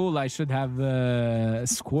your goal, I should have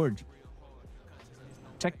scored.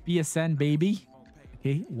 Check PSN, baby.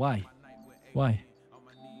 Okay, why? Why?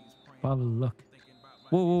 Pavel, look.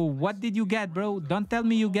 Whoa, whoa, what did you get, bro? Don't tell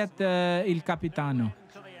me you get Il Capitano.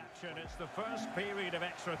 It's the first period of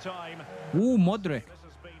extra time. Ooh, Modric. This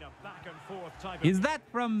has been a back and forth type of... Is that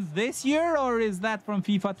from this year or is that from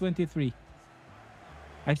FIFA 23?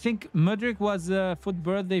 I think Modric was Fut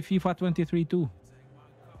Birthday FIFA 23 too.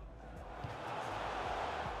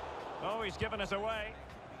 Oh, he's given us away.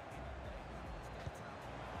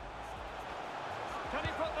 Can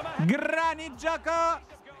he put them ahead? Granit Xhaka!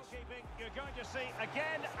 You're going to see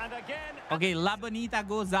again and again. Okay, La Bonita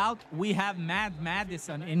goes out. We have Mad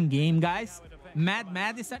Madison in game, guys. Mad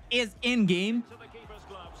Madison is in game.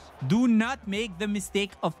 Do not make the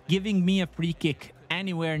mistake of giving me a free kick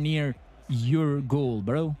anywhere near your goal,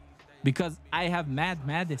 bro. Because I have Mad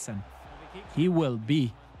Madison. He will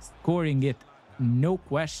be scoring it, no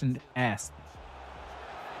question asked.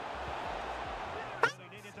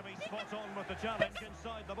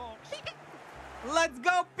 Let's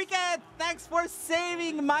go, Piquet! Thanks for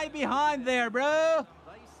saving my behind there, bro.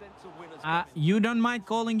 You don't mind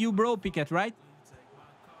calling you bro, Piquet, right?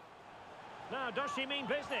 Now, does she mean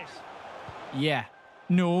business? Yeah.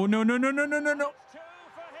 No, no, no, no, no, no, no, no. 2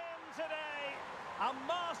 for him today. A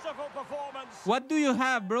masterful performance. What do you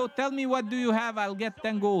have, bro? Tell me what do you have. I'll get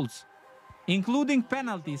 10 goals. Including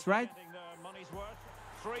penalties, right? Money's worth.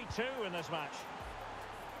 3-2 in this match.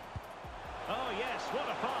 Oh, yes, what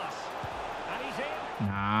a pass. And he's in.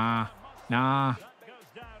 Nah. That goes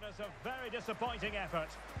down as a very disappointing effort.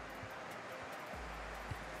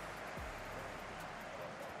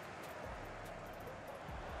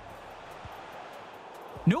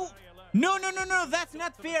 No. No, no, no, no. That's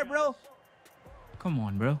not fair, bro. Come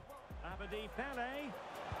on, bro. Abedi Pele.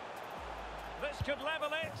 This could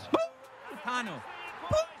level it. Litano.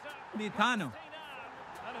 Litano.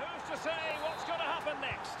 And who's to say what's going to happen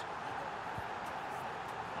next?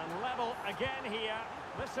 And level again here.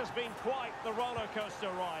 This has been quite the roller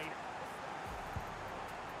coaster ride.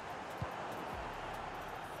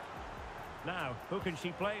 Now, who can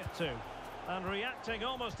she play it to? And reacting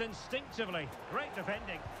almost instinctively. Great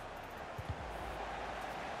defending.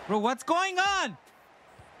 Bro, what's going on?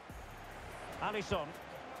 Alisson.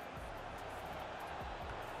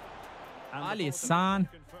 Alisson.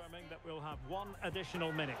 Confirming that we'll have 1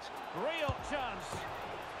 additional minute. Real chance.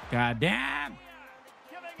 God damn.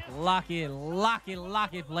 Lucky, lucky,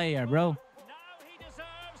 lucky player, bro. Now he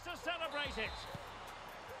deserves to celebrate it.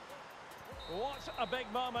 What a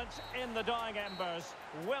big moment in the dying embers.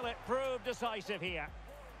 Will it prove decisive here?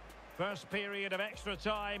 First period of extra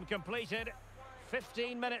time completed.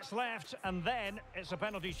 15 minutes left, and then it's a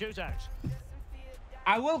penalty shootout.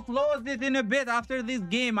 I will close it in a bit after this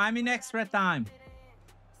game. I'm in extra time.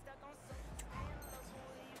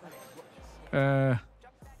 Well,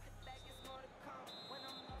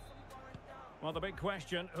 the big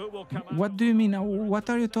question, who will come out? What do you mean? What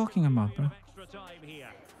are you talking about, bro? Extra time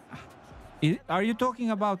here. Are you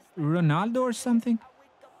talking about Ronaldo or something?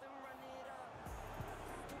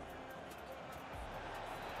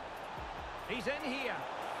 He's in here.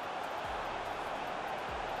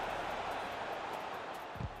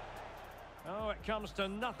 Oh, it comes to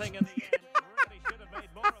nothing in the end. Really should have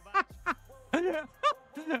made more of that.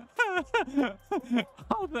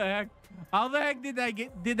 How the heck? How the heck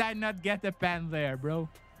did I not get a pen there, bro?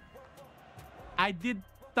 I did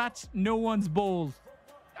touch no one's balls.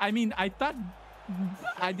 I mean, I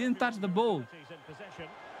didn't touch the ball. It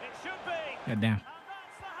should be. God damn. And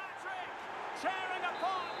that's the hat-trick. Tearing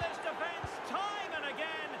apart this defense time and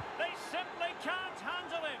again. They simply can't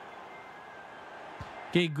handle it.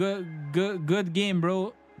 Okay, good game,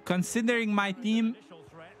 bro. Considering my team,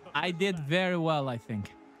 I did very well, I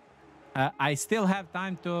think. I still have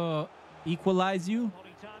time to equalize you,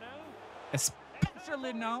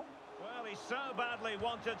 especially now. Well, he so badly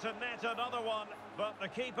wanted to net another one, but the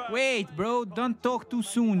keeper... Wait, bro, don't talk too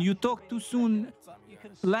soon. You talked too soon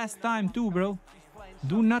last time too, bro.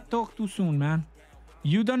 Do not talk too soon, man.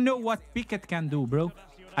 You don't know what Piquet can do, bro.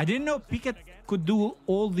 I didn't know Piquet could do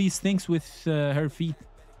all these things with her feet.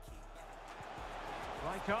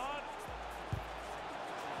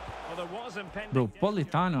 Well, there was impending... Bro,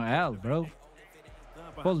 Politano L, bro.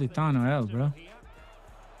 Politano L, bro.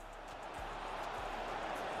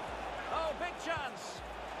 Oh, big chance.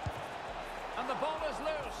 And the ball is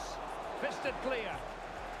loose. Fisted clear.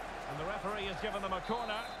 And the referee has given them a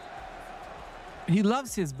corner. He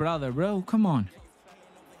loves his brother, bro. Come on.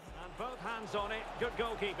 And both Hands on it. Good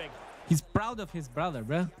goalkeeping. He's proud of his brother,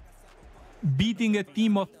 bro. Beating a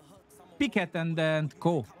team of Pickett and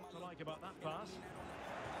Co. What I like about that pass.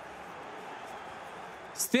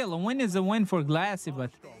 Still, a win is a win for Glassy,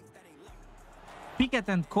 but Pickett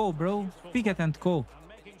and Co, bro. Pickett and Co. And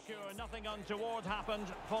making sure nothing untoward happened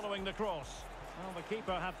following the cross. Well, the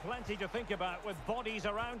keeper had plenty to think about with bodies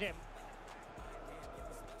around him.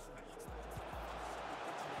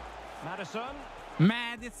 Madison.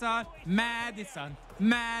 Madison, Madison,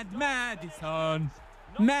 Madison,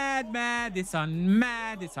 Madison,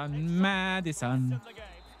 Madison.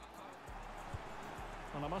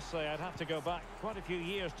 Well, I must say, I'd have to go back quite a few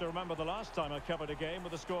years to remember the last time I covered a game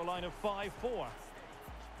with a scoreline of 5-4.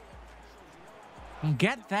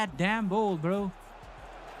 Get that damn ball, bro.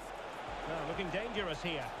 Well, looking dangerous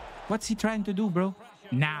here. What's he trying to do, bro?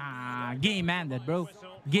 Nah, game-ended, bro.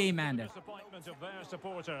 Game-ended. Disappointment of their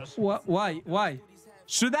supporters. Why?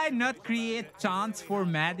 Should I not create chance for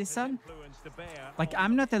Madison? Like,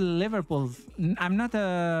 I'm not a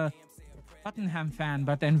Tottenham fan,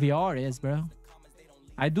 but NVR is, bro.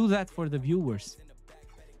 I do that for the viewers.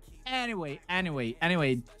 Anyway.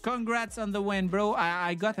 Congrats on the win, bro.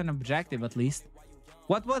 I got an objective at least.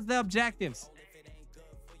 What was the objectives?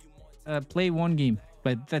 Play one game,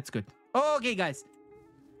 but that's good. Okay, guys.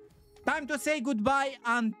 Time to say goodbye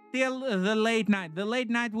until the late night. The late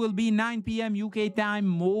night will be 9 p.m. UK time,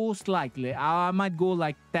 most likely. I might go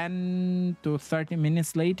like 10 to 30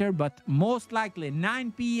 minutes later, but most likely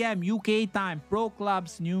 9 p.m. UK time. Pro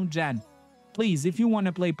Clubs New Gen. Please, if you want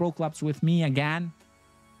to play Pro Clubs with me again,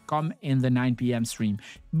 come in the 9 p.m. stream.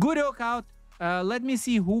 GOODOAK out. Let me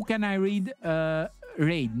see who can I read.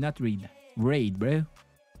 Raid, not read. Raid, bro.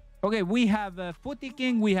 Okay, we have Footy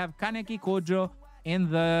King, we have Kaneki Kojo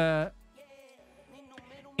in the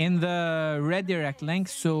redirect link,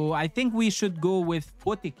 so I think we should go with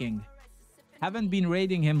Footy King. Haven't been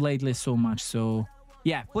raiding him lately so much, so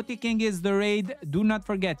yeah, Footy King is the raid. Do not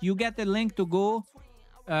forget, you get a link to go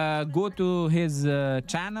to his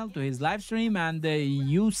channel, to his live stream, and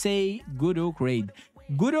you say GOODOAK raid.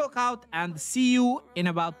 GOODOAK out, and see you in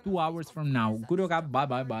about 2 hours from now. GOODOAK out.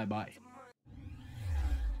 Bye.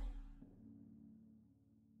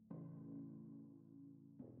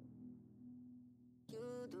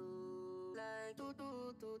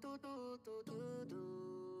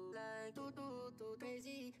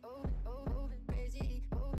 Crazy, oh,